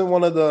wasn't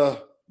one of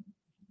the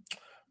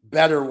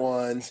better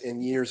ones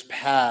in years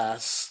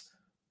past.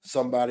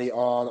 Somebody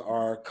on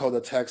our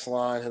Coda text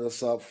line, hit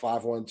us up,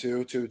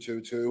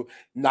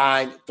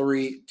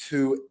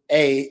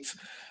 512-222-9328.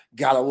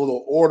 Got a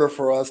little order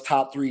for us.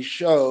 Top 3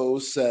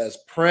 shows says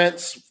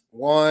Prince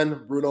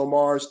 1, Bruno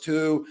Mars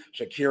 2,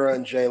 Shakira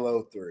and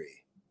J-Lo 3.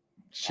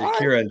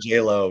 Shakira and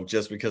J-Lo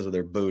just because of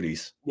their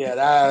booties.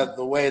 Yeah,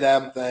 the way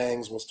them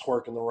things was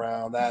twerking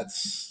around. I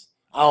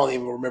don't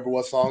even remember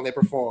what song they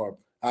performed.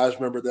 I just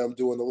remember them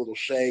doing the little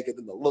shake and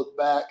then the look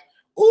back.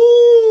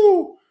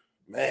 Ooh,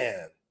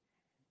 man.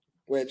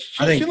 Which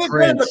she looked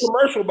good in the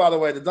commercial, by the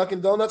way. The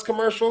Dunkin' Donuts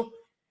commercial.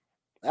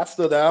 That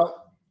stood out.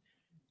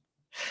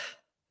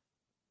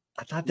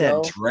 I thought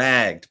that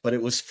dragged, but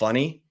it was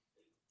funny.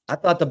 I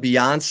thought the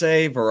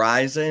Beyonce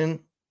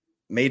Verizon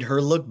made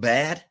her look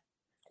bad.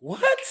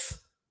 What?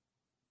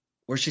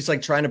 Where she's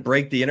like trying to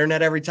break the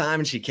internet every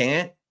time and she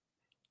can't.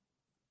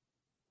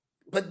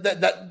 But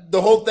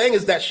the whole thing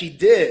is that she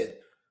did.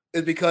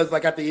 Is because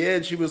like at the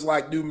end she was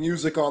like new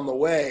music on the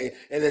way,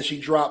 and then she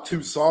dropped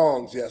 2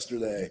 songs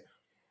yesterday,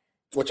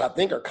 which I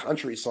think are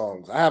country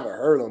songs. I haven't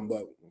heard them,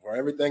 but for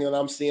everything that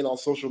I'm seeing on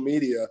social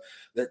media,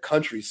 they're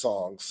country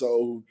songs.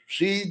 So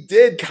she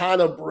did kind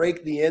of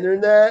break the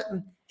internet.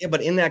 Yeah,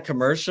 but in that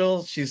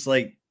commercial, she's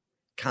like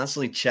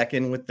constantly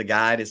checking with the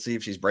guy to see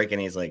if she's breaking.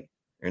 He's like,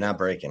 "You're not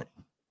breaking it."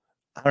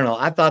 I don't know.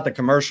 I thought the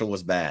commercial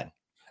was bad.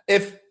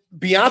 If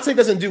Beyonce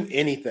doesn't do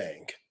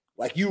anything,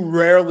 like you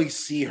rarely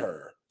see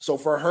her. So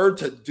for her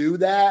to do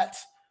that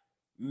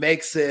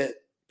makes it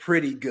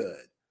pretty good.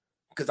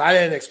 Because I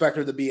didn't expect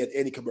her to be in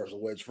any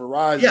commercial, which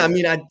Verizon. Yeah, I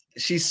mean,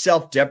 she's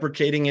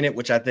self-deprecating in it,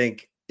 which I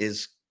think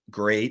is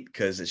great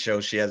because it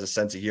shows she has a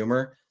sense of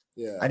humor.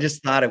 Yeah. I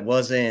just thought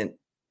they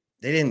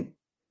didn't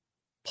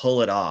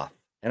pull it off.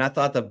 And I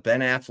thought the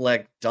Ben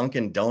Affleck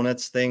Dunkin'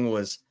 Donuts thing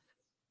was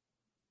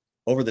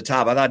over the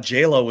top. I thought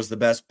J-Lo was the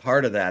best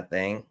part of that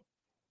thing.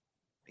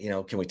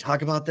 Can we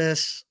talk about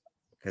this?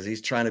 Because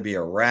he's trying to be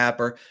a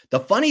rapper. The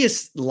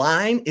funniest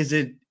line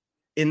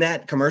in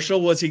that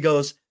commercial was he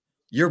goes,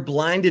 "You're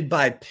blinded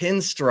by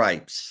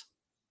pinstripes."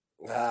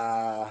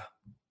 I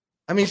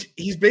mean,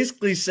 he's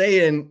basically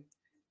saying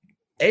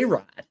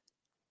A-Rod,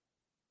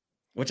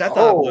 which I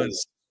thought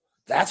was.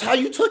 That's how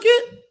you took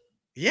it?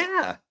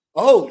 Yeah.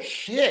 Oh,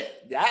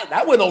 shit.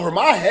 That went over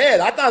my head.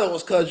 I thought it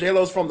was because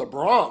J-Lo's from the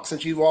Bronx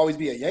and she will always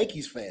be a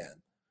Yankees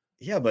fan.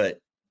 Yeah, but.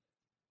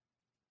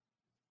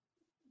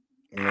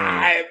 He's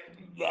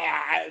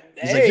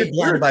like, "You're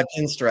blinded by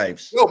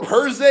pinstripes." Yo,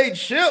 Perse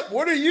Chip,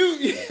 what are you?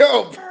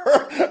 Yo,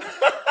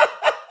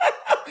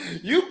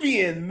 you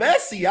being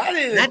messy. I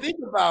didn't think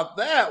about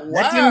that.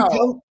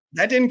 Wow.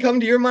 That didn't come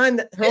to your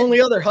mind. Her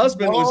only other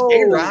husband was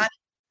A-Rod.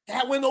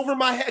 That went over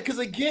my head. Because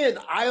again,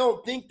 I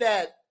don't think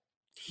that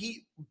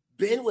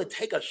Ben would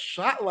take a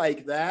shot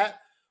like that.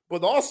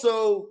 But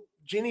also,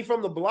 Jenny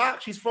from the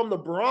block, she's from the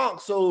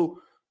Bronx. So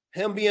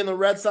him being a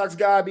Red Sox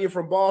guy, being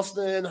from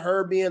Boston,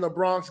 her being a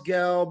Bronx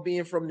gal,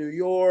 being from New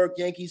York,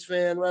 Yankees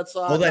fan, Red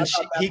Sox. Well, then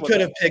he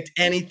could have picked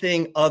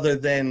anything other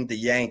than the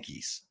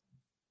Yankees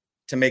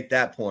to make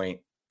that point.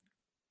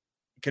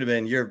 It could have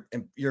been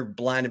you're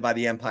blinded by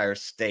the Empire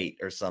State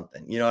or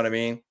something. You know what I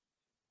mean?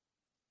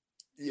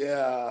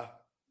 Yeah.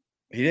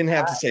 He didn't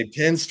have to say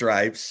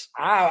pinstripes.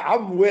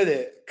 I'm with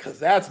it because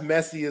that's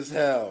messy as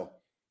hell.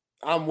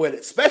 I'm with it,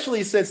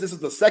 especially since this is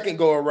the second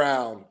go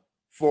around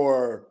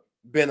for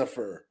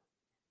Bennifer.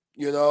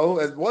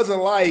 It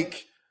wasn't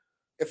like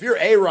if you're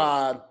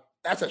A-Rod,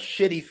 that's a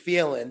shitty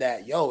feeling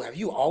that, have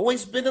you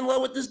always been in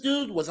love with this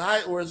dude?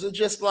 Or is it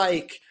just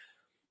like,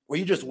 were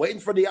you just waiting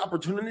for the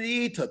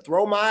opportunity to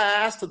throw my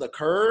ass to the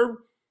curb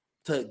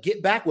to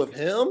get back with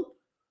him?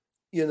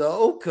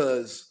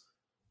 Because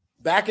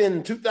back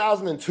in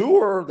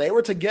 2002, they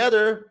were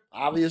together.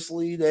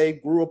 Obviously, they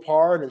grew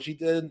apart and she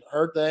did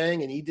her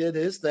thing and he did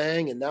his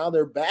thing. And now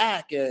they're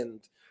back. And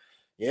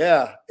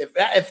yeah, if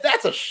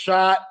that's a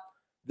shot,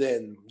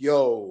 then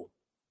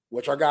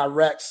which our guy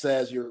Rex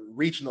says you're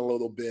reaching a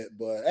little bit,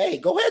 but hey,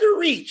 go ahead and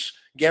reach,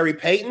 Gary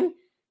Payton.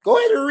 Go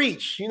ahead and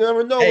reach. You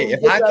never know. Hey,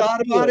 if I thought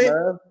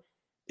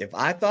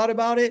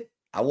about it,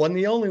 I wasn't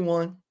the only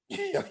one.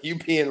 You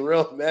being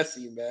real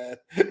messy, man.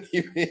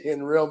 You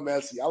being real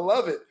messy. I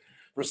love it.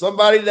 For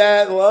somebody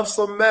that loves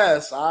some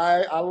mess,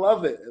 I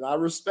love it and I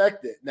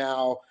respect it.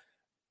 Now,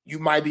 you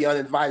might be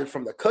uninvited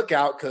from the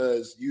cookout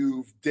because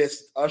you've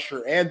dissed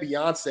Usher and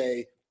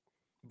Beyonce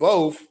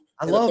both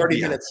I in love a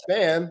 30-minute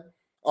span.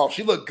 Oh,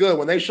 she looked good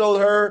when they showed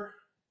her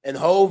and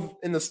Hove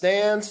in the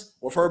stands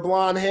with her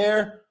blonde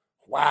hair.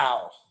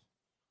 Wow.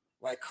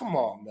 Like, come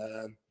on,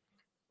 man.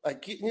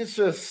 Like, it's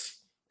just,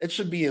 it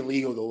should be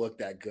illegal to look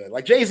that good.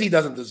 Like, Jay-Z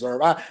doesn't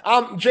deserve.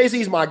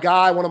 Jay-Z's my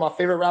guy, one of my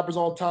favorite rappers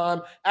all the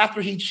time.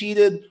 After he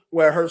cheated,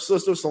 where her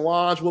sister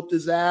Solange whooped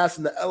his ass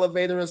in the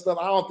elevator and stuff,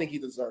 I don't think he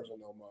deserves it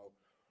no more.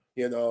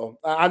 You know,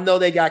 I know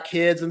they got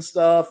kids and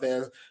stuff,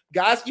 and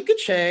guys, you can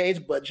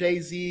change, but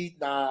Jay-Z,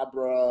 nah,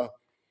 bro.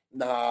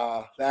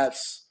 Nah,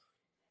 that's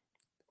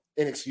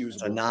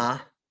inexcusable.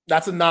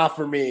 That's a nah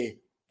for me.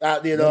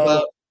 You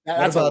know,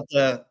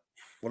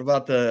 what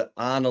about the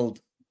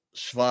Arnold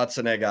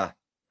Schwarzenegger?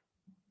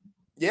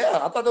 Yeah,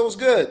 I thought that was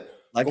good.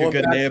 Like going a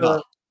good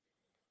neighbor.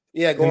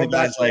 Going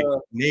back to like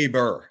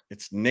neighbor.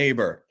 It's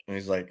neighbor. And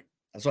he's like,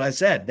 that's what I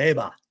said,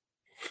 neighbor.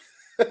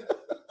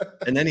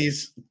 And then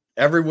he's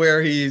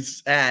everywhere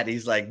he's at,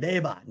 he's like,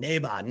 neighbor,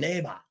 neighbor,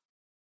 neighbor.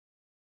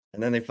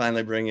 And then they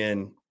finally bring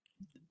in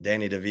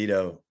Danny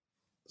DeVito.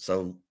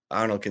 So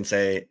Arnold can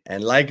say,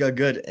 and like a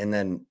good, and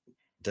then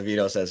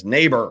DeVito says,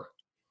 neighbor.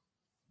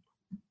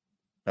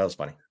 That was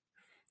funny.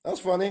 That was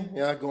funny.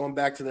 Yeah, going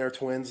back to their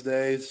Twins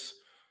days.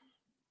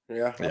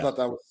 Yeah, I thought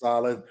that was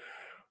solid.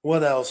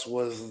 What else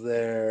was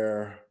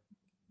there?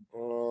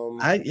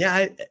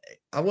 I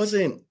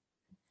wasn't.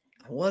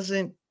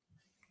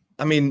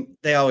 I mean,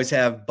 they always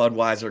have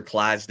Budweiser,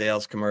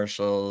 Clydesdales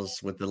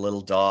commercials with the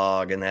little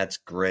dog, and that's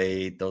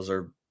great. Those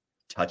are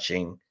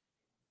touching.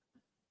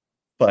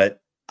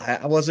 But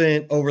I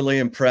wasn't overly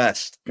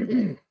impressed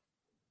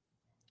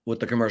with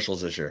the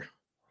commercials this year.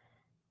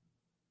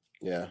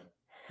 Yeah.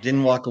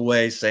 Didn't walk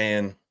away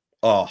saying,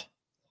 oh,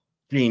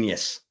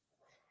 genius.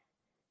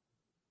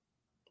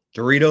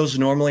 Doritos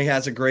normally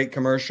has a great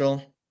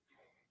commercial.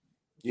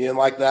 You didn't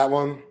like that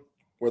one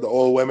where the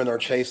old women are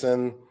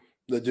chasing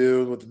the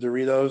dude with the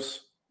Doritos?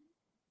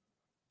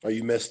 Or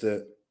you missed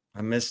it?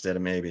 I missed it,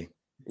 maybe.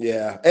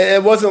 Yeah.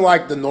 It wasn't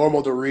like the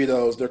normal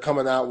Doritos. They're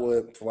coming out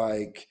with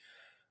like,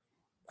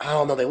 I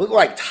don't know. They look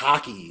like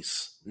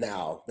Takis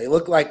now. They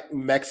look like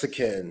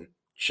Mexican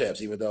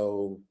chips, even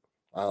though,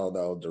 I don't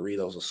know,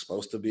 Doritos are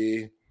supposed to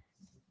be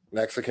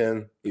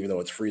Mexican, even though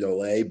it's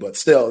Frito-Lay. But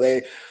still,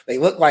 they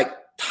look like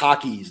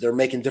Takis. They're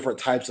making different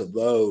types of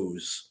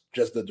those,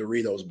 just the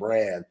Doritos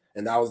brand.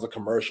 And that was the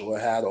commercial.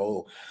 It had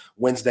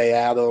Wednesday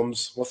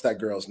Addams. What's that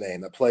girl's name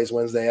that plays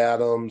Wednesday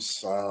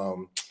Addams?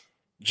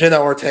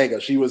 Jenna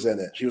Ortega. She was in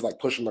it. She was like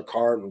pushing the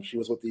cart, and she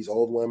was with these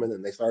old women,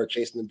 and they started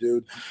chasing the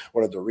dude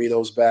with a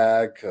Doritos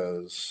bag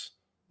because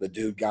the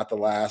dude got the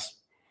last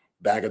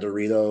bag of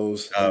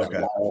Doritos. Oh,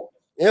 okay.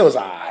 It was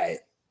all right.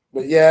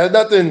 But yeah,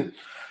 nothing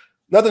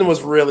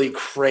was really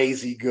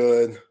crazy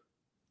good.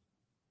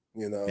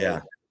 You know?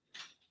 Yeah.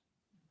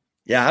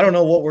 Yeah, I don't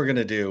know what we're going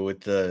to do with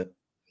the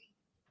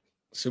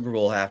Super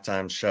Bowl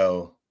halftime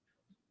show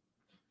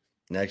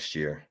next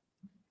year.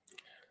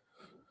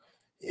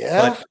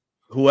 Yeah. But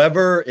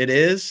whoever it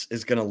is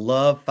going to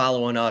love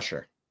following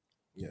Usher.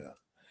 Yeah.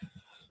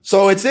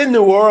 So it's in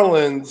New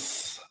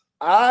Orleans.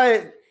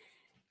 You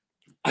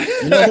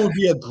know who would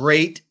be a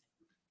great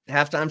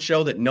halftime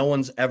show that no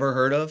one's ever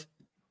heard of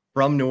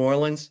from New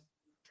Orleans?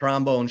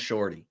 Trombone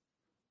Shorty.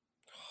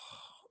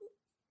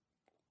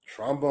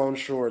 Trombone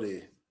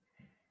Shorty.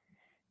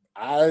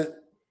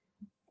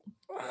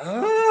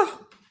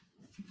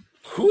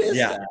 Who is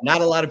that?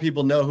 Not a lot of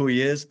people know who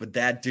he is, but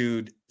that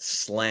dude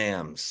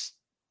slams.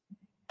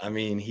 I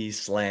mean, he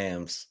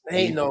slams.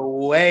 Ain't no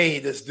way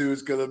this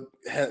dude's can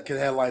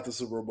headlight the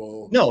Super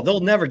Bowl. No, they'll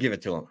never give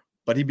it to him,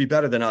 but he'd be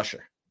better than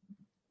Usher.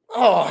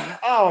 Oh,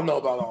 I don't know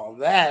about all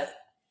that.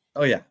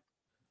 Oh, yeah.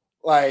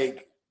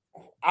 Like,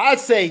 I'd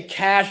say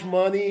Cash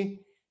Money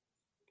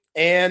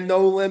and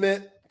No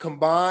Limit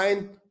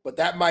combined, but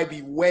that might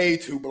be way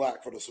too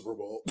black for the Super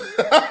Bowl.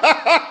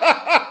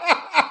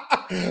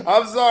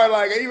 I'm sorry,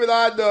 like, even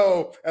I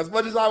know, as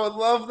much as I would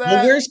love that.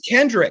 Well, where's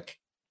Kendrick?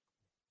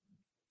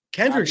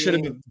 Kendrick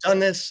should have done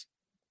this.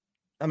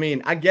 I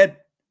mean, I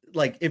get,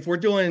 like, if we're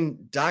doing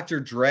Dr.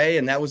 Dre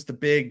and that was the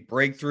big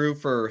breakthrough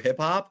for hip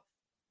hop,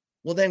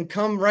 well, then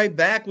come right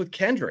back with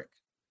Kendrick.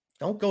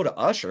 Don't go to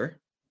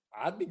Usher.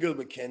 I'd be good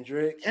with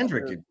Kendrick.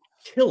 Kendrick could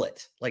kill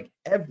it. Like,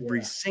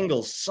 every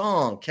single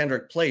song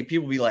Kendrick played,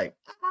 people be like,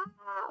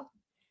 ah.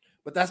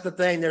 But that's the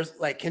thing. There's,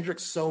 like,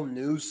 Kendrick's so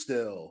new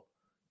still.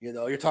 You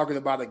know, you're talking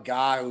about a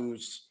guy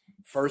whose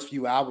first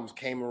few albums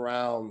came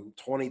around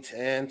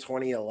 2010,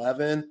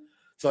 2011.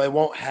 So it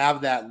won't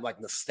have that, like,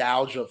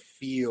 nostalgia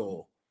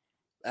feel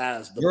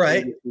as the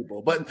right.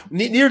 people. But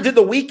neither did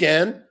The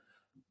Weeknd.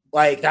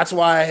 Like, that's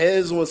why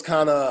his was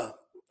kind of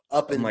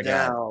up and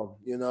down, God.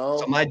 You know?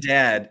 So my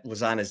dad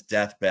was on his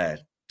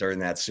deathbed during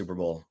that Super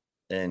Bowl,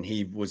 and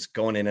he was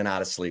going in and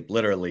out of sleep.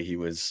 Literally, he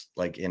was,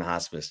 like, in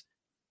hospice.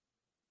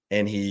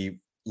 And he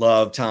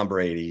loved Tom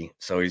Brady.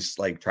 So he's,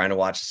 like, trying to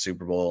watch the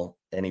Super Bowl.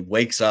 And he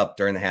wakes up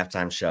during the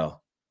halftime show.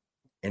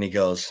 And he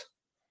goes,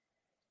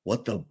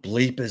 what the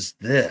bleep is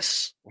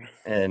this?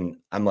 And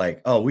I'm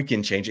like, oh, we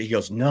can change it. He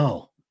goes,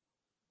 no,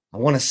 I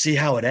want to see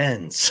how it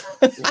ends.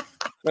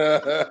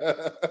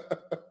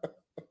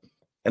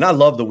 And I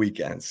love The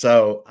Weeknd.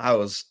 So I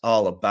was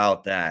all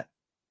about that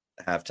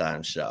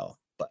halftime show.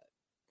 But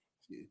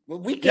well,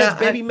 Weeknd's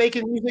baby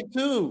making music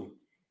too.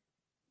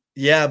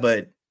 Yeah,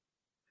 but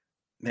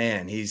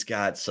man, he's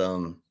got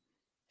some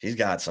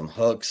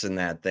hooks in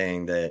that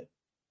thing that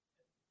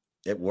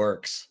it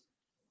works.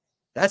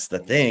 That's the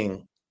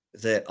thing.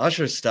 That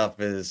Usher's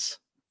stuff is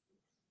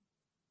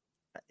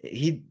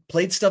he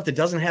played stuff that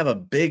doesn't have a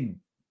big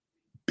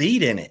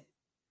beat in it.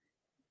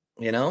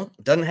 You know,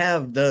 doesn't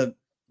have the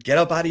get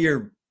up out of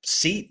your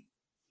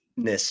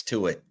seatness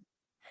to it.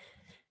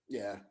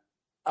 Yeah.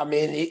 I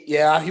mean,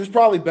 he was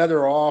probably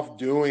better off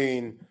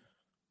doing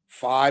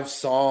 5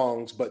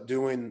 songs, but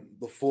doing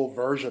the full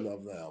version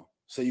of them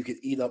so you could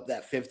eat up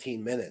that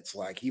 15 minutes.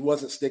 Like, he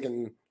wasn't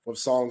sticking with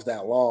songs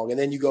that long. And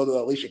then you go to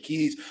Alicia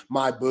Keys,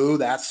 My Boo,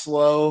 that's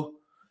slow.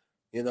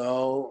 You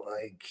know,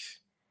 like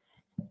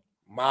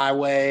My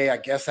Way, I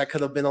guess that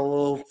could have been a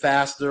little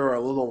faster or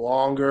a little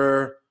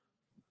longer.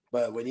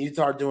 But when you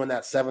start doing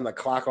that 7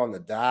 o'clock on the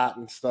dot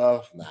and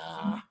stuff,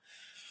 nah,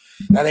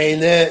 that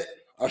ain't it.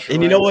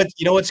 And you know what?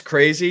 You know what's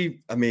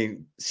crazy? I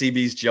mean,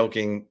 CB's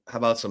joking. How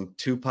about some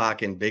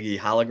Tupac and Biggie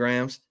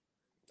holograms?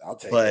 I'll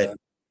take that.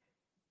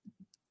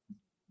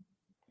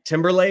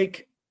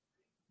 Timberlake,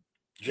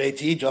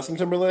 JT, Justin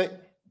Timberlake,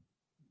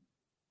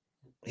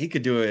 he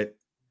could do it.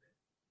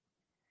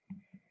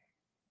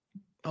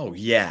 Oh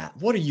yeah,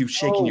 what are you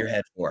shaking your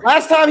head for?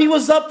 Last time he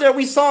was up there,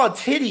 we saw a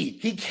titty.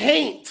 He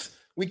can't.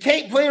 We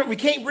can't play him. We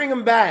can't bring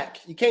him back.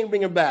 You can't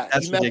bring him back.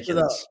 That's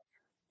ridiculous.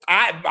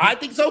 I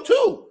think so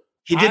too.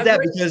 He did that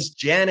because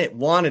Janet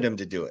wanted him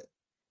to do it.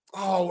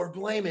 Oh, we're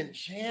blaming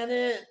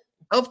Janet.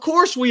 Of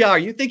course we are.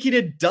 You think he'd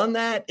have done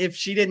that if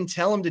she didn't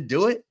tell him to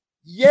do it?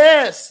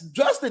 Yes,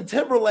 Justin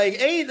Timberlake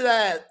ain't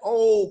that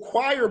old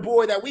choir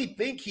boy that we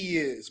think he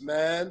is,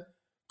 man.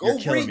 Go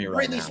read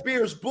Britney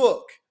Spears'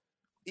 book.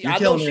 You're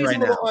killing me right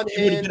now.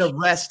 He would have been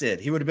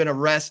arrested. He would have been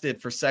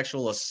arrested for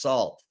sexual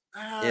assault.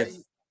 If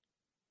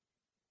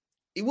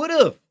he would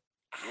have.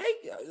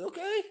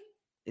 Okay.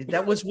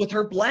 That was with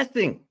her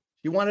blessing.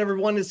 She wanted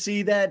everyone to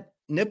see that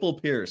nipple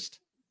pierced.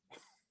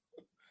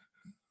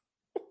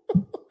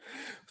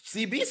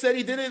 CB said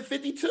he did it in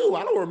 52.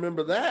 I don't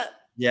remember that.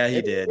 Yeah,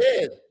 he did.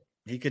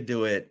 He could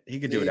do it. He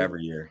could do it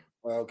every year.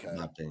 Okay. In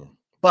my opinion.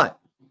 But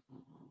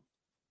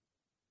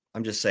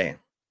I'm just saying.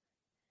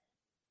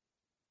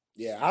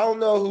 Yeah, I don't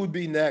know who'd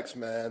be next,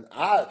 man.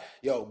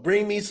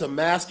 Bring me some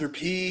Master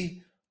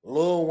P,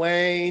 Lil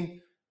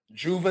Wayne,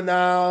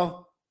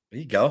 Juvenile. There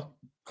you go.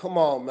 Come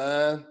on,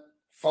 man.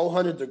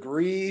 400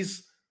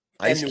 Degrees.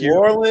 Ice Cube. New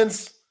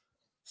Orleans.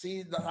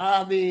 See,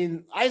 I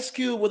mean, Ice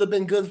Cube would have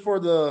been good for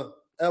the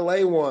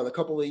LA one a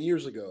couple of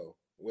years ago,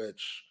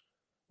 which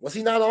was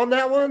he not on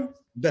that one?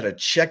 Better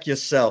check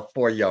yourself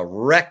before you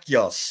wreck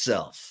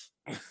yourself.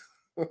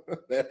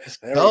 there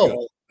we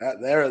go.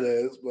 There it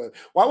is. But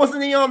why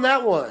wasn't he on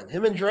that one?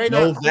 Him and Dre.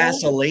 No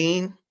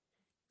Vaseline.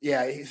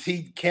 Yeah,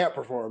 he can't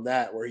perform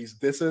that where he's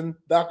dissing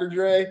Dr.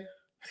 Dre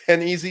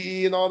and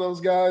Eazy-E and all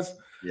those guys.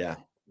 Yeah.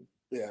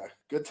 Yeah.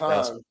 Good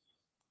time.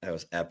 That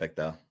was epic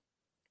though.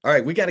 All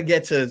right, we're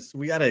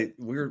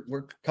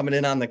coming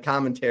in on the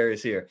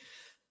commentaries here.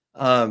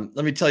 Let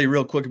me tell you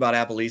real quick about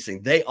Apple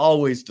Leasing. They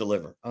always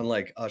deliver,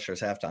 unlike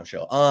Usher's halftime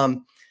show.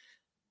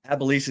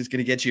 Apple Leasing is going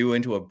to get you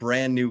into a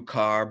brand new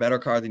car, better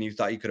car than you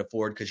thought you could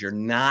afford because you're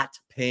not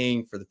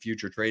paying for the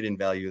future trade-in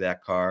value of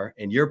that car,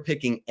 and you're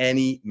picking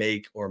any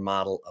make or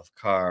model of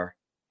car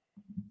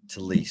to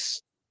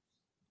lease.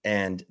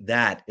 And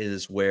that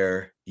is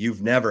where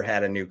you've never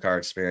had a new car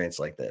experience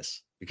like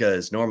this,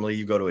 because normally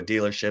you go to a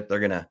dealership, they're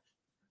going to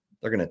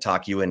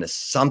talk you into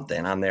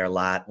something on their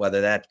lot,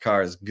 whether that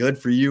car is good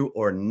for you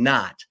or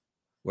not.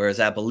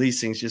 Whereas Apple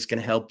Leasing is just going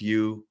to help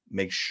you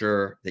make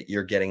sure that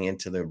you're getting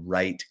into the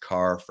right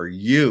car for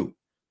you.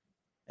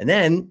 And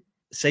then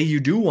say you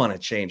do want to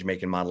change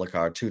make and model a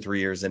car 2-3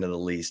 years into the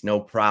lease, no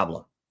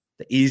problem.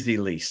 The easy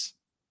lease.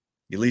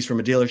 You lease from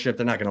a dealership,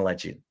 they're not going to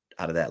let you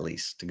out of that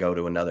lease to go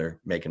to another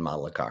make and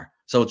model a car.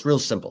 So it's real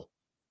simple.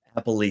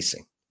 Apple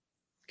Leasing.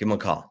 Give them a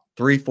call.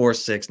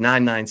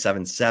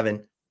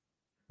 346-9977.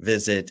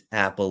 Visit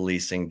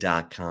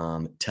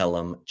appleleasing.com. Tell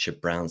them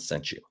Chip Brown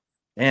sent you.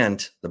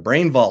 And the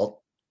Brain Vault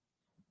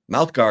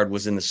mouthguard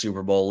was in the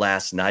Super Bowl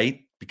last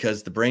night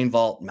because the Brain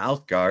Vault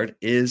mouthguard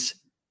is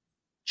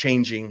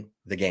changing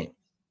the game.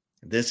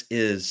 This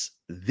is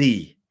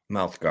the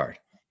mouthguard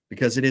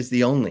because it is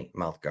the only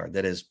mouthguard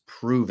that is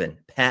proven,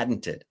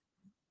 patented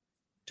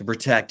to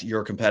protect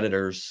your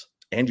competitors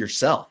and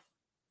yourself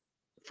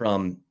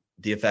from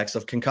the effects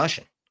of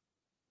concussion.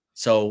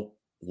 So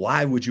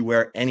why would you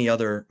wear any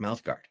other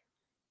mouthguard?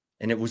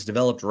 And it was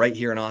developed right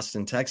here in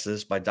Austin,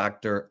 Texas by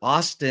Dr.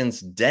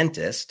 Austin's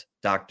dentist,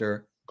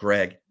 Dr.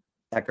 Greg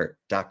Eckert,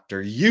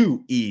 Dr.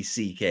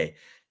 Ueckert.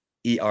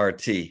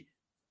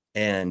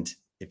 And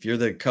if you're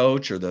the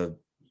coach or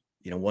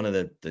one of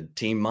the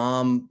team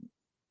mom,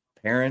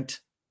 parent,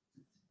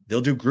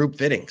 they'll do group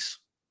fittings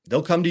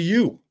they'll come to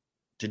you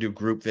to do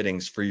group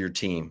fittings for your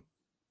team.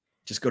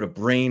 Just go to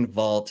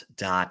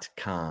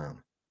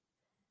brainvault.com.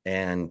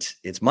 And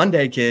it's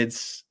Monday,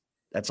 kids.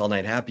 That's all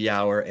night happy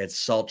hour at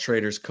Salt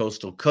Traders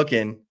Coastal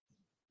Cooking.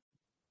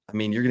 I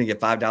mean, you're going to get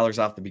 $5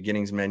 off the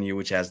beginnings menu,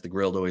 which has the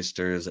grilled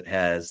oysters. It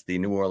has the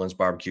New Orleans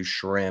barbecue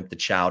shrimp, the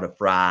chowder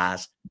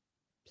fries,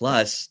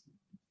 plus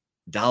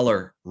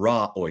 $1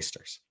 raw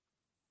oysters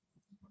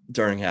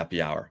during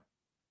happy hour.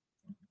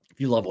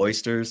 If you love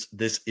oysters,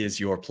 this is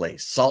your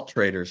place. Salt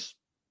Traders,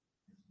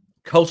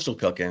 Coastal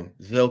Cooking,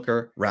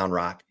 Zilker, Round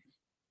Rock.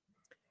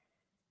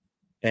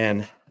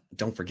 And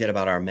don't forget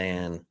about our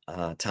man,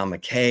 Tom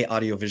McKay,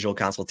 audiovisual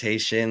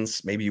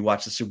consultations. Maybe you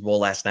watched the Super Bowl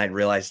last night and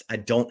realized I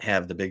don't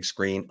have the big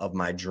screen of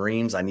my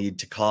dreams. I need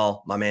to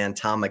call my man,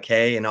 Tom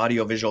McKay, in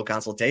audiovisual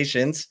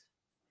consultations.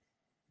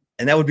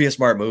 And that would be a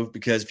smart move,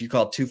 because if you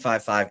call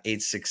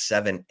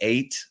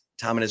 255-8678,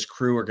 Tom and his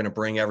crew are going to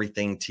bring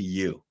everything to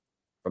you,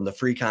 from the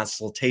free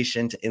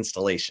consultation to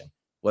installation,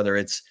 whether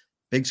it's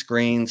big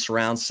screen,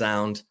 surround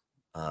sound,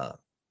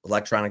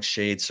 electronic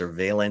shade,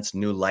 surveillance,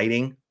 new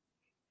lighting.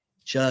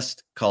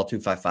 Just call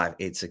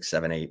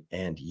 255-8678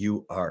 and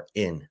you are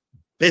in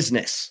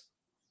business.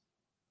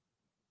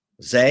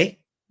 Zay,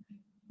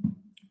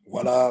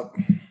 what up?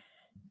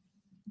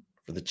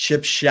 For the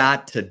chip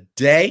shot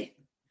today,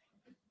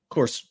 of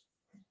course,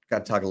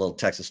 got to talk a little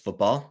Texas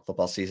football.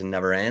 Football season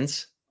never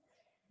ends.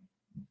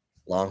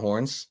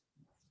 Longhorns.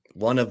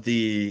 One of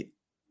the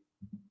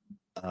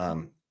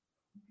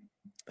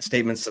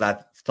statements that I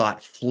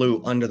thought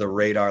flew under the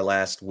radar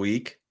last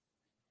week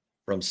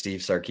from Steve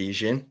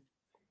Sarkisian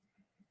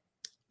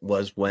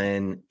was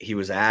when he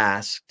was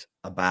asked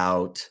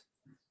about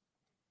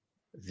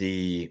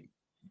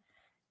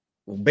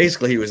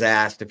basically he was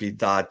asked if he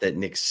thought that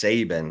Nick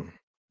Saban,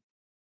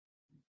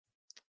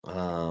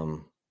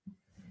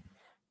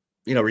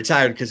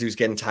 retired because he was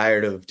getting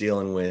tired of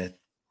dealing with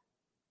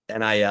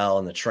NIL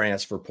and the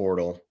transfer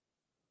portal.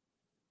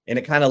 And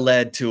it kind of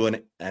led to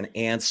an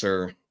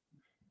answer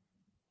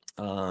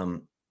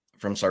from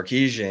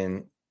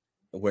Sarkisian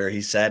where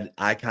he said,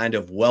 I kind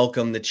of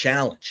welcome the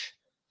challenge.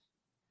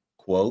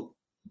 Quote,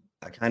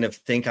 I kind of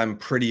think I'm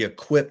pretty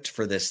equipped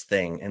for this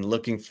thing and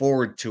looking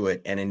forward to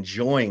it and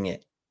enjoying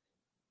it.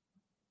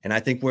 And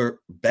I think we're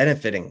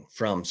benefiting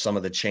from some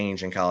of the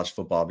change in college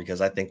football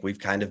because I think we've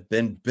kind of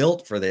been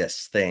built for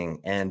this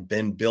thing and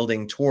been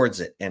building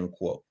towards it, end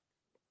quote.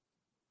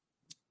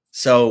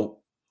 So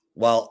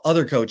while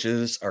other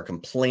coaches are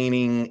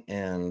complaining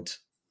and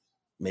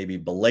maybe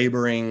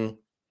belaboring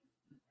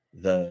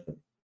the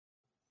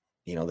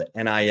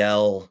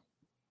NIL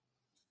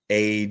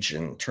age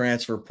and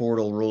transfer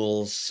portal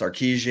rules,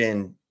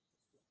 Sarkisian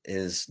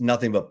is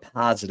nothing but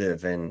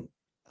positive, and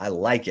I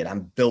like it.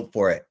 I'm built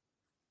for it.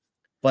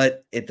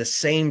 But at the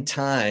same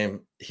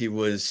time, he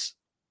was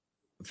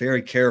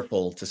very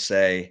careful to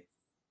say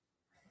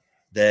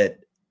that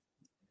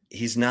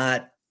he's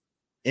not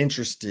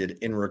interested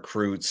in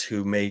recruits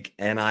who make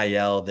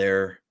NIL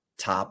their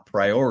top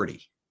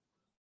priority.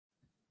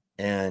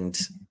 And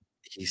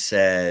he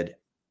said,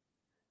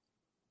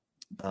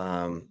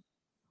 I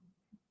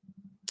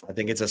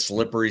think it's a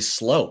slippery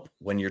slope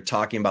when you're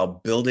talking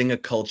about building a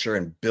culture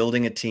and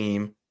building a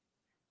team,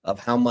 of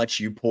how much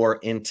you pour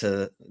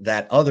into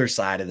that other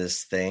side of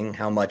this thing,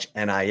 how much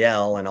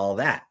NIL and all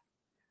that.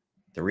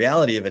 The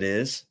reality of it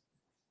is,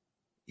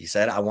 he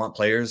said, I want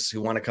players who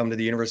want to come to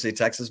the University of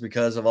Texas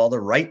because of all the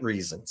right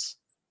reasons.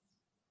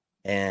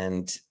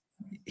 And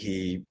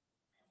he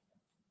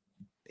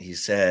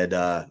said,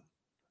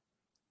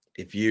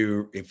 if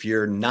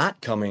you're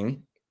not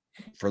coming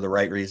for the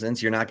right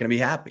reasons, you're not going to be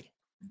happy.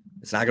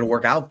 It's not going to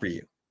work out for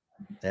you.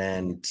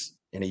 And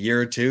in a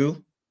year or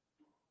two,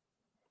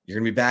 you're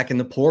going to be back in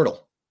the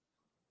portal.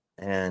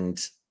 And,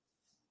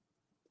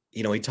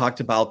 he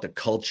talked about the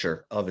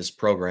culture of his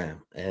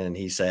program. And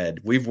he said,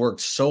 we've worked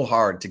so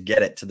hard to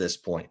get it to this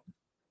point.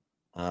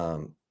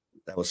 That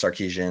was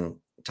Sarkisian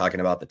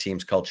talking about the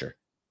team's culture.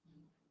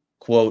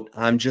 Quote,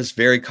 I'm just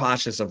very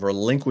cautious of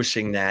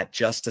relinquishing that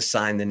just to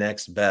sign the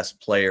next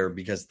best player,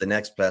 because the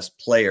next best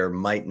player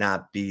might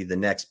not be the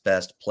next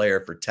best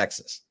player for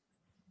Texas.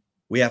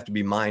 We have to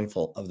be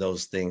mindful of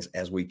those things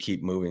as we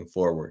keep moving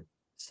forward.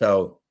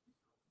 So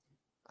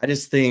I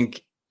just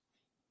think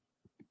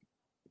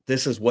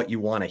this is what you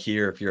want to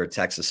hear if you're a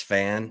Texas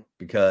fan,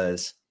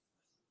 because,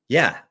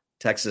 yeah,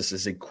 Texas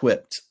is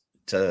equipped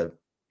to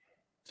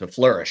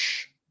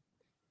flourish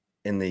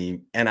in the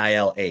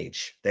NIL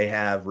age. They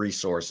have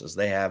resources.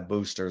 They have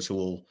boosters who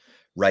will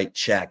write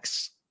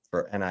checks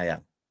for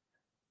NIL.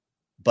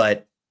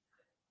 But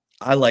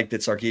I like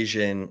that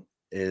Sarkisian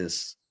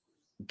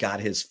got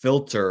his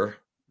filter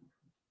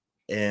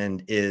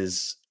and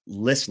is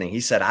listening.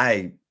 He said,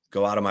 I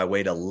go out of my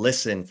way to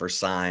listen for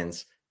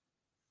signs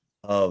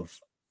of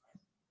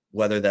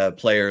whether the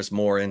player's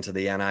more into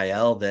the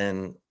NIL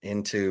than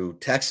into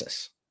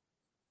Texas.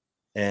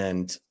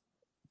 And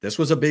this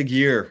was a big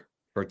year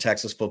for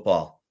Texas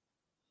football.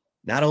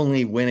 Not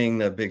only winning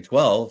the Big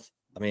 12,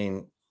 I mean,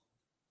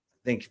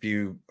 I think if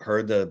you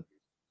heard the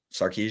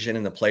Sarkisian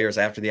and the players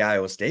after the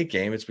Iowa State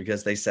game, it's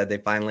because they said they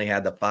finally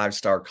had the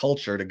 5-star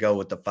culture to go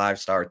with the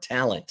 5-star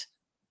talent.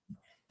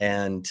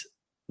 And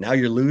now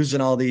you're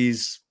losing all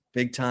these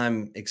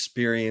big-time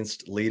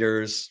experienced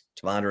leaders,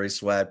 T'Vondre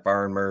Sweat,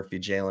 Byron Murphy,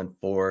 Jalen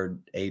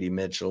Ford, A.D.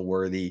 Mitchell,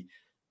 Worthy,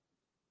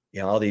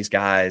 all these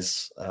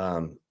guys,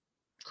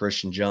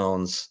 Christian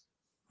Jones,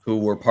 who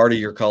were part of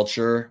your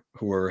culture,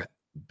 who were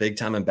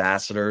big-time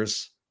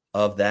ambassadors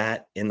of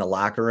that in the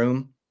locker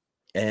room.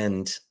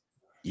 And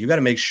you got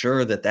to make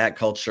sure that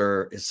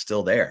culture is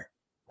still there.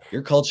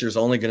 Your culture is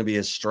only going to be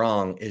as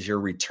strong as your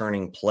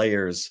returning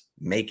players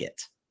make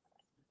it.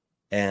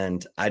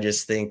 And I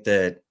just think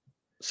that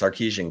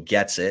Sarkisian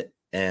gets it.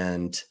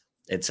 And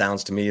it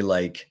sounds to me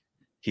like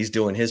he's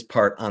doing his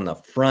part on the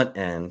front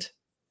end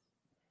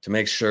to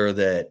make sure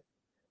that,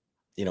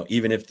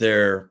 even if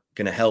they're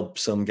going to help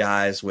some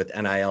guys with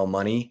NIL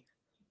money,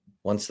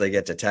 once they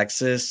get to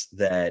Texas,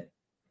 that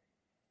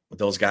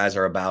those guys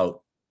are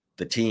about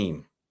the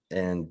team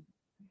and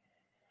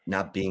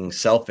not being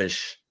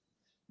selfish,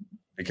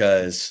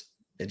 because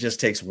it just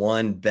takes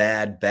one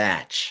bad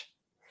batch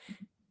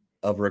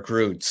of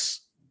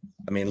recruits.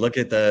 I mean, look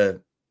at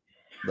the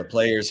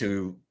players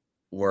who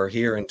were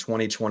here in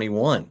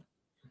 2021,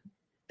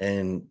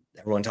 and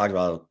everyone talked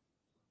about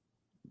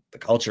the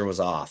culture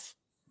was off.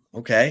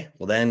 Okay,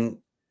 well then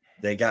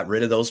they got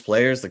rid of those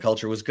players. The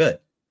culture was good.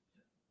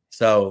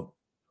 So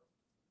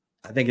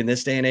I think in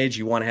this day and age,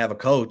 you want to have a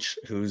coach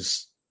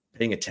who's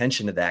paying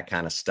attention to that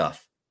kind of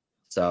stuff.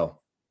 So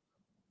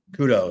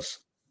kudos.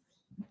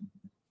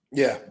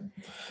 Yeah.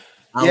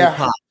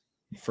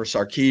 For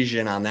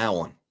Sarkisian on that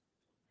one.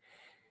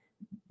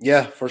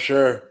 Yeah, for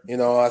sure.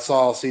 I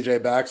saw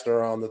CJ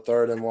Baxter on the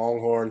Third and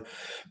Longhorn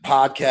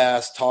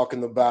podcast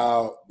talking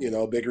about,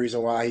 big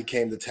reason why he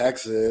came to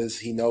Texas.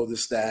 He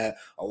noticed that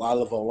a lot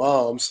of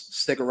alums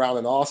stick around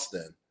in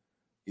Austin,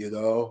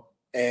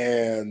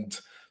 and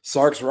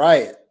Sark's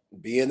right.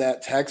 Being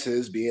at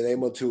Texas, being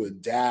able to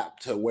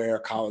adapt to where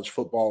college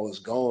football is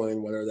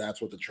going, whether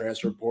that's with the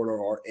transfer portal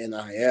or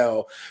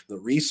NIL, the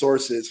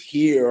resources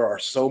here are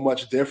so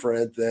much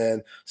different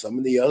than some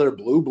of the other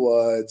blue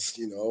bloods,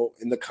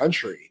 in the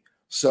country.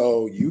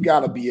 So you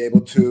got to be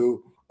able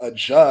to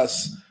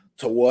adjust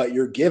to what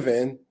you're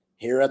given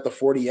here at the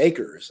 40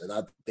 acres. And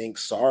I think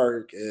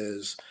Sark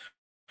is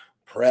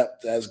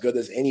prepped as good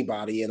as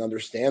anybody and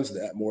understands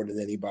that more than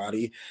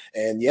anybody.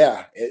 And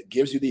yeah, it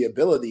gives you the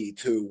ability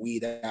to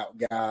weed out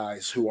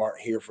guys who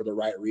aren't here for the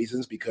right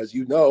reasons, because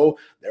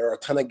there are a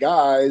ton of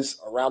guys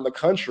around the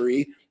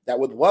country that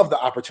would love the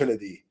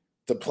opportunity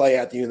to play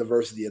at the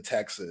University of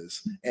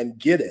Texas and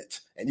get it.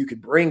 And you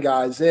could bring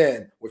guys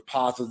in with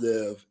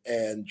positive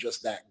and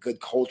just that good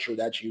culture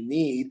that you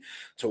need,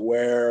 to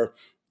where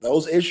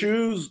those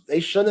issues,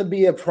 they shouldn't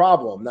be a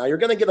problem. Now, you're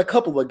going to get a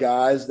couple of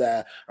guys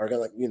that are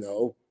going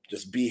to,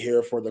 just be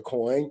here for the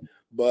coin.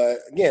 But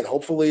again,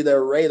 hopefully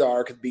their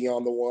radar could be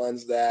on the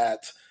ones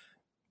that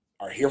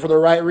are here for the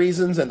right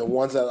reasons, and the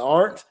ones that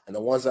aren't, and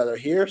the ones that are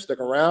here, stick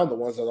around. The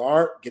ones that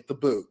aren't, get the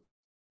boot.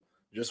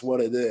 Just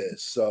what it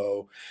is.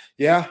 So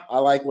yeah, I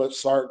like what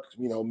Sark,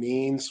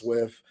 means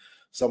with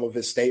some of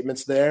his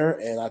statements there.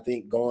 And I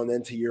think going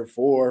into year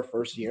 4,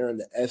 first year in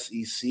the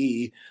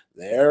SEC,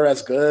 they're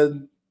as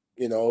good,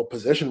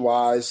 position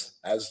wise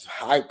as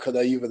I could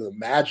have even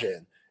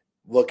imagined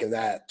looking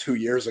at 2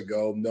 years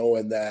ago,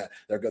 knowing that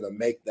they're going to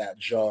make that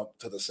jump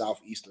to the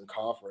Southeastern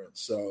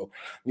Conference. So,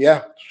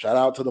 yeah, shout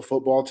out to the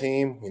football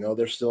team.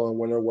 They're still in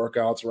winter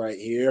workouts right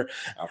here.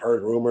 I've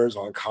heard rumors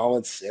on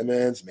Colin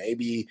Simmons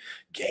maybe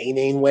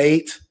gaining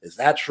weight. Is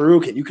that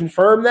true? Can you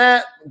confirm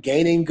that?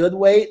 Gaining good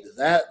weight? Is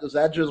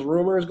that just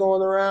rumors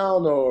going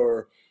around,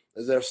 or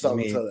is there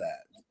something to that?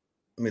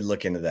 Let me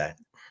look into that.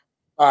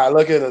 All right,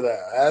 look into that.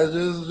 I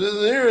was just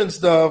hearing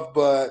stuff,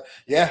 but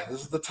yeah,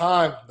 this is the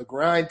time, the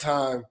grind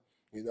time.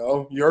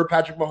 You heard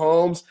Patrick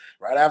Mahomes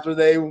right after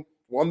they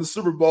won the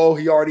Super Bowl.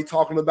 He already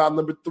talking about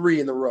number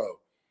 3 in a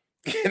row.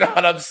 You know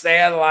what I'm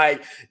saying?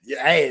 Like,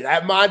 hey,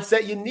 that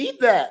mindset, you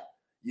need that.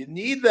 You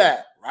need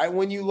that. Right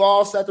when you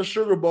lost at the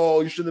Sugar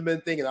Bowl, you should have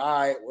been thinking, all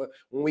right,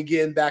 when we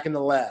getting back in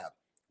the lab,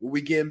 when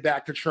we getting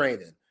back to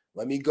training,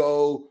 let me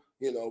go,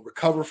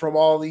 recover from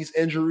all these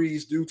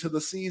injuries due to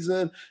the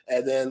season,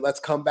 and then let's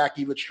come back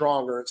even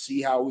stronger and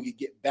see how we can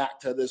get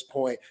back to this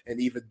point and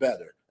even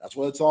better. That's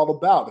what it's all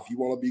about. If you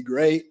want to be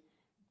great.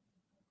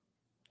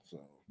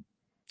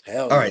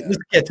 All right, let's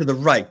get to the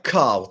right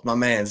call with my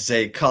man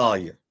Zay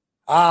Collier.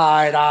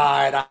 All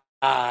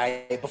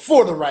right.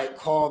 Before the right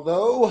call,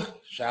 though,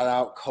 shout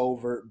out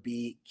Covert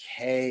Beat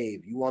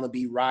Cave. You want to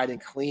be riding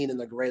clean in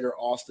the greater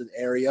Austin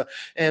area,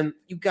 and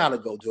you got to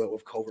go do it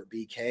with Covert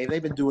Beat Cave.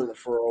 They've been doing it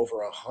for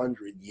over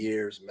 100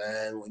 years,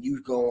 man. When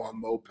you go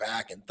on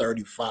Mopac and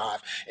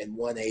 35 and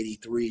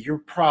 183, you're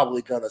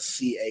probably going to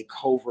see a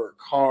Covert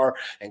car,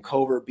 and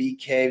Covert Beat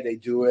Cave, they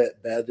do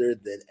it better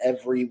than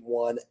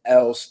everyone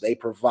else. They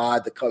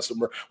provide the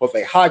customer with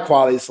a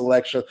high-quality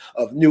selection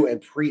of new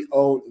and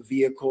pre-owned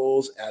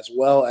vehicles, as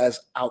well as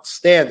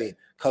outstanding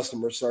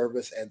customer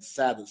service, and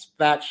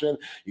satisfaction.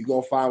 You're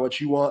going to find what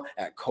you want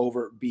at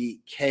Covert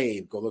Beat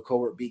Cave. Go to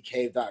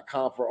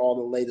covertbeatcave.com for all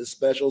the latest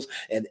specials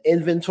and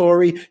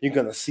inventory. You're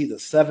going to see the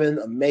 7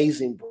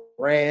 amazing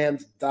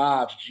brands: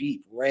 Dodge,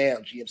 Jeep,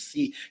 Ram,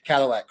 GMC,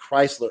 Cadillac,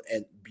 Chrysler,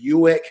 and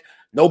Buick.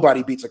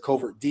 Nobody beats a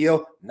Covert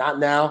deal. Not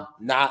now,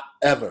 not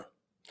ever.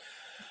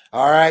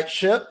 All right,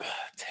 Chip.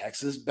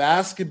 Texas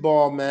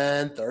basketball,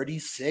 man.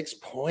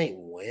 36-point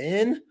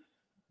win.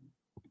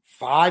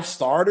 5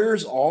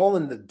 starters, all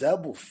in the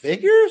double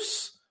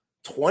figures.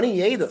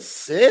 28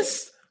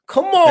 assists.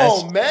 Come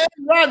on, man.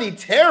 Rodney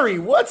Terry,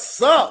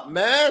 what's up,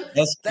 man?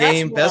 Best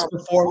game, best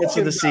performance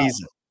of the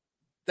season.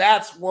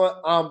 That's what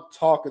I'm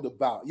talking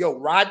about. Yo,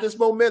 ride this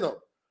momentum.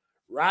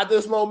 Ride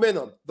this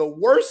momentum. The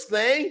worst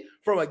thing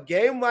from a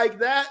game like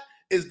that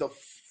is the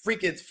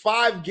freaking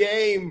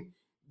 5-game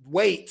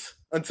wait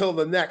until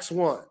the next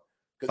one.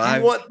 Because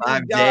you want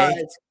these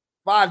guys,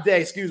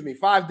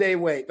 5-day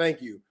wait.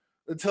 Thank you.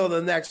 Until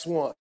the next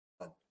one.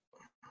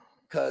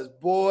 Because,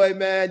 boy,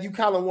 man, you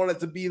kind of want it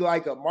to be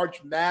like a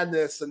March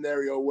Madness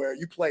scenario where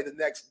you play the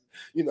next,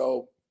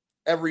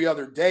 every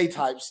other day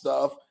type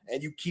stuff,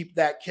 and you keep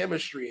that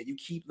chemistry and you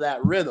keep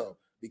that rhythm.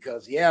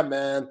 Because, yeah,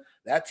 man,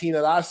 that team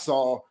that I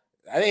saw,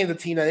 that ain't the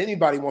team that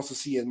anybody wants to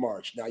see in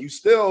March. Now,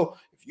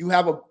 if you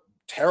have a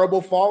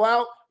terrible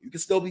fallout, you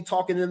can still be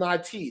talking in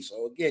IT.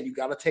 So, again, you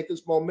got to take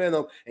this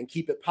momentum and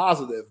keep it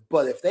positive.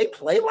 But if they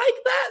play like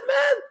that,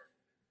 man,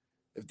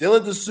 if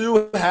Dylan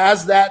Disu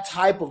has that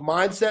type of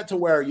mindset to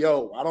where,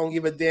 I don't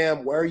give a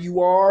damn where you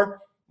are,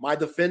 my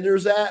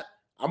defender's at,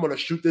 I'm going to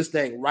shoot this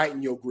thing right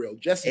in your grill.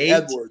 Jesse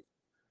Edwards.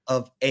 8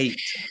 of 8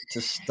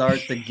 to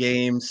start the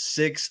game.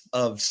 6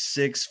 of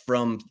 6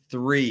 from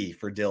 3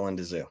 for Dylan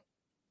Disu.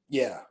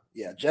 Yeah.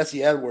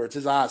 Jesse Edwards,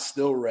 his eyes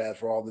still red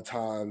for all the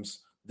times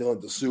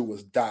Dylan Disu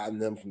was dotting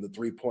them from the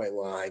 3-point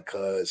line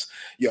because,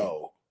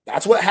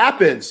 that's what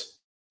happens.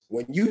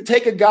 When you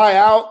take a guy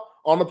out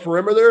on the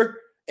perimeter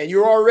and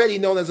you're already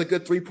known as a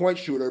good 3-point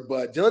shooter,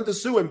 but Dylan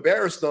Disu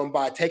embarrassed them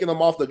by taking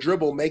them off the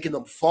dribble, making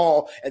them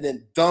fall, and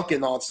then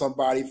dunking on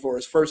somebody for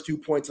his first 2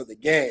 points of the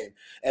game.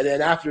 And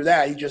then after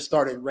that, he just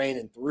started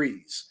raining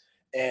threes.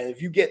 And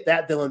if you get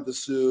that Dylan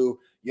Disu,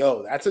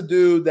 that's a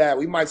dude that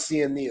we might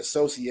see in the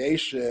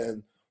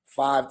association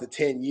 5 to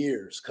 10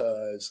 years.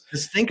 Because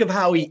just think of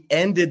how he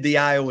ended the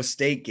Iowa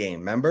State game.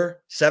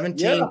 Remember,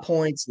 17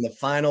 points in the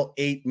final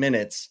 8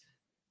 minutes.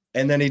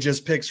 And then he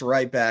just picks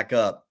right back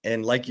up.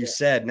 And like you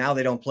said, now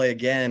they don't play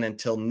again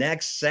until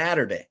next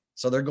Saturday.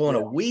 So they're going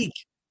a week,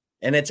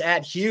 and it's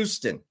at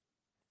Houston,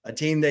 a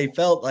team they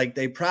felt like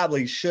they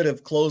probably should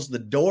have closed the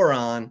door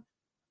on,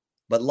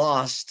 but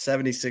lost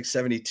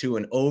 76-72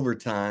 in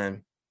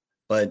overtime.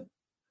 But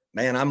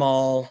man, I'm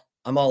all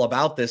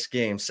about this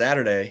game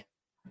Saturday.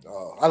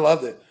 Oh, I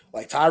loved it.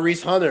 Like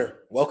Tyrese Hunter,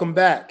 welcome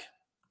back.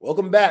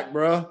 Welcome back,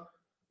 bro.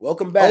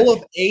 Welcome back. 0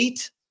 of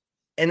 8,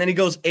 and then he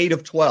goes 8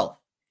 of 12.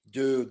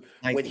 Dude,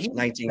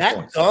 19 that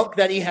points. dunk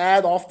that he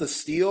had off the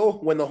steal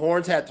when the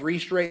Horns had 3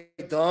 straight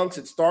dunks,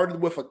 it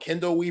started with a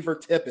Kendall Weaver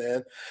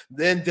tip-in.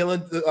 Then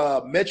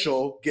Dylan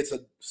Mitchell gets a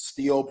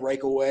steal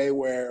breakaway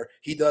where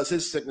he does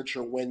his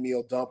signature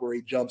windmill dunk where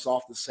he jumps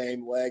off the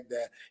same leg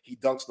that he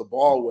dunks the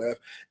ball with.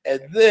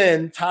 And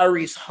then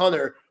Tyrese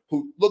Hunter,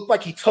 who looked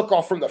like he took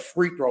off from the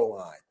free throw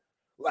line.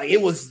 Like,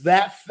 it was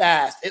that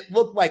fast. It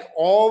looked like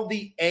all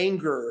the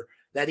anger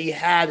that he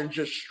had and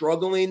just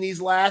struggling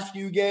these last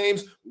few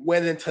games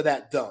went into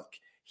that dunk.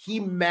 He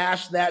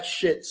mashed that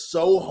shit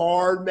so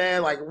hard,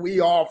 man. Like,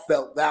 we all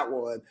felt that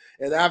one.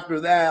 And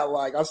after that,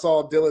 like, I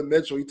saw Dylan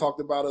Mitchell. He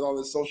talked about it on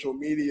his social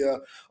media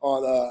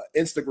on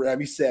Instagram.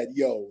 He said,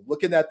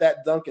 looking at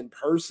that dunk in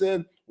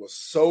person was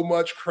so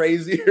much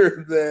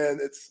crazier than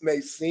it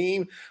may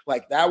seem.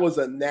 Like, that was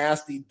a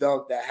nasty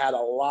dunk that had a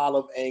lot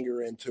of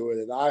anger into it.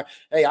 And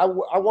I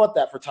want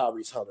that for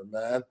Tyrese Hunter,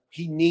 man.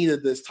 He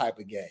needed this type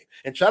of game.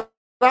 And shout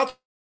out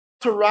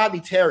to Rodney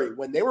Terry.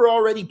 When they were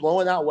already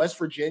blowing out West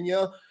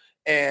Virginia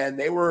and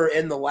they were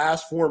in the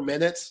last 4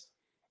 minutes,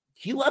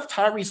 he left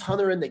Tyrese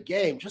Hunter in the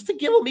game just to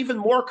give him even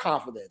more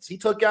confidence. He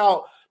took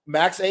out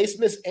Max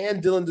Abmas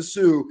and Dylan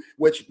Disu,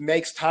 which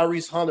makes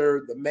Tyrese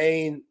Hunter the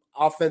main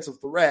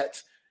offensive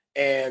threat.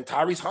 And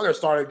Tyrese Hunter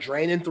started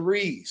draining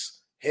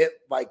threes, hit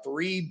like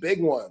 3 big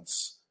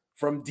ones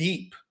from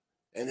deep.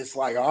 And it's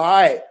like, all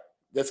right,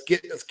 let's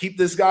keep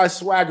this guy's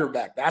swagger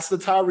back. That's the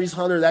Tyrese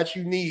Hunter that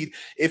you need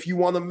if you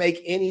want to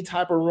make any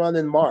type of run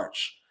in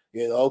March.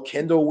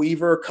 Kendall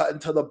Weaver cutting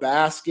to the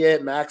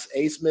basket, Max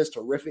Abmas,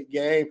 terrific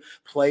game,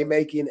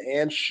 playmaking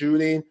and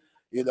shooting.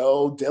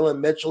 Dylan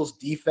Mitchell's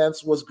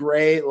defense was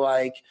great.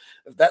 Like,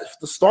 if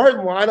the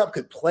starting lineup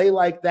could play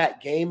like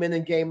that game in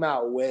and game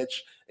out,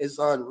 which is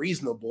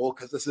unreasonable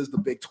because this is the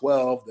Big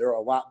 12. There are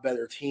a lot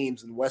better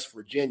teams in West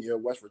Virginia.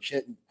 West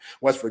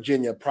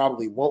Virginia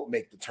probably won't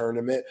make the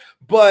tournament,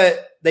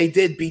 but they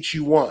did beat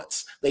you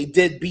once. They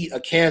did beat a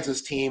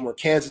Kansas team where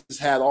Kansas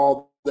had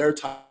all their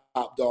top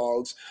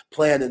dogs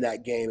playing in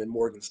that game in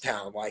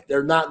Morgantown. Like,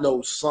 they're not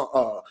no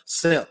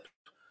simp.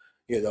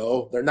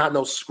 They're not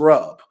no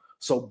scrub.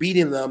 So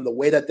beating them the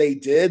way that they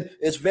did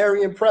is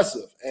very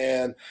impressive.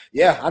 And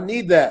yeah, I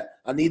need that.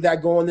 I need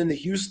that going into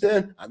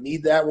Houston. I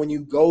need that when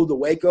you go to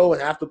Waco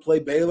and have to play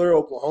Baylor.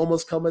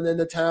 Oklahoma's coming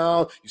into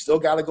town. You still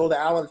got to go to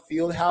Allen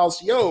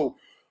Fieldhouse. Yo,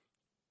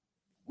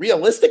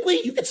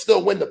 realistically, you can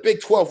still win the Big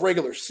 12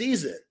 regular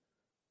season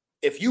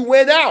if you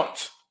win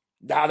out.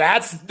 Now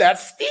that's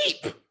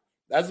steep.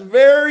 That's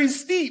very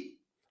steep.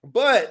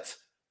 But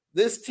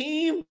this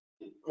team,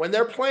 when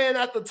they're playing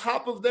at the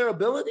top of their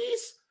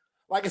abilities,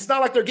 like, it's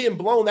not like they're getting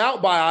blown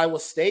out by Iowa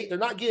State. They're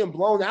not getting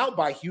blown out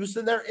by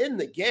Houston. They're in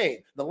the game.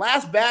 The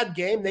last bad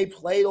game they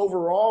played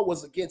overall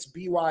was against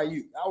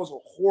BYU. That was a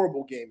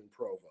horrible game in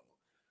Provo.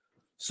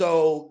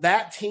 So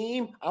that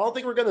team, I don't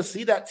think we're going to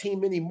see that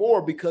team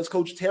anymore because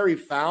Coach Terry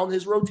found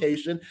his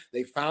rotation.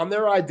 They found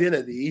their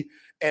identity,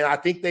 and I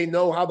think they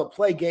know how to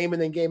play game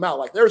in and game out.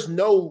 Like, there's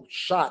no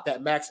shot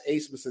that Max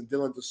Abmas and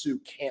Dylan Disu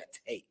can't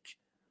take.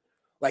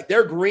 Like,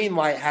 their green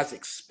light has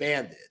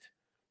expanded.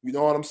 You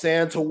know what I'm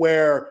saying? To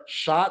where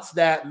shots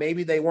that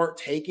maybe they weren't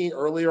taking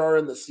earlier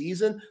in the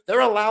season, they're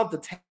allowed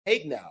to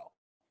take now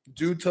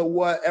due to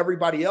what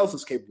everybody else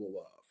is capable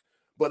of.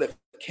 But if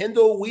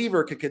Kendall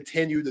Weaver could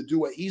continue to do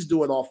what he's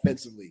doing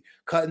offensively,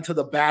 cutting to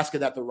the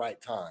basket at the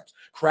right times,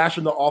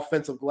 crashing the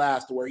offensive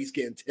glass to where he's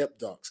getting tip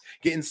dunks,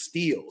 getting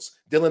steals.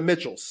 Dylan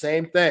Mitchell,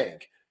 same thing.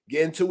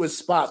 Getting to his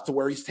spots to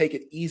where he's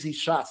taking easy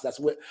shots. That's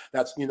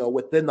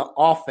within the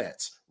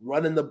offense,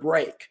 running the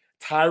break.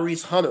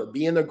 Tyrese Hunter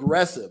being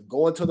aggressive,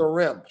 going to the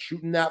rim,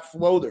 shooting that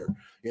floater,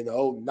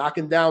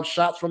 knocking down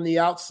shots from the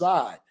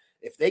outside.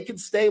 If they can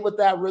stay with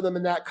that rhythm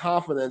and that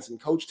confidence, and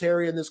Coach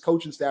Terry and his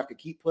coaching staff can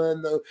keep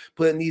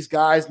putting these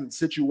guys in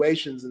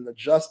situations and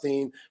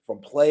adjusting from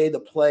play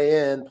to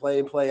play in, play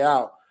and play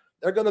out,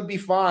 they're going to be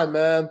fine,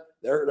 man.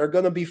 They're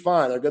going to be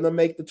fine. They're going to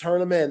make the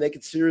tournament, and they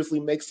can seriously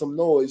make some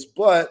noise.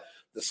 But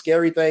the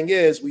scary thing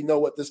is we know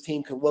what this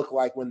team can look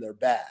like when they're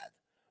bad,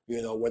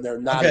 when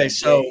they're not. Okay,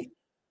 so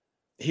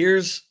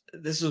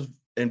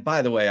and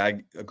by the way,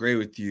 I agree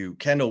with you.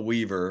 Kendall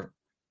Weaver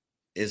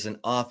is an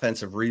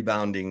offensive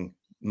rebounding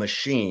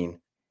machine.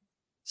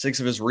 6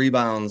 of his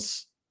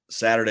rebounds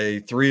Saturday,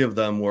 3 of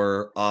them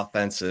were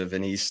offensive,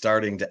 and he's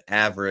starting to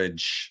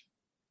average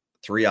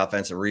 3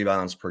 offensive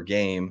rebounds per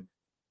game.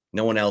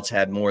 No one else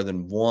had more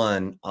than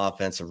 1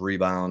 offensive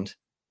rebound.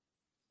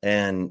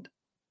 And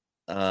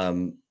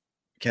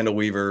Kendall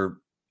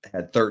Weaver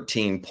had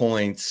 13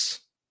 points,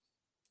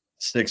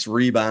 6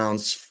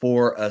 rebounds,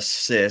 4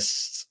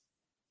 assists,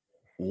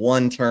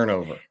 1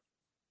 turnover.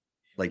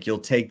 Like, you'll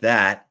take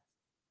that.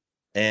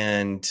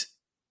 And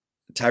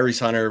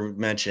Tyrese Hunter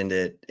mentioned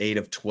it, 8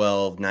 of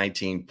 12,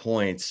 19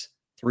 points,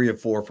 3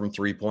 of 4 from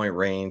 3-point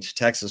range.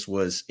 Texas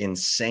was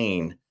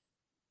insane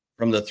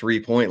from the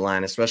 3-point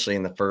line, especially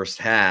in the first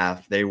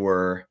half. They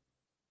were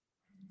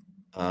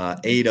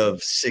 8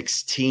 of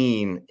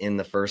 16 in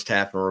the first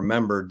half. And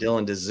remember,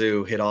 Dylan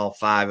Disu hit all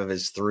 5 of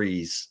his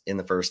threes in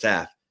the first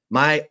half.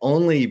 My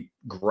only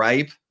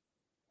gripe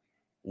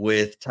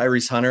with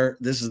Tyrese Hunter,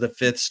 this is the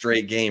 5th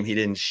straight game he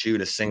didn't shoot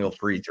a single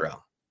free throw.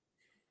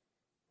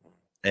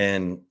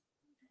 And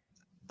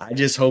I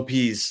just hope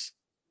he's,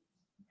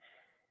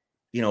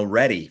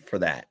 ready for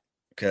that,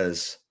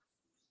 because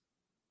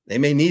they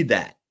may need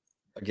that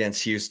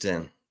against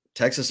Houston.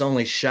 Texas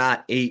only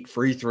shot 8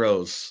 free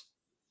throws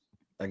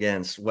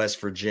against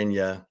West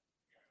Virginia.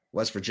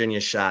 West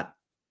Virginia shot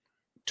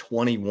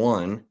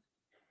 21,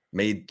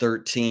 made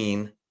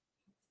 13.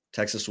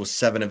 Texas was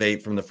 7 of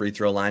 8 from the free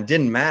throw line.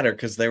 Didn't matter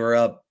because they were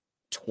up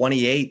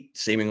 28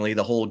 seemingly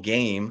the whole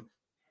game.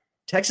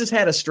 Texas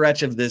had a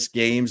stretch of this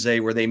game,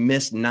 Zay, where they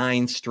missed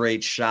 9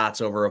 straight shots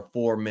over a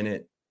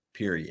 4-minute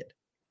period,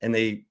 and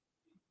they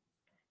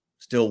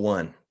still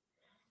won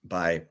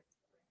by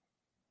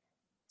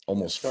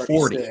almost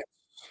 40.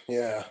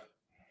 Yeah.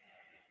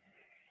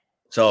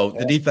 So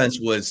the defense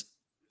was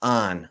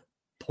on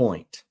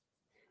point.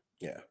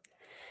 Yeah.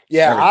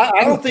 Yeah,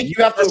 I don't think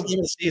you have to. Best game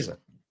of the season.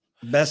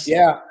 Best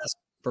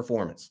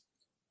performance.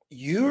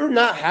 You're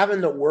not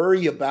having to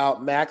worry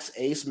about Max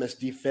Abmas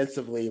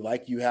defensively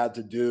like you had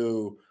to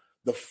do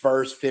the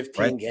first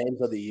 15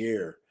 games of the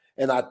year.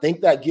 And I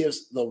think that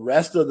gives the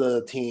rest of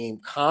the team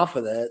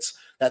confidence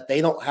that they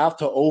don't have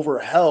to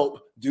overhelp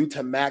due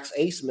to Max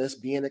Abmas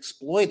being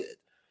exploited.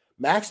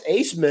 Max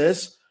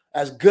Abmas,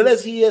 as good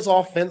as he is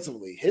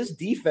offensively, his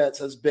defense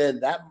has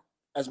been that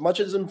as much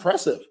as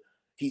impressive.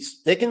 He's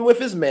sticking with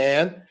his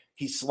man.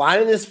 He's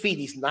sliding his feet.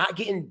 He's not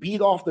getting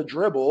beat off the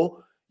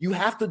dribble. You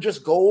have to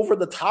just go over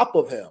the top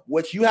of him,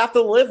 which you have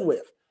to live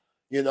with.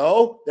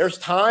 There's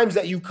times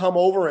that you come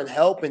over and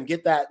help and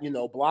get that,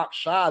 block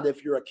shot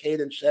if you're a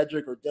Caden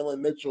Shedrick or Dylan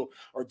Mitchell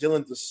or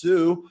Dylan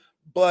Disu.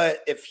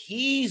 But if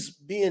he's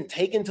being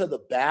taken to the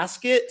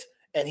basket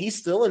and he's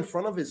still in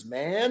front of his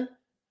man,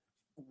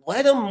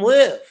 let him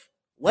live.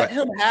 Let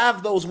him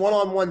have those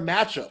one-on-one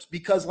matchups,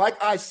 because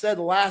like I said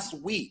last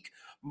week,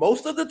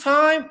 most of the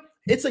time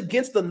it's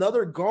against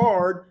another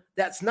guard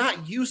that's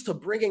not used to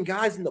bringing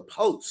guys in the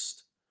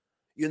post.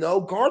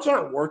 Guards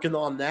aren't working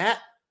on that.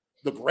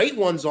 The great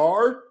ones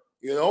are.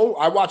 You know,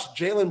 I watched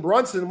Jalen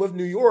Brunson with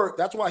New York.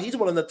 That's why he's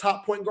one of the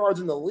top point guards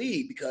in the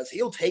league, because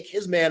he'll take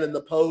his man in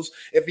the post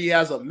if he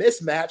has a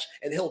mismatch,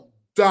 and he'll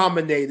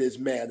dominate his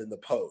man in the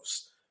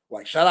post.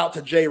 Like, shout out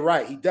to Jay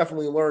Wright. He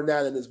definitely learned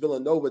that in his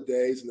Villanova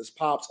days, and his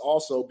pops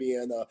also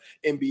being an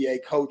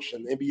NBA coach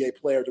and NBA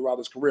player throughout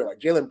his career. Like,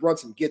 Jalen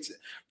Brunson gets it.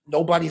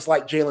 Nobody's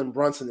like Jalen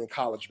Brunson in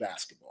college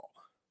basketball.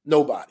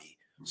 Nobody.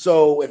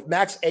 So if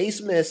Max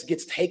Abmas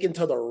gets taken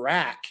to the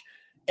rack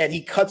and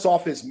he cuts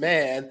off his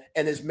man,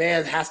 and his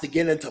man has to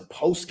get into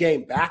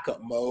post-game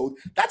backup mode,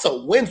 that's a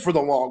win for the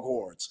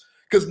Longhorns.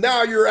 Because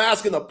now you're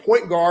asking a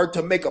point guard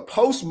to make a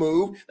post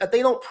move that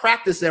they don't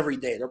practice every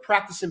day. They're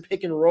practicing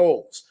pick and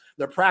rolls.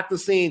 They're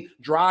practicing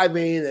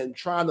driving and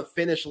trying to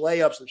finish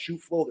layups and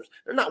shoot floaters.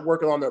 They're not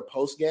working on their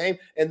post game.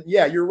 And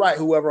yeah, you're right.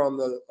 Whoever on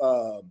the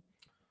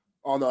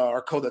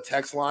Arcoda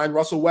text line,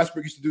 Russell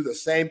Westbrook used to do the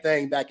same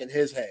thing back in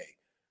his day.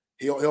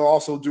 He'll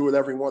also do it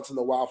every once in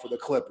a while for the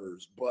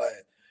Clippers. But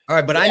all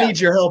right, but yeah. I need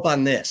your help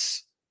on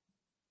this.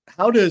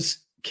 How does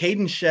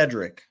Caden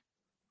Shedrick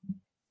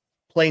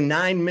play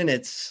 9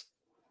 minutes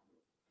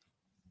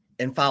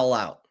and foul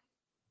out?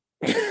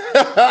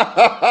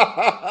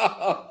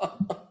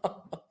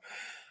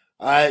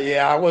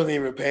 I wasn't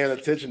even paying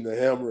attention to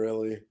him,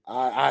 really.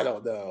 I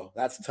don't know.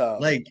 That's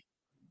tough. Like,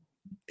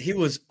 he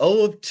was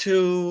 0 of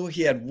 2.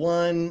 He had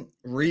 1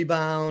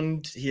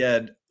 rebound. He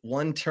had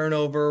 1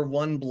 turnover,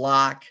 1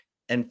 block,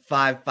 and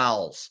 5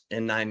 fouls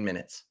in 9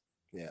 minutes.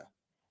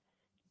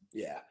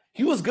 Yeah.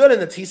 He was good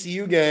in the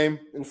TCU game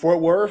in Fort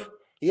Worth.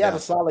 He had a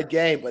solid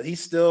game, but he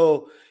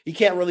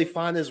can't really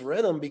find his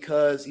rhythm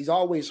because he's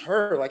always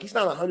hurt. Like, he's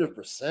not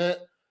 100%.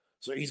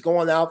 So he's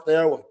going out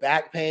there with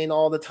back pain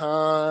all the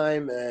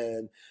time.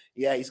 And,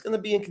 yeah, he's going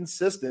to be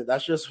inconsistent.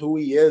 That's just who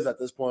he is at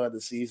this point of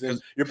the season.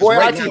 Your boy,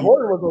 right I.T.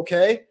 Horton was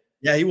okay.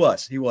 Yeah, he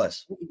was. He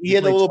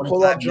had a little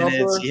pull-up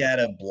jumper. He had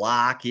a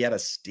block. He had a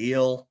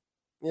steal.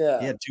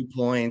 Yeah. He had 2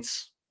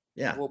 points.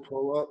 Yeah. A little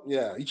pull-up.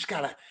 Yeah. You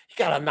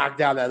gotta knock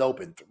down that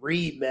open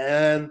 3,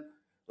 man.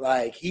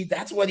 Like,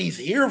 that's what he's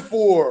here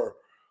for.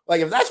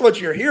 Like, if that's what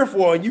you're here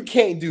for and you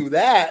can't do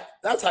that,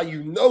 that's how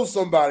you know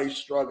somebody's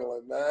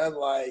struggling, man.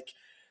 Like,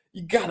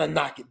 you got to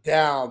knock it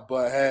down.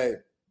 But, hey,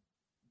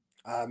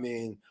 I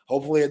mean,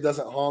 hopefully it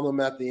doesn't harm them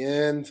at the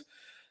end.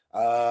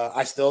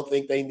 I still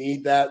think they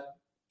need that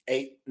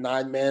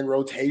 8-9-man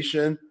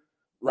rotation.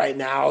 Right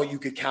now, you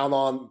could count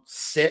on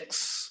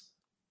 6,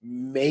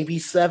 maybe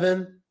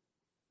 7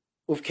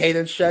 with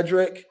Caden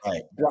Shedrick.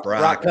 Right.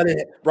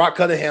 Brock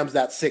Cunningham's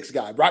that 6th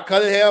guy. Brock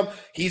Cunningham,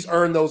 he's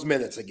earned those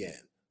minutes again.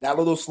 That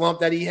little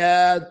slump that he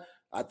had,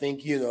 I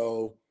think,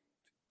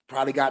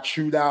 probably got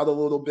chewed out a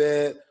little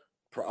bit.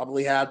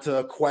 Probably had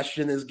to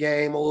question his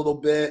game a little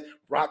bit.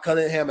 Brock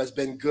Cunningham has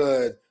been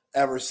good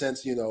ever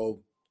since,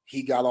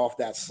 he got off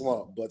that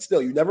slump. But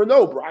still, you never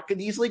know. Brock could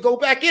easily go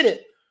back in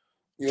it.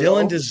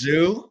 Dylan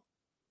Disu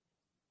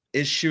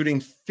is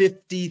shooting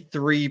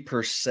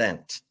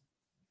 53%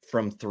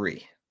 from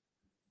 3.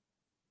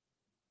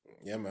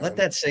 Yeah, man. Let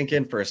that sink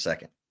in for a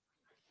second.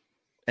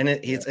 And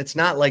it's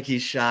not like he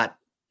shot,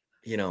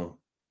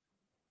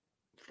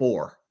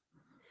 4.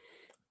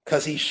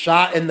 Because he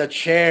shot in the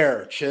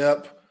chair,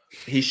 Chip.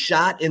 He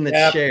shot in the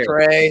chair.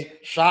 Trey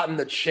shot in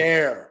the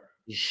chair.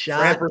 He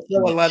shot.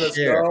 Priscilla let us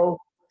go.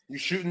 You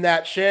shoot in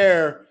that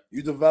chair,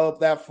 you develop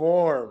that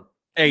form.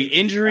 Hey,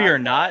 injury or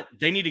not,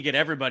 they need to get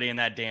everybody in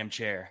that damn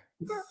chair.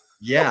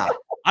 Yeah.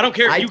 I don't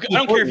care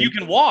if you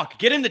can walk.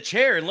 Get in the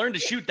chair and learn to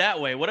shoot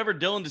that way. Whatever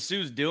Dylan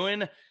Disu's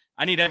doing,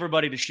 I need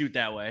everybody to shoot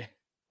that way.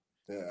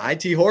 Yeah.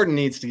 IT Horton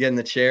needs to get in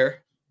the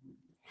chair.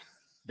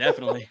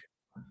 Definitely.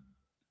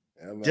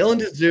 Dylan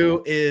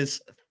Disu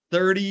is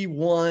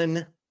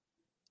 31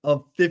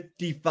 of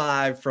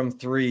 55 from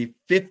 3,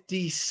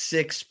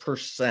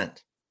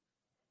 56%.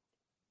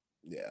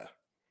 Yeah.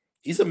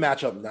 He's a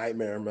matchup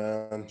nightmare,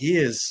 man. He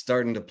is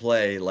starting to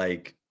play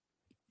like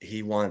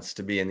he wants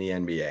to be in the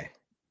NBA.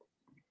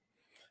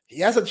 He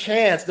has a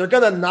chance. They're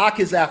going to knock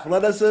his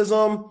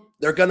athleticism.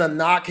 They're going to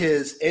knock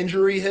his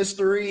injury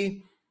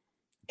history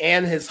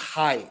and his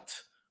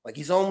height. Like,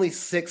 he's only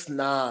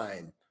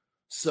 6'9".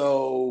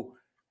 So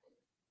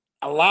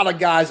a lot of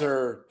guys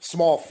are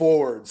small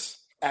forwards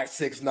at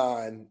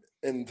 6'9"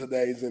 in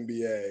today's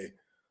NBA.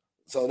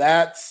 So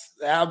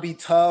that'll be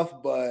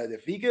tough. But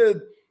if he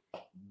could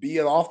be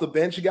an off the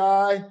bench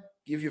guy,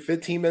 give you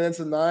 15 minutes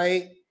a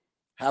night,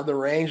 have the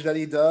range that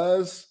he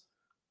does,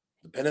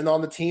 depending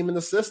on the team and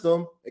the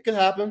system, it could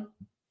happen.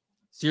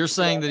 So you're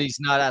saying that he's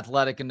not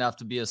athletic enough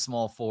to be a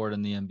small forward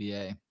in the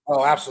NBA?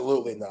 Oh,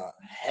 absolutely not.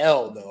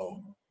 Hell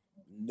no.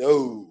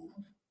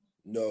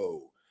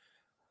 No.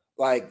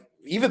 Like,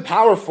 even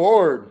power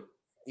forward,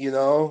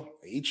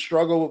 he'd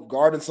struggle with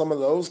guarding some of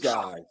those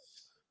guys.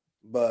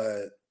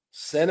 But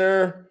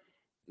center,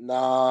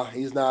 nah,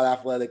 he's not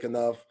athletic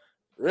enough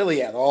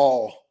really at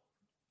all.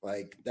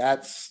 Like,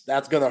 that's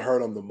going to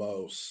hurt him the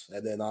most.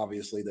 And then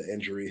obviously the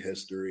injury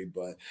history,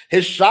 but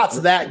his shot's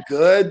that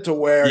good to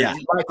where he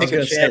might take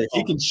a chance. If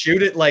he can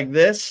shoot it like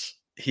this,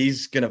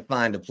 he's going to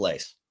find a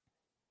place.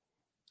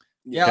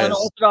 Yeah,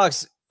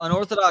 unorthodox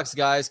unorthodox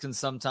guys can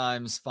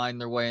sometimes find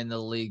their way in the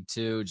league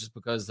too, just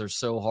because they're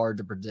so hard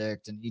to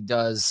predict. And he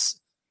does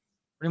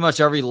pretty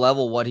much every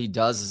level. What he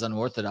does is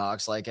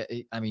unorthodox. Like,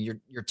 I mean,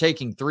 you're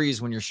taking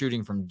threes when you're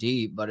shooting from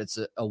deep, but it's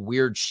a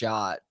weird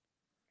shot.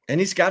 And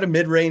he's got a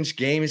mid-range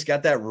game. He's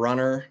got that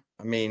runner.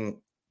 I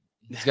mean,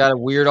 he's got a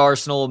weird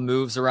arsenal of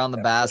moves around the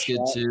basket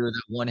too.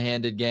 That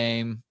one-handed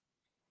game.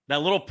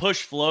 That little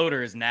push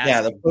floater is nasty.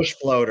 Yeah, the push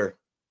floater.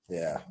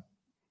 Yeah.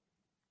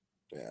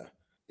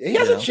 He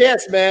has a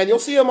chance, man. You'll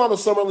see him on the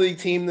Summer League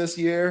team this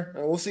year,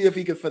 and we'll see if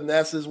he can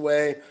finesse his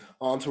way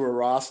onto a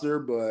roster.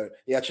 But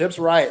yeah, Chip's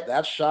right.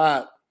 That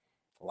shot,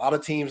 a lot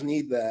of teams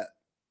need that.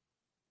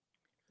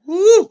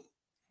 Woo!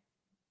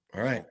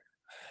 All right,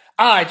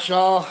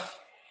 y'all.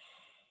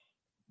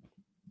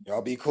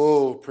 Y'all be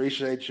cool.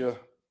 Appreciate you.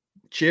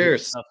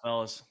 Cheers,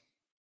 fellas.